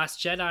 Now, Last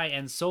Jedi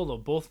and Solo,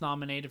 both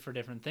nominated for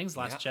different things.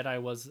 Last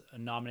Jedi was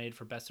nominated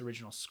for Best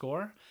Original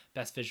Score,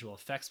 Best Visual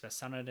Effects, Best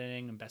Sound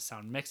Editing, and Best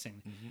Sound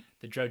Mixing.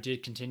 The drought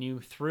did continue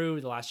through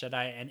The Last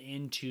Jedi and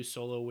into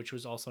Solo, which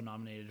was also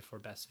nominated for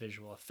Best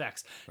Visual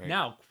Effects. Right.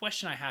 Now,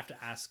 question I have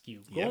to ask you,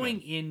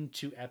 going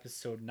into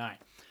Episode 9,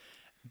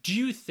 do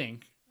you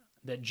think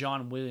that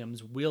John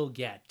Williams will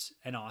get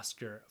an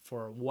Oscar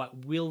for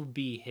what will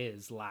be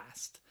his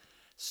last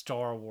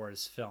Star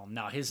Wars film?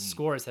 Now, his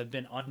scores have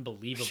been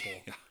unbelievable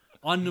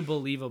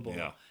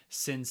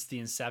since the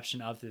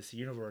inception of this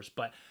universe.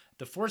 But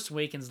The Force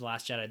Awakens, The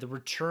Last Jedi, the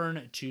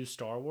return to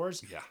Star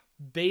Wars,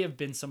 may have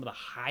been some of the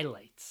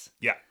highlights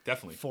Yeah,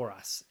 definitely. for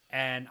us.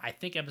 And I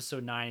think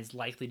episode 9 is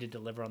likely to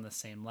deliver on the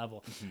same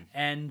level. Mm-hmm.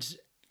 And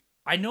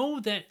I know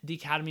that the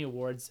Academy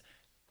Awards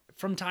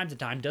from time to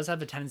time does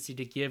have a tendency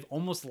to give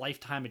almost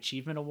lifetime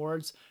achievement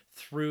awards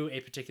through a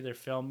particular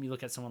film. You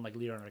look at someone like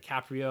Leonardo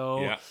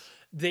DiCaprio. Yeah.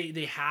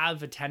 They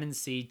have a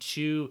tendency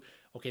to,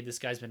 okay, this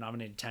guy's been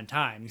nominated 10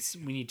 times.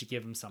 We need to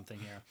give him something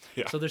here.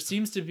 Yeah. So there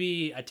seems to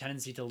be a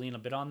tendency to lean a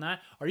bit on that.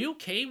 Are you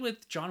okay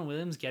with John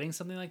Williams getting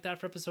something like that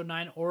for episode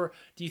 9? Or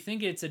do you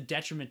think it's a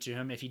detriment to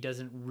him if he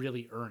doesn't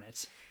really earn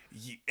it?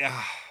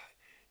 Yeah.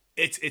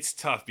 It's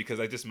tough because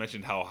I just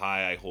mentioned how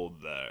high I hold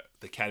the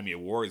Academy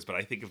Awards, but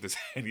I think if there's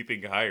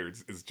anything higher,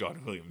 it's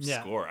John Williams'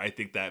 score. I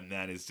think that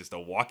man is just a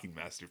walking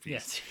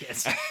masterpiece.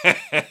 Yes.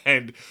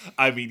 And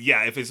I mean,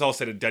 yeah, if it's all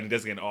said and done, he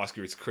doesn't get an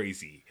Oscar, it's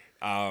crazy.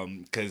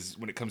 Because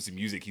when it comes to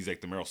music, he's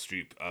like the Meryl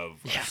Streep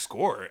of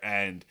score.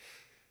 And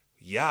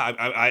yeah,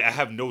 I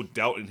have no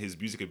doubt in his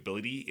music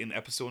ability in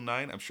episode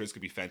 9. I'm sure it's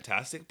gonna be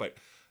fantastic, but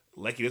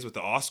like it is with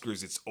the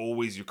Oscars, it's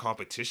always your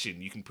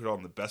competition. You can put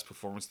on the best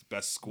performance, the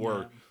best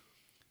score. Yeah.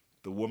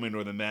 The woman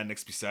or the man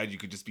next beside you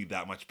could just be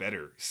that much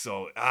better.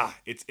 So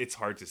it's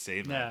hard to say,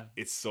 man. Yeah.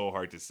 It's so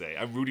hard to say.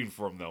 I'm rooting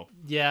for him though.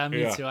 Yeah,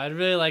 me too. I'd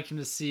really like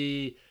him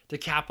to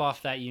cap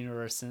off that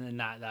universe and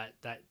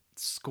that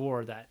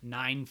score, that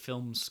 9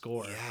 film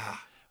score. Yeah.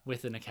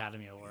 With an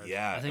Academy Award.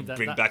 Yeah, I think and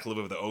bring back a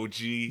little bit of the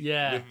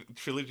OG with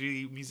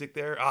trilogy music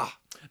there.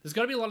 There's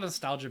got to be a lot of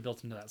nostalgia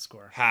built into that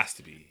score. Has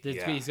to be.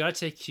 He's got to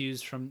take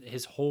cues from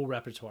his whole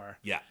repertoire.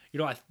 Yeah. You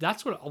know,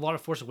 that's what a lot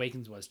of Force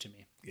Awakens was to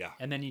me. Yeah.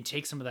 And then you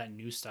take some of that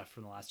new stuff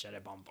from The Last Jedi.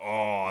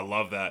 Oh, I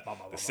love that.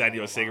 The San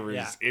Diego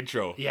Segaver's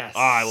intro. Yes.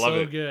 I love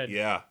it. So good.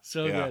 Yeah.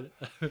 So good.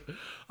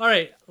 All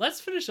right,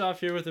 let's finish off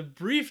here with a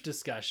brief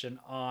discussion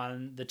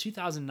on the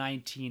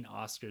 2019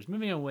 Oscars.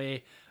 Moving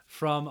away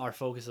from our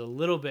focus a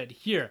little bit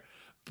here.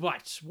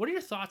 But what are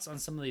your thoughts on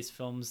some of these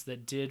films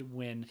that did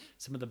win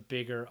some of the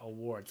bigger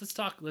awards?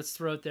 Let's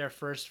throw out there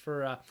first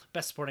for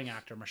Best Supporting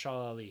Actor,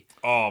 Mahershala Ali.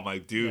 Oh, my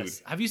dude.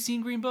 Yes. Have you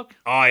seen Green Book?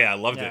 Oh, yeah, I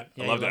loved it.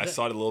 Yeah, I loved it. I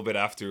saw it a little bit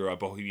after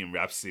Bohemian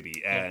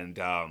Rhapsody. And,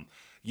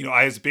 you know,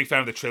 I was a big fan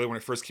of the trailer when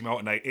it first came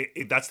out.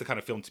 And that's the kind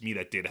of film to me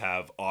that did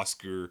have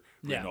Oscar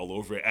written all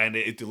over it. And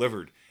it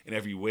delivered in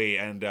every way.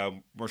 And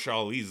Mahershala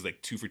Ali is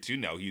like 2 for 2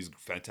 now. He's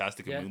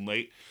fantastic in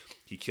Moonlight.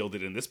 He killed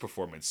it in this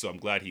performance. So I'm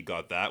glad he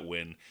got that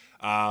win.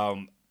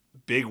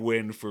 Big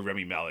win for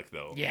Rami Malek,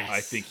 though. Yes.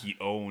 I think he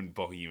owned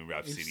Bohemian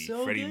Rhapsody.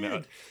 So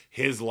good.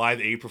 His Live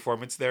Aid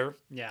performance there.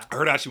 Yeah. I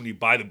heard actually when you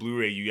buy the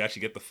Blu-ray, you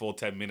actually get the full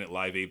 10-minute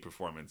Live Aid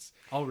performance.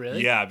 Oh,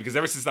 really? Yeah, because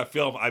ever since that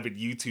film, I've been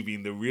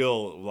YouTubing the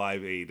real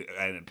Live Aid,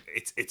 and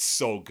it's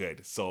so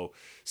good. So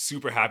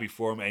super happy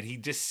for him, and he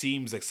just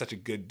seems like such a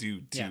good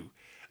dude too.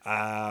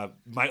 Yeah.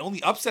 My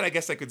only upset, I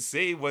guess I could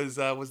say, was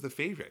The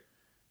Favorite.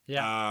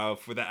 Yeah.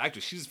 For that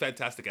actress, she's a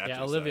fantastic actress.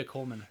 Yeah, Olivia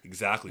Colman.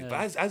 Exactly, but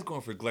I was going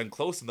for Glenn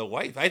Close and The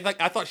Wife. I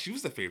thought she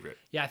was the favorite.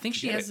 Yeah, I think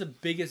she has the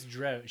biggest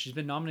drought. She's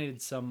been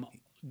nominated some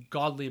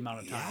godly amount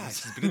of times. Yeah,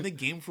 she's been in the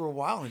game for a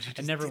while and she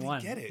just never didn't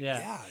won. get it.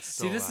 Yeah.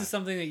 So, see, this is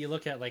something that you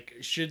look at, like,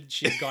 should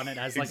she have gotten it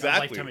as like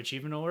Exactly. a lifetime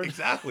achievement award?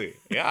 Exactly.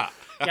 Yeah.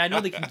 Yeah, I know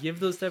they can give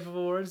those type of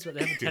awards, but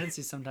they have a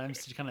tendency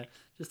sometimes to kind of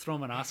just throw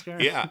them an Oscar.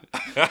 Yeah.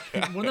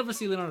 We'll never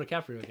see Leonardo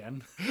DiCaprio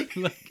again.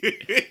 Like,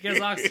 he gets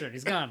Oscar,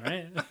 he's gone,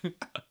 right?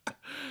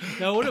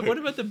 Now, what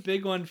about the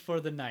big one for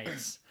the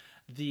night?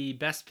 The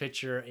Best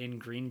Picture in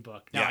Green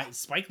Book. Now,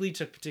 Spike Lee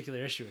took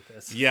particular issue with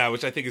this. Yeah,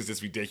 which I think is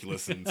just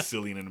ridiculous and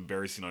silly and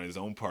embarrassing on his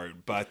own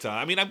part. But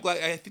I mean, I'm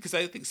glad. I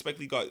think Spike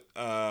Lee got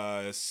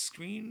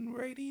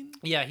screenwriting.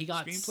 Yeah, he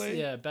got screenplay.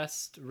 Yeah,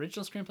 Best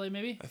Original Screenplay,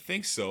 maybe. I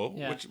think so.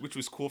 Yeah. Which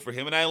was cool for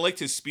him, and I liked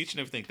his speech and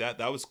everything.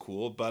 That was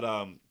cool.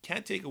 But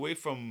can't take away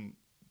from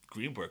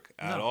Green Book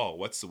at all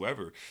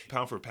whatsoever.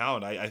 Pound for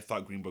pound, I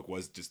thought Green Book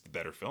was just the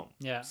better film.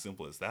 Yeah.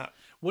 Simple as that.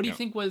 What do you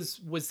think was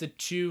the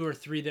 2 or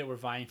 3 that were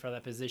vying for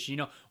that position? You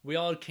know, we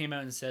all came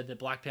out and said that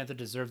Black Panther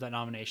deserved that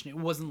nomination. It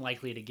wasn't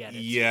likely to get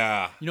it.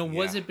 Yeah. You know,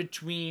 was it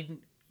between,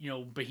 you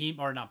know,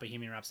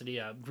 Bohemian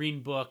Rhapsody,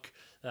 Green Book,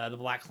 The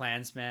Black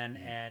Klansman,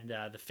 and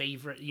The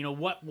Favorite? You know,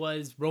 what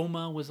was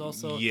Roma was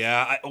also...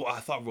 Yeah, I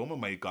thought Roma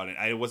might have gotten it.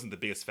 I wasn't the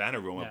biggest fan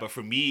of Roma, but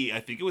for me, I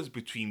think it was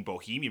between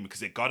Bohemian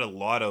because it got a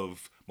lot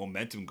of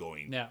momentum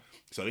going. Yeah.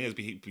 So I think it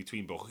was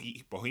between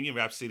Bohemian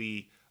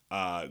Rhapsody,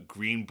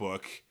 Green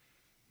Book,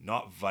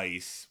 not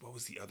Vice. What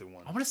was the other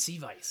one? I want to see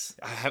Vice.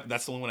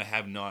 That's the only one I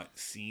have not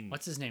seen.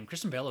 What's his name?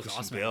 Christian Bale is awesome.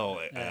 Christian Bale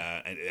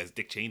as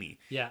Dick Cheney.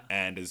 Yeah.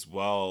 And as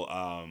well,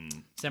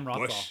 Sam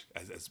Rockwell. Bush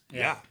as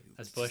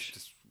Bush.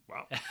 Just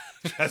wow,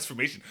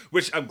 transformation.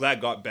 Which I'm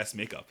glad got best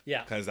makeup.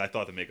 Yeah. Because I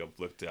thought the makeup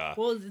looked well.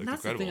 looked That's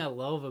incredible. the thing I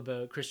love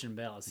about Christian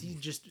Bale is he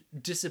just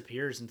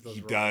disappears into those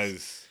roles. He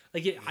does.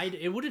 Like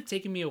it would have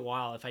taken me a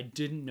while if I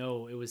didn't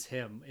know it was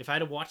him. If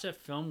I'd have watched that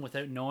film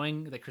without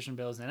knowing that Christian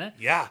Bale was in it,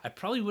 I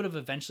probably would have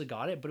eventually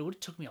got it, but it would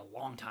have took me a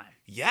long time.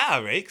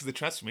 Yeah, right? Because the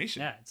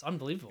transformation. Yeah, it's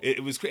unbelievable.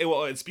 It was great.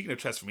 Well, and speaking of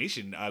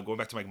transformation, going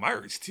back to Mike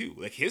Myers too,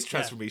 like his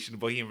transformation in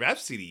Bohemian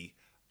Rhapsody,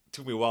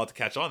 took me a while to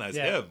catch on as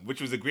Yeah. him,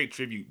 which was a great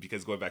tribute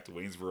because going back to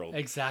Wayne's World.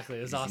 Exactly.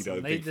 It was You know, awesome.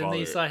 the Then big they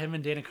father. saw him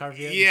and Dana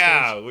Carvey. on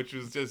Yeah, stage. which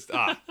was just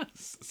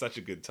such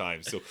a good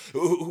time. So,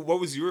 what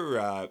was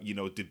your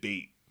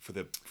debate for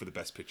the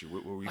best picture?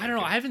 What were you I don't know.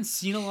 thinking? I haven't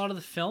seen a lot of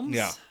the films.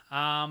 Yeah.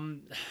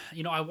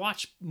 I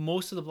watched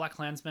most of the Black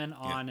Klansman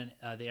on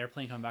the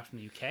airplane coming back from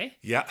the UK.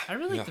 Yeah, I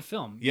really yeah. like the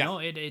film. Yeah.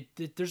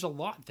 It there's a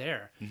lot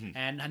there,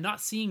 and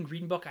not seeing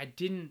Green Book, I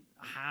didn't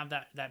have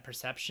that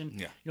perception.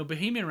 Yeah.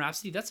 Bohemian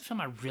Rhapsody, that's a film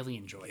I really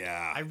enjoyed.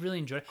 Yeah. I really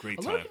enjoyed it. Great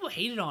a lot time. of people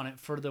hated on it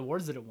for the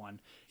awards that it won.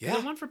 Yeah.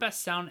 It won for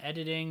best sound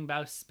editing,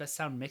 best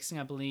sound mixing,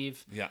 I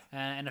believe. Yeah.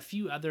 And a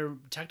few other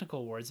technical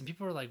awards, and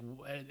people were like,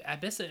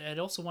 at best, it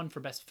also won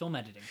for best film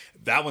editing.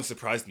 That one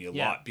surprised me a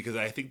Yeah. lot because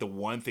I think the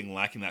one thing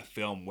lacking in that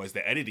film was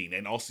the editing,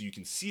 and also you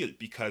can see it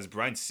because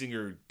Bryan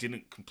Singer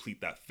didn't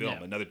complete that film.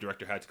 Yeah. Another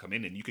director had to come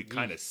in, and you could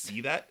kind of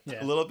see that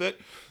Yeah. a little bit.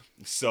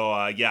 So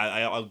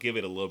I'll give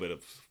it a little bit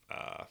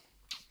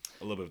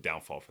of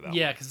downfall for that.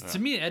 Yeah, one. because to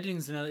me,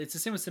 editing's it's the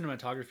same with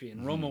cinematography,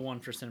 and Roma won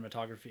for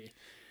cinematography.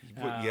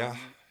 Yeah.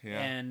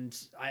 And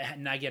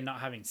again, not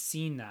having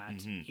seen that,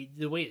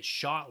 the way it's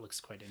shot looks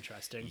quite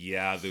interesting.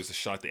 Yeah, there's a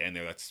shot at the end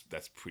there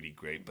that's pretty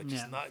great, but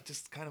just Yeah. not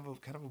just kind of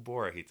a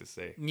bore. I hate to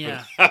say.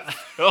 Yeah.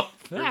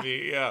 For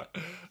me, yeah.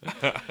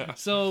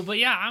 So, but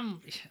yeah,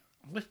 I'm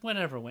with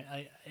whatever.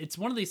 It's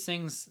one of these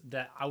things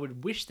that I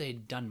would wish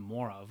they'd done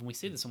more of, and we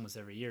say this almost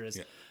every year. Is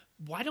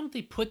why don't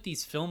they put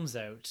these films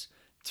out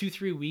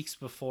 2-3 weeks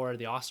before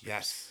the Oscars?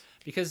 Yes.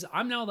 Because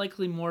I'm now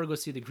likely more to go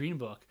see the Green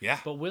Book. Yeah.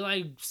 But will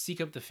I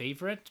seek out The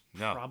Favorite?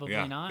 No. Probably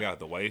yeah, not. Yeah,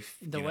 the wife.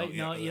 The you know, way,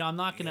 no, yeah, I'm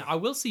not gonna. I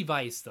will see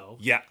Vice though.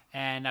 Yeah.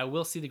 And I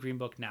will see the Green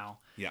Book now.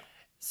 Yeah.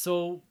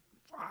 So,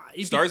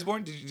 Stars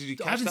Born. Did you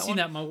catch I haven't that seen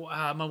one?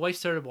 that. My wife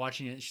started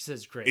watching it. She says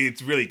it's great.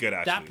 It's really good,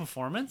 actually. That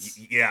performance,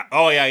 Yeah.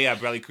 Oh, yeah.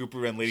 Bradley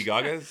Cooper and Lady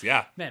Gaga's.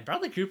 Yeah. man.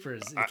 Bradley Cooper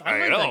is. I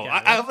like know.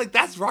 That guy, I'm like,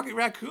 that's Rocket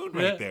Raccoon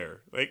right Yeah.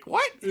 there. Like,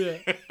 what? Yeah.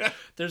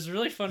 There's a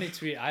really funny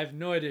tweet. I have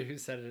no idea who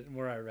said it and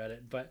where I read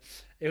it, but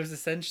it was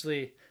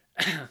essentially,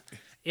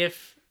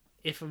 if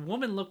a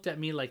woman looked at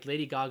me like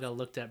Lady Gaga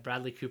looked at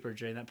Bradley Cooper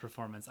during that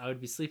performance, I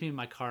would be sleeping in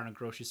my car in a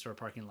grocery store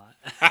parking lot.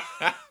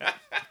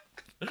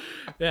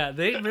 Yeah,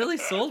 they really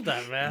sold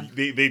that, man.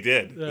 They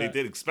did. Yeah. They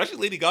did. Especially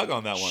Lady Gaga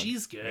on that one.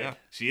 She's good. Yeah,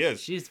 she is.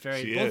 She's both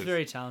is.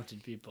 very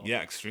talented people.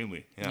 Yeah,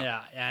 extremely.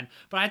 Yeah. Yeah,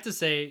 but I have to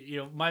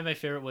say, my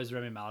favorite was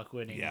Rami Malek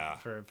winning Yeah.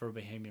 for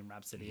Bohemian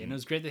Rhapsody, and it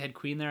was great they had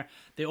Queen there.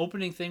 The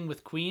opening thing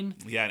with Queen,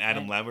 Yeah, and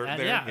Adam Lambert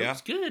there. yeah, it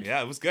was good.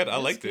 Yeah, it was good. I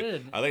was liked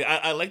good. it.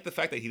 I like the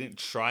fact that he didn't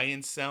try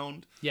and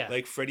sound Yeah.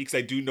 like Freddie, because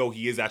I do know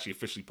he is actually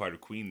officially part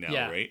of Queen now,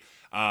 Yeah.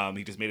 right?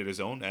 He just made it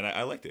his own, and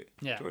I liked it.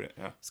 Yeah. Enjoyed it.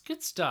 Yeah. It's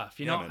good stuff,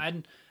 Yeah, man.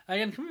 And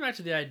again, coming back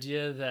to the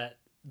idea that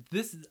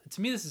this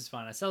is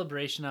fun, a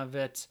celebration of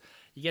it.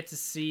 You get to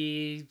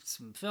see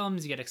some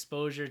films, you get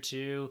exposure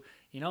to,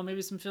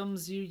 maybe some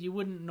films you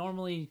wouldn't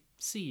normally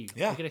see.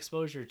 Yeah. You get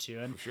exposure to,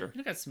 and For sure.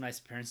 you got some nice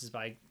appearances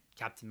by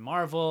Captain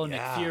Marvel,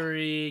 Yeah. Nick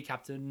Fury,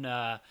 Captain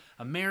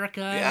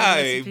America. Yeah,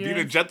 nice being a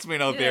appearance.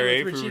 gentleman out Yeah,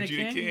 there, with for Regina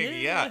Regina King.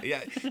 King. Yeah.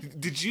 Yeah.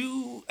 Did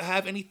you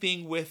have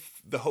anything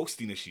with the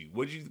hosting issue?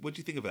 What'd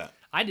you think of that?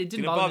 I didn't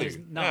Didn't bother bother me.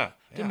 you? No, Yeah,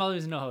 didn't yeah. bother me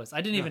as no host.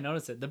 I didn't even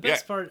notice it. The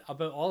best part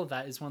about all of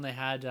that is when they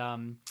had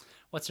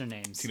what's her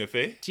name? Tina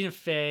Fey? Tina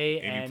Fey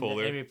Amy and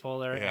Poehler. Amy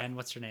Poehler Yeah. and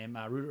what's her name?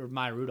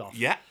 Maya Rudolph.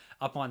 Yeah.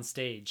 Up on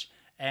stage.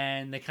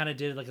 And they kind of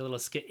did like a little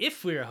skit.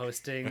 If we were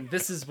hosting,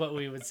 this is what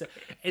we would say.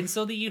 And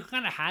so you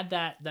kind of had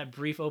that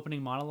brief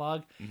opening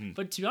monologue.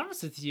 But to be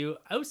honest with you,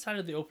 outside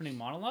of the opening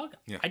monologue,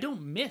 Yeah.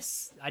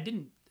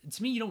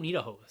 To me, you don't need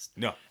a host.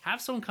 No. Have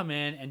someone come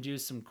in and do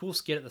some cool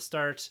skit at the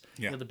start.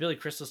 Yeah. The Billy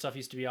Crystal stuff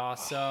used to be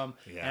awesome.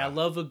 yeah. And I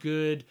love a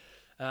good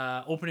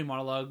opening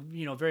monologue,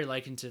 very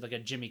likened to like a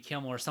Jimmy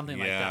Kimmel or something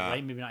like that, Yeah.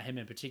 right? Maybe not him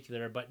in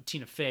particular, but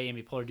Tina Fey,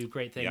 Amy Poehler do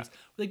great things. Yeah.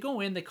 They go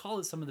in, they call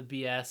it some of the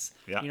BS.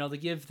 Yeah. They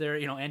give their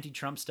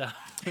anti-Trump stuff,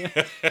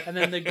 and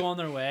then they go on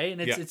their way.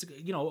 And it's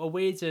a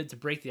way to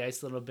break the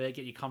ice a little bit,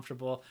 get you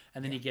comfortable,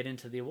 and then you get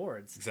into the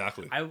awards.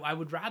 Exactly. I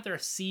would rather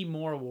see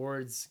more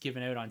awards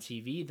given out on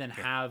TV than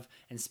have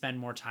and spend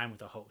more time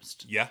with a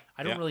host. Yeah.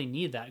 I don't yeah. really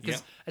need that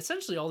because Yeah.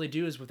 essentially all they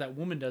do is what that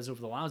woman does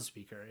over the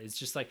loudspeaker. It's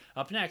just like,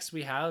 up next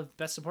we have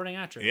Best Supporting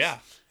Actress. Yeah.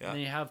 And then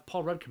you have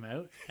Paul Rudd come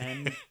out,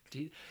 and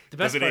the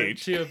best Doesn't part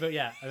age. too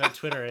about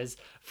Twitter is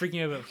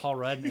freaking out about Paul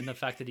Rudd and the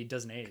fact that he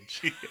doesn't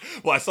age.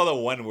 Well, I saw the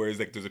one where it's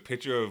like there's a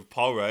picture of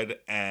Paul Rudd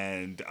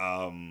and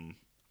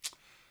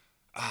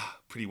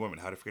Pretty Woman.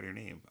 How to forget her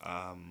name?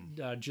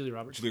 Julie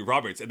Roberts. Julia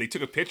Roberts, and they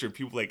took a picture. And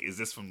people were like, is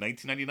this from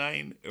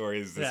 1999 or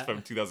is this Yeah.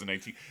 from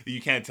 2019?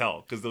 You can't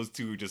tell because those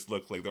two just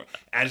look like they're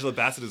Angela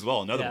Bassett as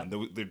well. Another Yeah.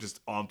 one. They're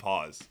just on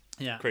pause.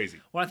 Yeah. Crazy.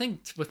 Well, I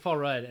think with Paul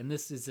Rudd, and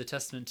this is a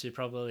testament to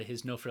probably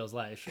his no frills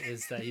life,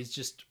 is that he's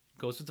just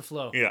goes with the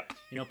flow. Yeah.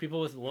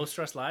 People with low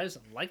stress lives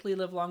likely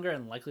live longer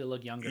and likely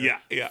look younger.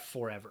 Yeah.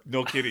 Forever.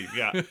 No kidding.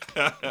 Yeah.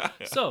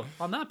 So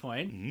on that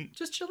point, Mm-hmm.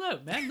 just chill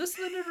out, man.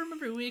 Listen to Nerdroom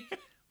every week.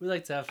 We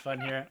like to have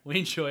fun here. We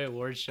enjoy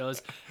award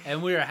shows,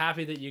 and we are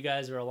happy that you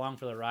guys are along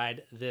for the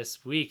ride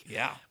this week.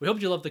 Yeah. We hope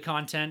you love the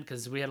content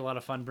because we had a lot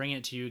of fun bringing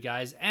it to you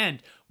guys,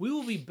 and we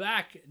will be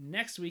back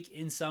next week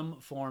in some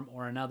form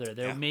or another.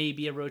 There may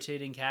be a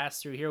rotating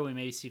cast through here. We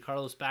may see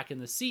Carlos back in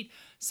the seat.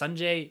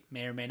 Sanjay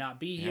may or may not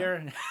be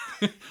here.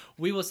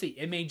 We will see.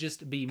 It may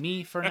just be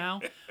me for now,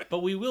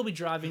 but we will be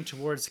driving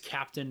towards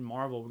Captain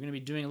Marvel. We're going to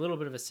be doing a little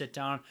bit of a sit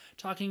down,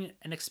 talking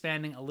and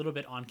expanding a little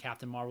bit on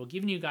Captain Marvel,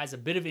 giving you guys a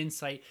bit of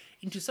insight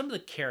into some of the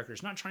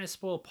characters, not trying to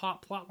spoil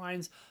plot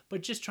lines,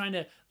 but just trying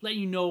to let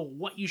you know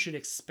what you should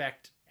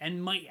expect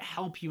and might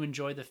help you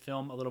enjoy the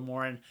film a little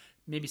more and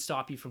maybe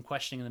stop you from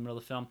questioning in the middle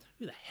of the film,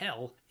 who the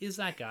hell is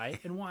that guy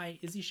and why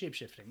is he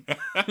shapeshifting?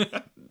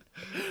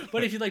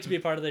 But if you'd like to be a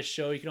part of this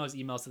show, you can always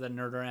email us at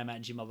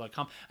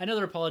thenerdorm@gmail.com.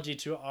 Another apology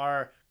to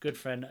our good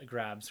friend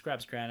Grabs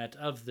Granite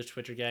of the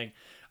Twitter gang.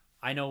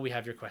 I know we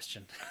have your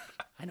question.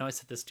 I know I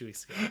said this 2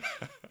 weeks ago.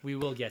 We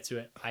will get to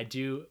it. I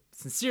do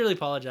sincerely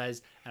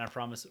apologize, and I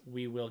promise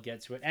we will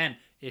get to it. And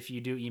if you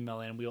do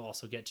email in, we will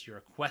also get to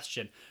your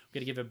question. We're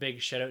going to give a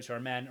big shout out to our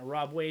man,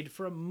 Rob Wade,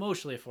 for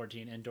Emotionally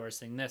 14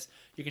 endorsing this.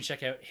 You can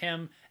check out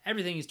him,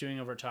 everything he's doing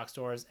over at Talk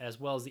Stores, as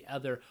well as the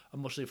other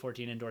Emotionally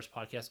 14 endorsed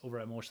podcasts over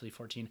at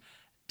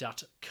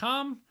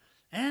emotionally14.com.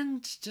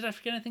 And did I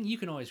forget anything? You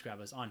can always grab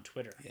us on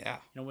Twitter. Yeah.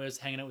 You know, we're always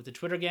hanging out with the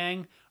Twitter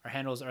gang. Our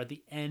handles are at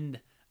the end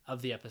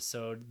of the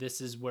episode.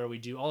 This is where we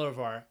do all of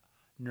our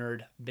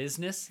nerd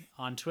business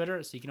on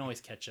Twitter, so you can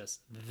always catch us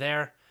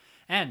there.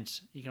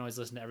 And you can always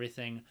listen to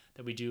everything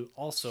that we do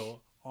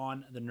also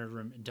on the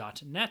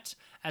nerdroom.net,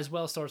 as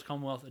well as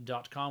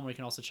StarWarsCommonwealth.com, where you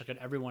can also check out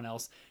everyone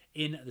else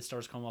in the Star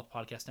Wars Commonwealth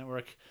Podcast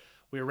Network.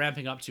 We're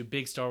ramping up to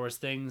big Star Wars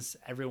things.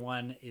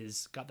 Everyone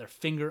is got their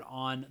finger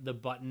on the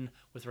button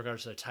with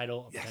regards to the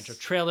title, a potential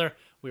trailer.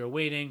 We are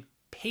waiting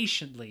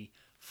patiently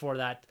for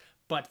that.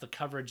 But the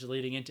coverage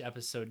leading into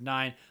episode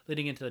 9,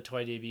 leading into the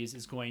toy debuts,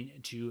 is going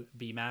to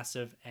be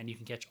massive, and you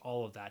can catch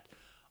all of that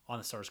on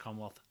the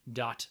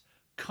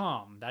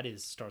StarWarsCommonwealth.com. That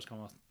is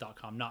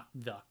StarWarsCommonwealth.com, not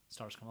the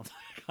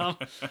StarWarsCommonwealth.com.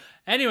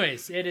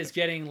 Anyways, it is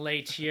getting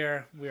late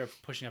here. We are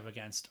pushing up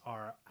against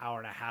our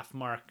hour-and-a-half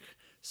mark.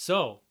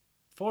 So,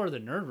 for the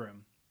Nerd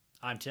Room,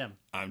 I'm Tim.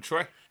 I'm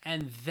Troy.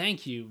 And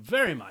thank you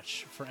very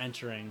much for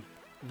entering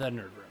the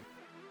Nerd Room.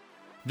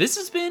 This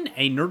has been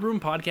a Nerd Room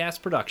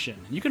podcast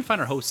production. You can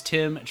find our hosts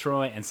Tim,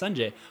 Troy, and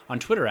Sanjay on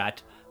Twitter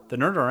at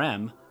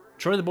TheNerdRM,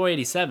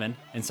 TroyTheBoy87,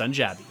 and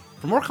Sunjabby.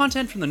 For more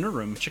content from the Nerd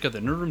Room, check out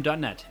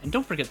thenerdroom.net, and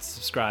don't forget to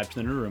subscribe to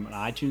the Nerd Room on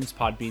iTunes,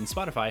 Podbean,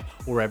 Spotify,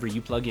 or wherever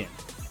you plug in.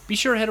 Be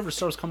sure to head over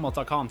to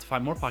StarWarsCommonwealth.com to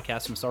find more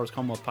podcasts from Star Wars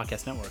Commonwealth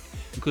Podcast Network,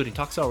 including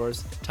Talk Star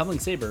Wars, Tumbling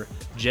Saber,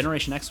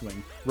 Generation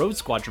X-Wing, Road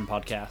Squadron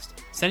Podcast,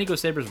 San Diego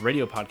Saber's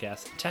Radio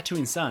Podcast,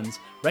 Tatooine Sons,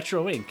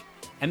 Retro Inc.,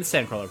 and the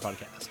Sandcrawler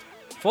Podcast.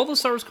 Follow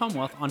Star Wars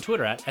Commonwealth on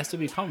Twitter at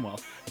SW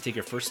Commonwealth and take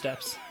your first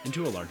steps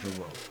into a larger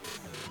world.